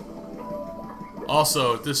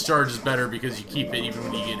 Also, this charge is better because you keep it even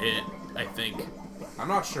when you get hit, I think. I'm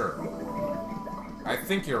not sure. I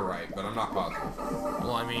think you're right, but I'm not positive.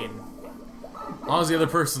 Well, I mean, as long as the other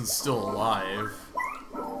person's still alive.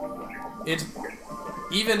 It's...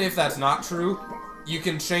 Even if that's not true, you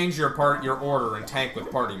can change your order and tank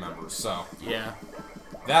with party members, so... Yeah.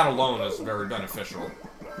 That alone is very beneficial.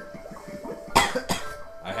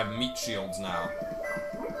 I have meat shields now.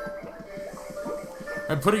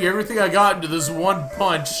 I'm putting everything I got into this one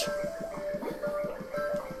punch.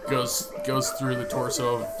 Goes through the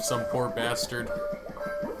torso of some poor bastard.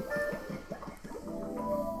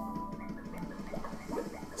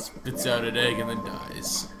 Spits out an egg and then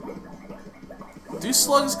dies. Do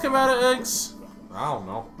slugs come out of eggs? I don't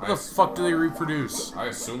know. How the fuck do they reproduce? I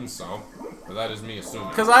assume so. But that is me assuming.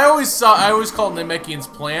 Because I always called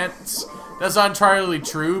Namekians plants. That's not entirely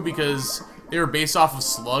true because they were based off of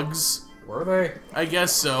slugs. Were they? I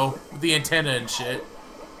guess so. With the antenna and shit.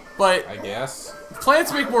 But I guess.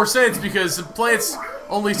 plants make more sense because the plants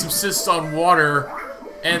only subsist on water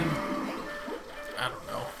and I don't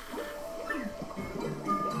know.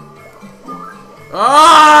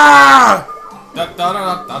 Ah! Da da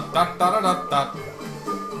da da da da da da.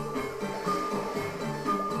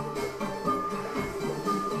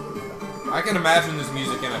 I can imagine this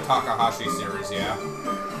music in a Takahashi series, yeah.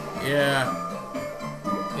 Yeah.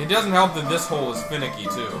 It doesn't help that this hole is finicky,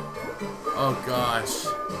 too. Oh gosh.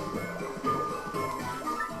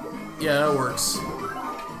 Yeah, that works.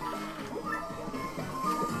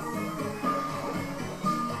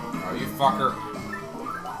 Oh, you fucker.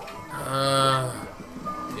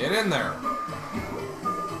 Get in there.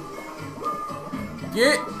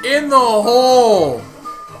 Get in the hole!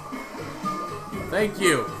 Thank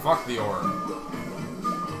you. Fuck the orb.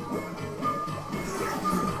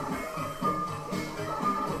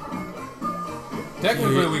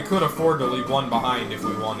 Technically, we could afford to leave one behind if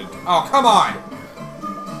we wanted to. Oh, come on!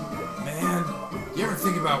 Man, you ever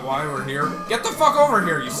think about why we're here? Get the fuck over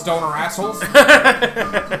here, you stoner assholes!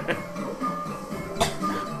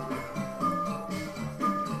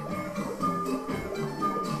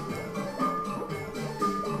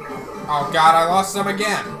 Oh god, I lost them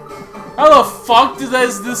again! How the fuck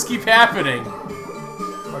does this keep happening?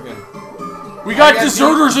 Fucking... We got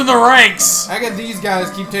deserters in the ranks! I get these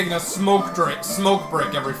guys keep taking a smoke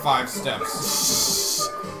break every 5 steps.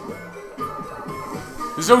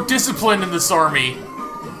 There's no discipline in this army.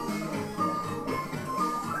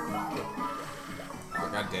 Oh,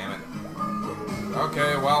 god damn it.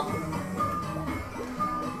 Okay, well.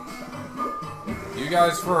 You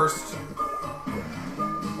guys first.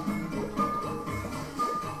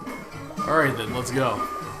 Alright then, let's go.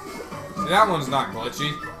 See, that one's not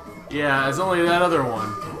glitchy. Yeah, it's only that other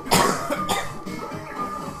one.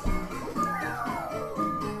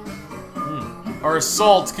 Our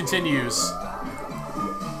assault continues.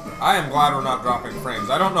 I am glad we're not dropping frames.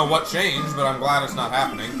 I don't know what changed, but I'm glad it's not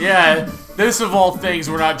happening. Yeah, this of all things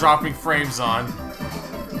we're not dropping frames on.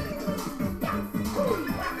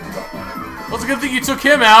 Well, it's a good thing you took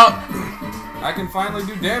him out. I can finally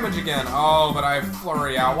do damage again. Oh, but I have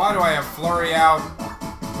Flurry out. Why do I have Flurry out?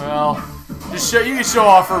 Well, you can show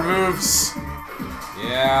off her moves.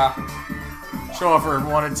 Yeah. Show off her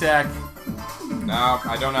one attack. No,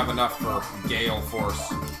 I don't have enough for Gale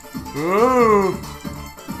Force. Ooh!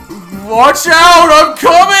 Watch out! I'm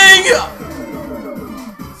coming!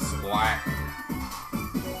 Splat.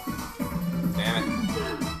 Damn it.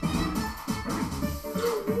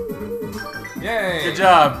 Yay! Good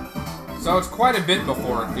job. So it's quite a bit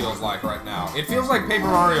before it feels like right now. It feels like Paper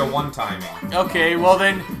Mario 1 timing. Okay, well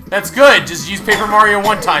then, that's good. Just use Paper Mario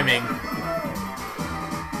 1 timing.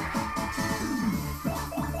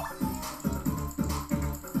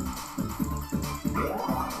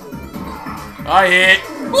 I hit.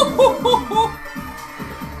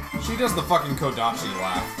 She does the fucking Kodachi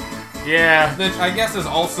laugh. Yeah. Which I guess is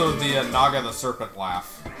also the Naga the Serpent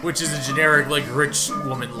laugh. Which is a generic, like, rich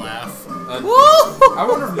woman laugh. I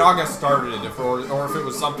wonder if Naga started it, or if it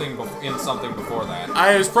was something in something before that.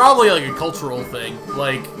 It was probably, like, a cultural thing.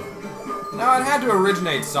 Like... No, it had to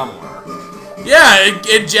originate somewhere. Yeah,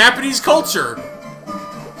 in Japanese culture.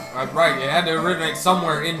 Right, it had to originate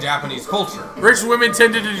somewhere in Japanese culture. Rich women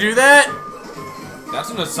tended to do that? That's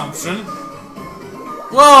an assumption.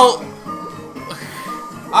 Well...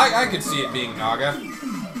 I could see it being Naga.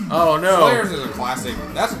 Oh, no. Slayers is a classic.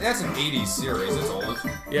 That's an 80s series. It's old.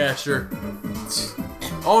 Yeah, sure.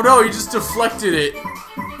 Oh, no, he just deflected it.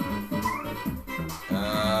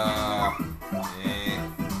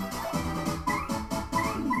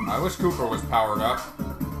 I wish Cooper was powered up.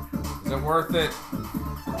 Is it worth it?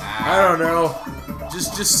 Nah. I don't know.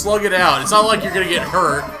 Just slug it out. It's not like you're gonna get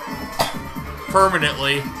hurt.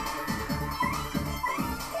 Permanently.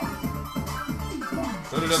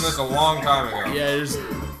 Should have done this a long time ago. Yeah, just...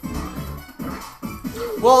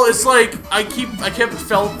 Well, it's like, I kept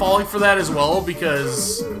falling for that as well,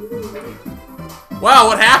 because... Wow,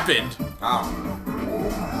 what happened? Oh.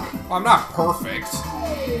 Well, I'm not perfect.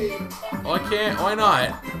 Well, I can't, why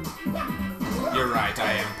not? You're right,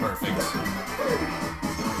 I am perfect.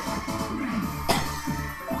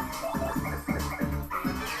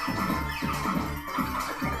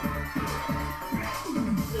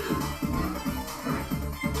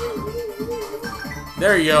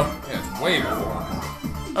 There you go. Yeah, it's way before.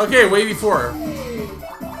 Okay, way before.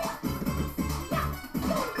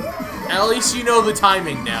 At least you know the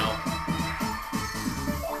timing now.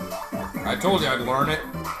 I told you I'd learn it.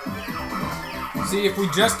 See, if we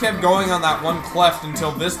just kept going on that one cleft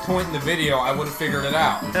until this point in the video, I would have figured it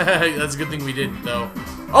out. That's a good thing we didn't, though.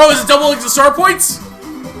 Oh, is it doubling the star points?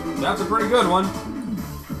 That's a pretty good one.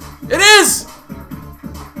 It is!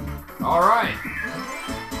 Alright.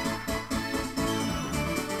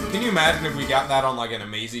 Can you imagine if we got that on like an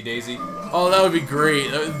Amazy Daisy? Oh, that would be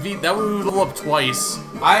great. That would level up twice.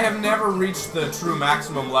 I have never reached the true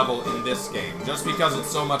maximum level in this game, just because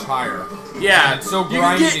it's so much higher. Yeah. And it's so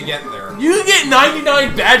grindy to get there. You can get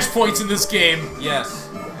 99 badge points in this game. Yes.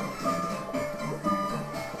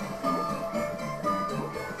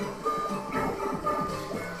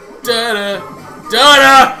 Da-da!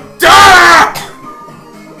 Da-da! Da-da!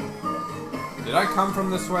 Did I come from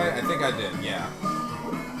this way? I think I did, yeah.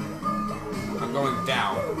 I'm going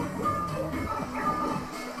down.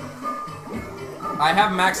 I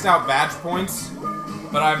have maxed out badge points,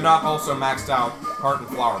 but I have not also maxed out heart and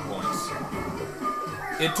flower points.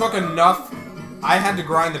 It took enough. I had to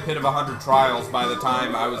grind the pit of 100 trials by the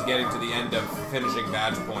time I was getting to the end of finishing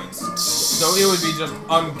badge points. So it would be just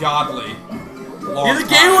ungodly long Yeah, the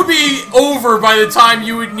game would be over by the time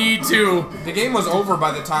you would need to. The game was over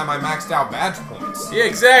by the time I maxed out badge points. Yeah,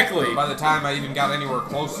 exactly. By the time I even got anywhere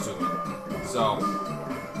close to it. So,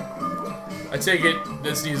 I take it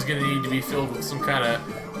this is going to need to be filled with some kind of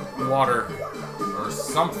water. or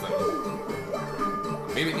something.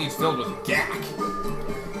 Maybe it needs filled with gack.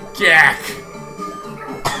 Jack.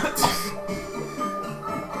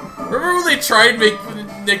 Remember when they tried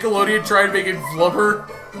Nickelodeon tried making Flubber?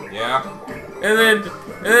 Yeah. And then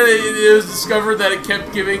it was discovered that it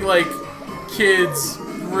kept giving, like, kids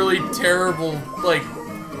really terrible, like,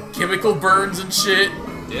 chemical burns and shit.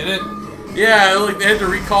 Did it? Yeah, like, they had to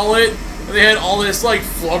recall it, and they had all this, like,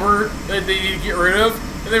 flubber that they need to get rid of,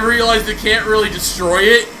 and they realized they can't really destroy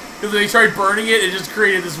it, because they tried burning it, it just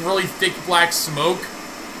created this really thick black smoke.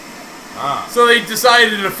 Ah. So they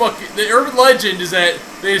decided to the urban legend is that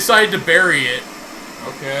they decided to bury it.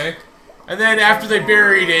 Okay. And then after they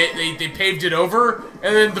buried it, they paved it over,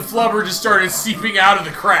 and then the flubber just started seeping out of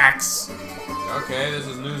the cracks. Okay, this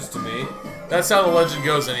is news to me. That's how the legend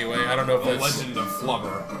goes anyway. I don't know if The that's... Legend of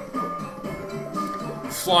Flubber.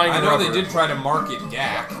 Flying I know rubber. they did try to market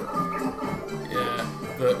gack. Yeah,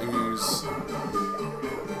 the ooze.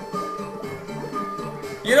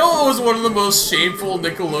 You know what was one of the most shameful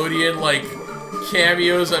Nickelodeon, like,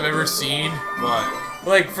 cameos I've ever seen? What?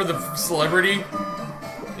 Like, for the celebrity?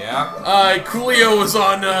 Yeah? Coolio was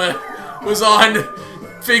on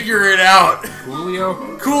Figure It Out. Julio?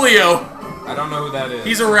 Coolio. I don't know who that is.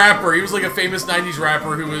 He's a rapper. He was like a famous 90s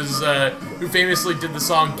rapper who was, who famously did the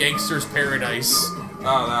song Gangster's Paradise.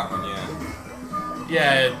 Oh, that one,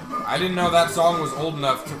 yeah. Yeah. I didn't know that song was old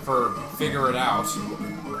enough for Figure It Out.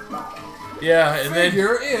 Yeah, and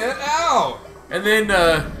Figure it out! And then,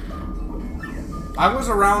 I was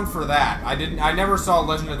around for that. I never saw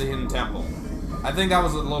Legend of the Hidden Temple. I think that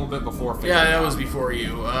was a little bit before Figure It Out. yeah, that was before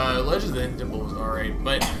you. Legend of the Hidden Temple was alright,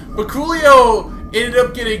 but Coolio ended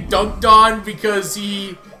up getting dunked on because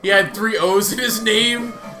he had 3 O's in his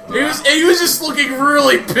name. He was just looking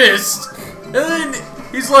really pissed. And then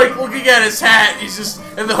he's like looking at his hat.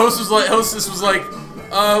 And the hostess was like,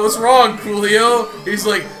 what's wrong, Coolio? He's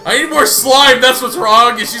like, I need more slime. That's what's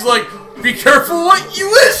wrong. And she's like, be careful what you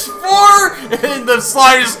wish for. And the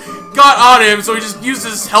slime just got on him, so he just used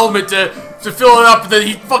his helmet to fill it up, and then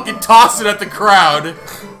he fucking tossed it at the crowd.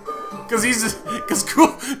 Cause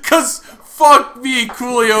fuck me,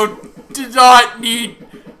 Coolio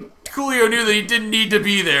Coolio knew that he didn't need to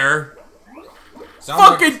be there.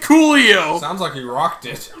 Fucking Coolio! Sounds like he rocked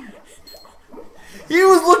it. He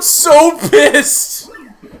looked so pissed!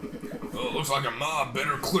 Oh, looks like a mob.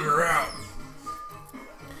 Better clear out.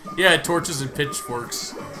 Yeah, torches and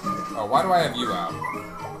pitchforks. Oh, why do I have you out?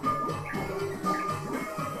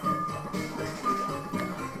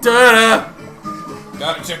 Da-da!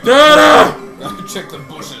 Gotta check the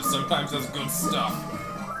bushes. Sometimes that's good stuff.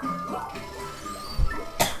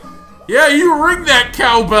 Yeah, you ring that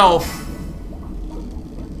cowbell!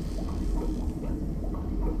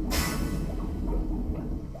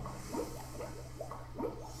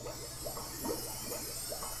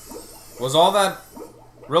 Was all that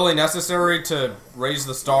really necessary to raise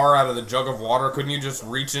the star out of the jug of water? Couldn't you just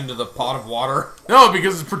reach into the pot of water? No,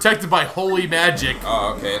 because it's protected by holy magic.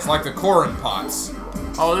 Oh, okay. It's like the Korin pots.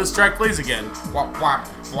 Oh, this track plays again. Whap, whap,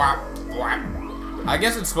 whap, whap. I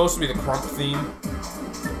guess it's supposed to be the Crump theme.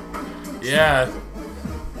 Yeah.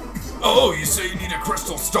 Oh, you say you need a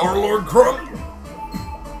crystal Star-Lord, Crump?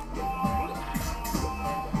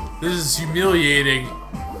 This is humiliating.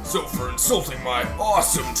 So for insulting my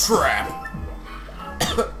awesome trap.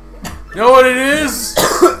 Know what it is?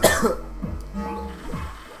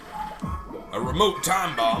 A remote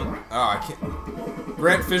time bomb. Oh, I can't.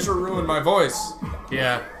 Grant Fisher ruined my voice.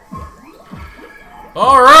 Yeah.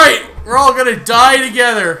 Alright! We're all gonna die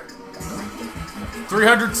together.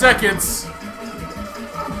 300 seconds.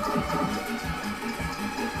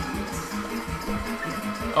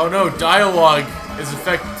 Oh no, dialogue is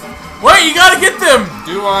effective. Wait, you gotta get them!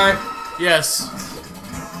 Do I? Yes.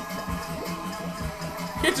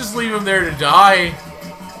 You can't just leave him there to die.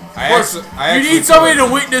 You need somebody to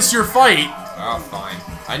witness your fight. Oh, fine.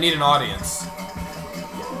 I need an audience.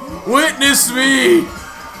 Witness me!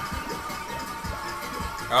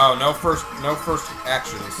 Oh, no first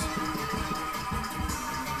actions.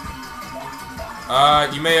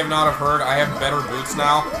 You may have not have heard, I have better boots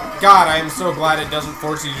now. God, I am so glad it doesn't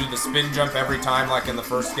force you to do the spin jump every time like in the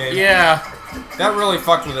first game. Yeah. That really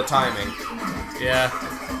fucked with the timing. Yeah.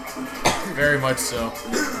 Very much so.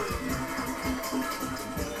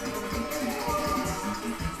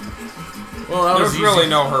 Well, that was There's easy. really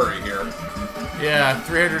no hurry here. Yeah,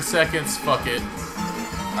 300 seconds, fuck it.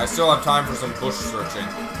 I still have time for some bush searching.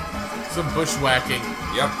 Some bushwhacking.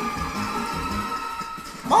 Yep.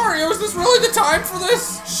 Mario, is this really the time for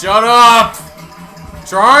this? Shut up!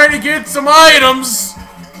 Trying to get some items!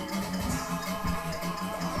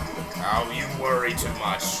 Oh, you worry too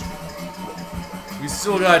much. We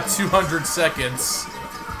still got 200 seconds.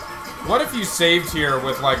 What if you saved here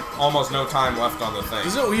with, like, almost no time left on the thing?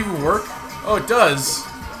 Does it even work? Oh, it does.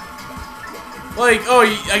 Like, oh,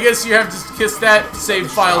 I guess you have to kiss that save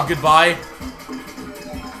file goodbye.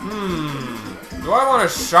 Do I want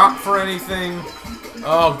to shop for anything?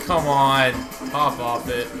 Oh, come on. Pop off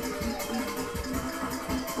it.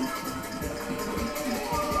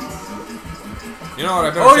 You know what, I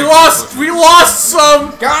better Oh, take we lost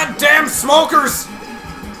some! Goddamn smokers!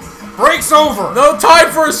 Break's over! No time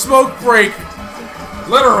for a smoke break!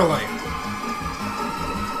 Literally.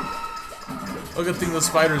 Oh, good thing the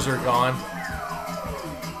spiders are gone.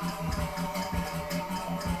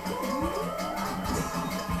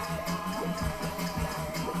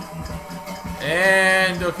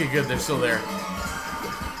 And, okay, good, they're still there.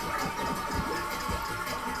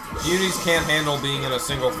 Unis can't handle being in a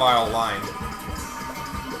single file line.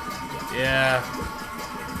 Yeah.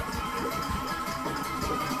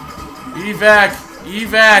 Evac!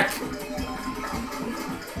 Evac!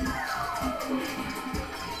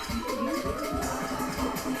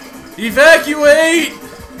 Evacuate!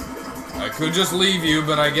 I could just leave you,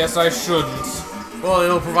 but I guess I shouldn't. Well,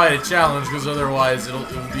 it'll provide a challenge, because otherwise it'll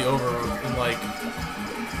be over in, like...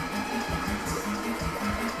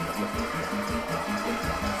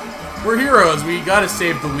 We're heroes, we gotta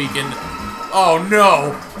save the weekend. Oh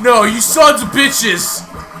no! No, you sons of bitches!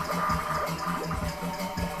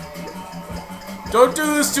 Don't do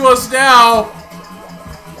this to us now!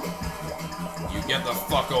 You get the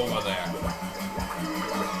fuck over there.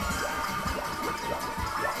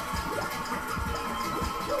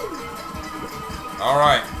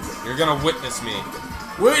 Alright, you're gonna witness me.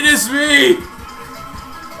 Witness me!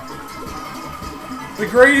 The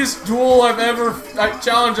greatest duel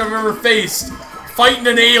challenge I've ever faced. Fighting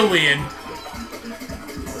an alien.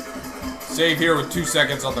 Save here with 2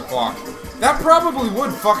 seconds on the clock. That probably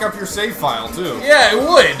would fuck up your save file, too. Yeah, it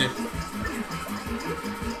would.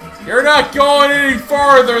 You're not going any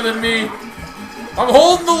farther than me. I'm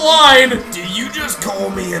holding the line. Did you just call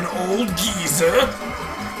me an old geezer?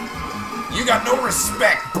 You got no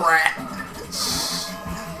respect, brat.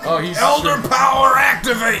 Oh, he's... Elder power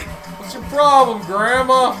activate. What's your problem,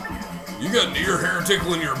 Grandma? You got deer hair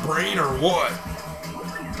tickling your brain or what?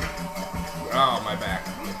 Oh, my back.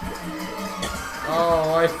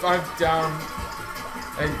 Oh, I'm down.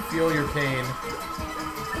 I feel your pain.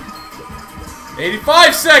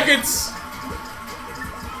 85 seconds!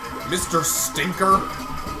 Mr. Stinker.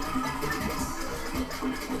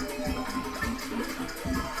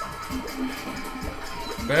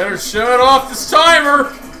 Better shut off this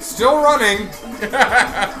timer! Still running.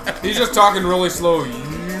 He's just talking really slow. You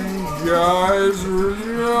guys are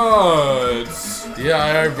nuts.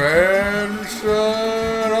 Yeah, I better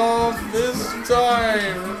shut off this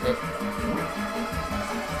timer.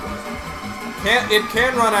 It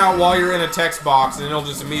can run out while you're in a text box, and it'll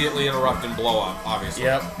just immediately interrupt and blow up, obviously.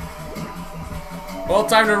 Yep. Well,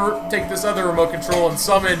 time to take this other remote control and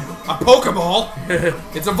summon a Pokeball?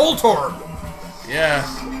 It's a Voltorb! Yeah.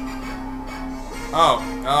 Oh,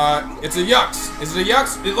 it's a Yux. Is it a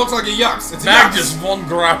Yux? It looks like a Yux. It's a Magnus Yux. Von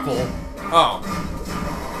Grapple. Oh.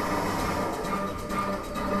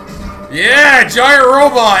 Yeah, giant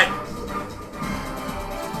robot!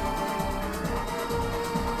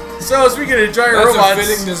 So, speaking of giant robots... That's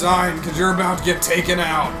a fitting design, because you're about to get taken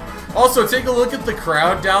out. Also, take a look at the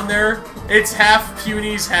crowd down there. It's half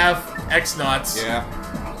Punies, half X-Nauts. Yeah.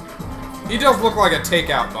 He does look like a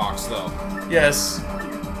takeout box, though. Yes.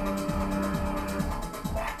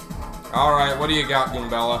 Alright, what do you got,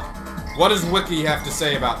 Goombella? What does Wiki have to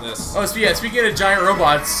say about this? Oh, so yeah, speaking of giant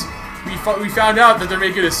robots, we found out that they're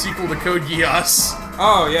making a sequel to Code Geass.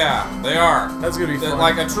 Oh, yeah, they are. That's gonna be fun.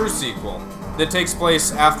 Like a true sequel. That takes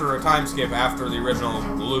place after a time skip after the original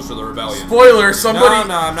Lelouch of the Rebellion. Spoiler, somebody,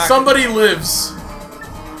 I'm not somebody lives.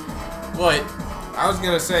 What? I was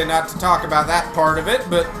gonna say not to talk about that part of it,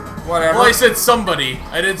 but whatever. Well, I said somebody.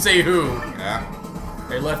 I didn't say who. Yeah.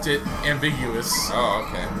 I left it ambiguous. Oh,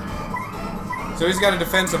 okay. So he's got a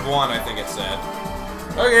defensive one, I think it said.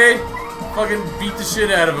 Okay. Fucking beat the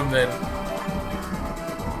shit out of him then.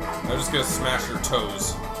 I'm just gonna smash your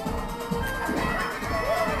toes.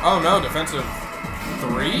 Oh no, defensive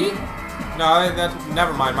 3? No,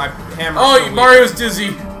 never mind. My hammer. Oh, Mario's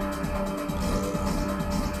dizzy.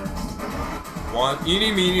 One,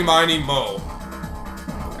 eeny, meeny, miny, mo.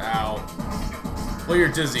 Ow. Well, you're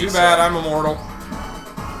dizzy. Too bad, I'm immortal.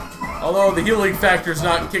 Although the healing factor's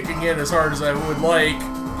not kicking in as hard as I would like.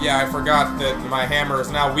 Yeah, I forgot that my hammer is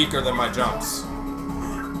now weaker than my jumps.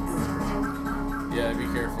 Yeah, be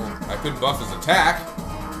careful. I could buff his attack.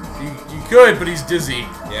 You could, but he's dizzy.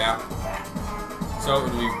 Yeah. So it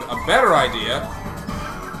would be a better idea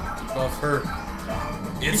to buff her.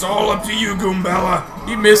 It's all up to you, Goombella.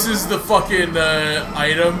 He misses the fucking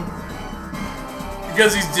item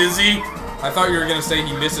because he's dizzy. I thought you were gonna say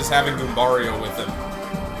he misses having Goombario with him.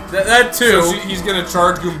 That too. So he's gonna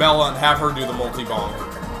charge Goombella and have her do the multi-bonk.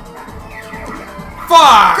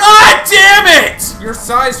 Fuck! God damn it! Your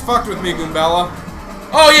size fucked with me, Goombella.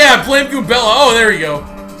 Oh yeah, blame Goombella. Oh, there you go.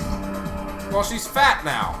 Well, she's fat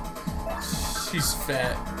now. She's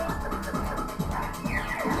fat.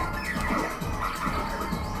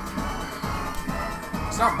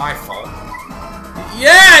 It's not my fault.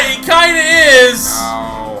 Yeah, it kinda is!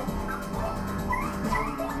 No.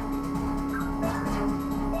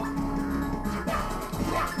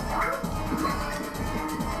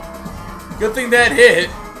 Good thing that hit.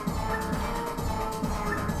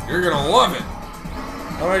 You're gonna love it.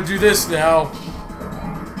 I'm gonna do this now.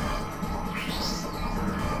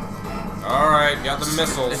 Alright, got the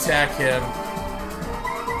missiles. Attack him.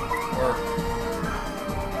 Or...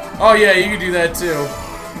 Oh yeah, you can do that too.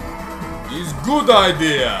 It's good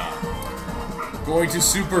idea. Going to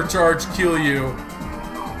supercharge kill you.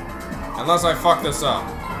 Unless I fuck this up.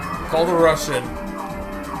 Call the Russian.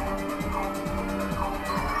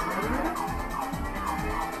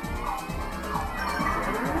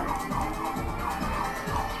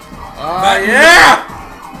 Yeah!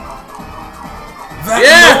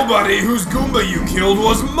 That nobody whose Goomba you killed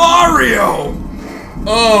was Mario!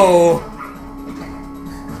 Oh.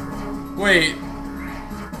 Wait.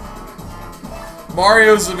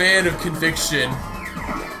 Mario's a man of conviction.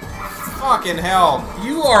 Fucking hell.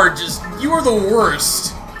 You are the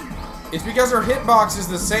worst. It's because her hitbox is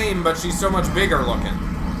the same, but she's so much bigger looking.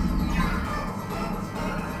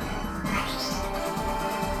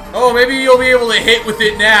 Oh, maybe you'll be able to hit with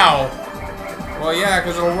it now. Well, yeah,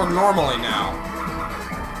 because it'll work normally now.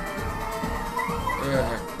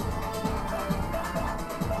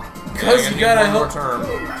 Because you gotta help.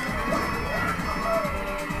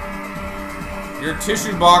 Your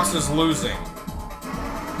tissue box is losing.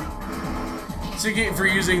 Ticket for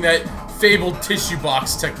using that fabled tissue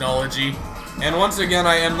box technology. And once again,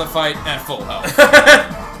 I end the fight at full health.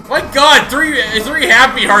 My God, three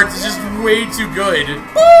happy hearts is just way too good.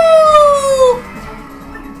 Woo!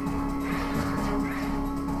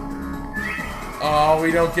 Oh,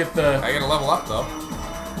 we don't get the. I gotta level up though.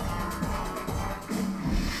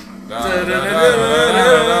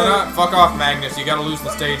 Fuck off, Magnus. You gotta lose the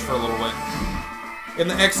stage for a little bit. And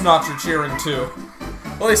the X-Nauts are cheering too.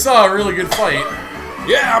 Well, they saw a really good fight.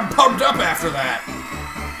 Yeah, I'm pumped up after that.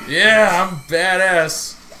 Yeah, I'm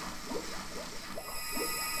badass.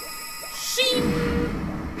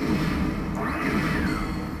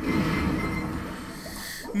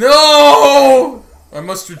 No! I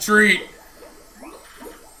must retreat.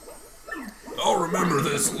 I'll remember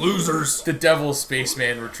this, losers. The devil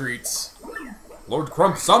spaceman retreats. Lord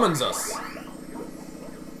Crump summons us.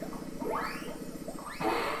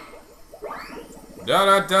 Da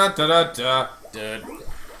da da da da da. Dead.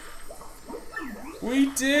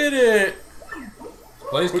 We did it! This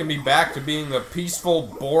place can be back to being the peaceful,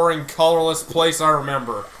 boring, colorless place I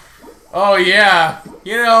remember. Oh yeah.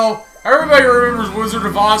 You know, everybody remembers Wizard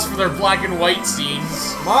of Oz for their black and white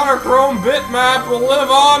scenes. Monochrome Bitmap will live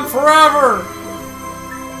on forever!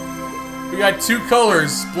 We got two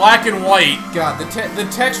colors, black and white. God, the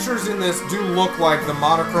textures in this do look like the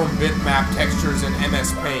Monochrome Bitmap textures in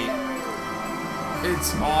MS Paint.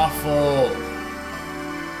 It's awful.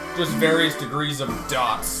 Just various degrees of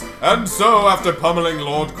dots. And so, after pummeling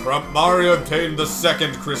Lord Crump, Mario obtained the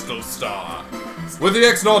second Crystal Star. With the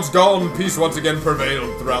X-Nauts gone, peace once again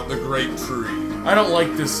prevailed throughout the Great Tree. I don't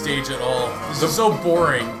like this stage at all. This is so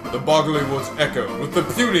boring. The Boggly Woods echoed with the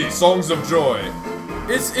puny songs of joy.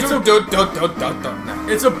 It's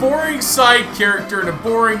a boring side character and a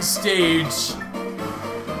boring stage.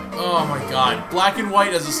 Oh my God, black and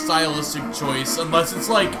white as a stylistic choice, unless it's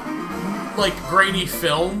like grainy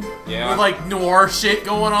film, yeah, with like noir shit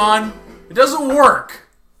going on. It doesn't work.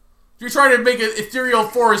 If you're trying to make an ethereal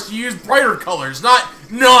forest, you use brighter colors, not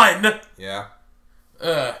none. Yeah.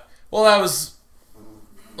 Well,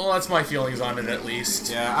 that's my feelings on it at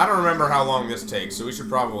least. Yeah, I don't remember how long this takes, so we should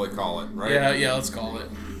probably call it, right? Yeah, let's call it.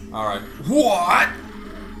 Alright. What?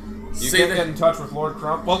 You can't get in touch with Lord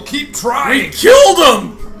Crump? Well, keep trying! We killed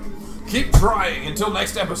him! Keep trying until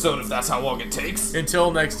next episode if that's how long it takes.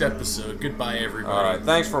 Until next episode. Goodbye, everybody. Alright,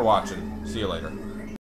 thanks for watching. See you later.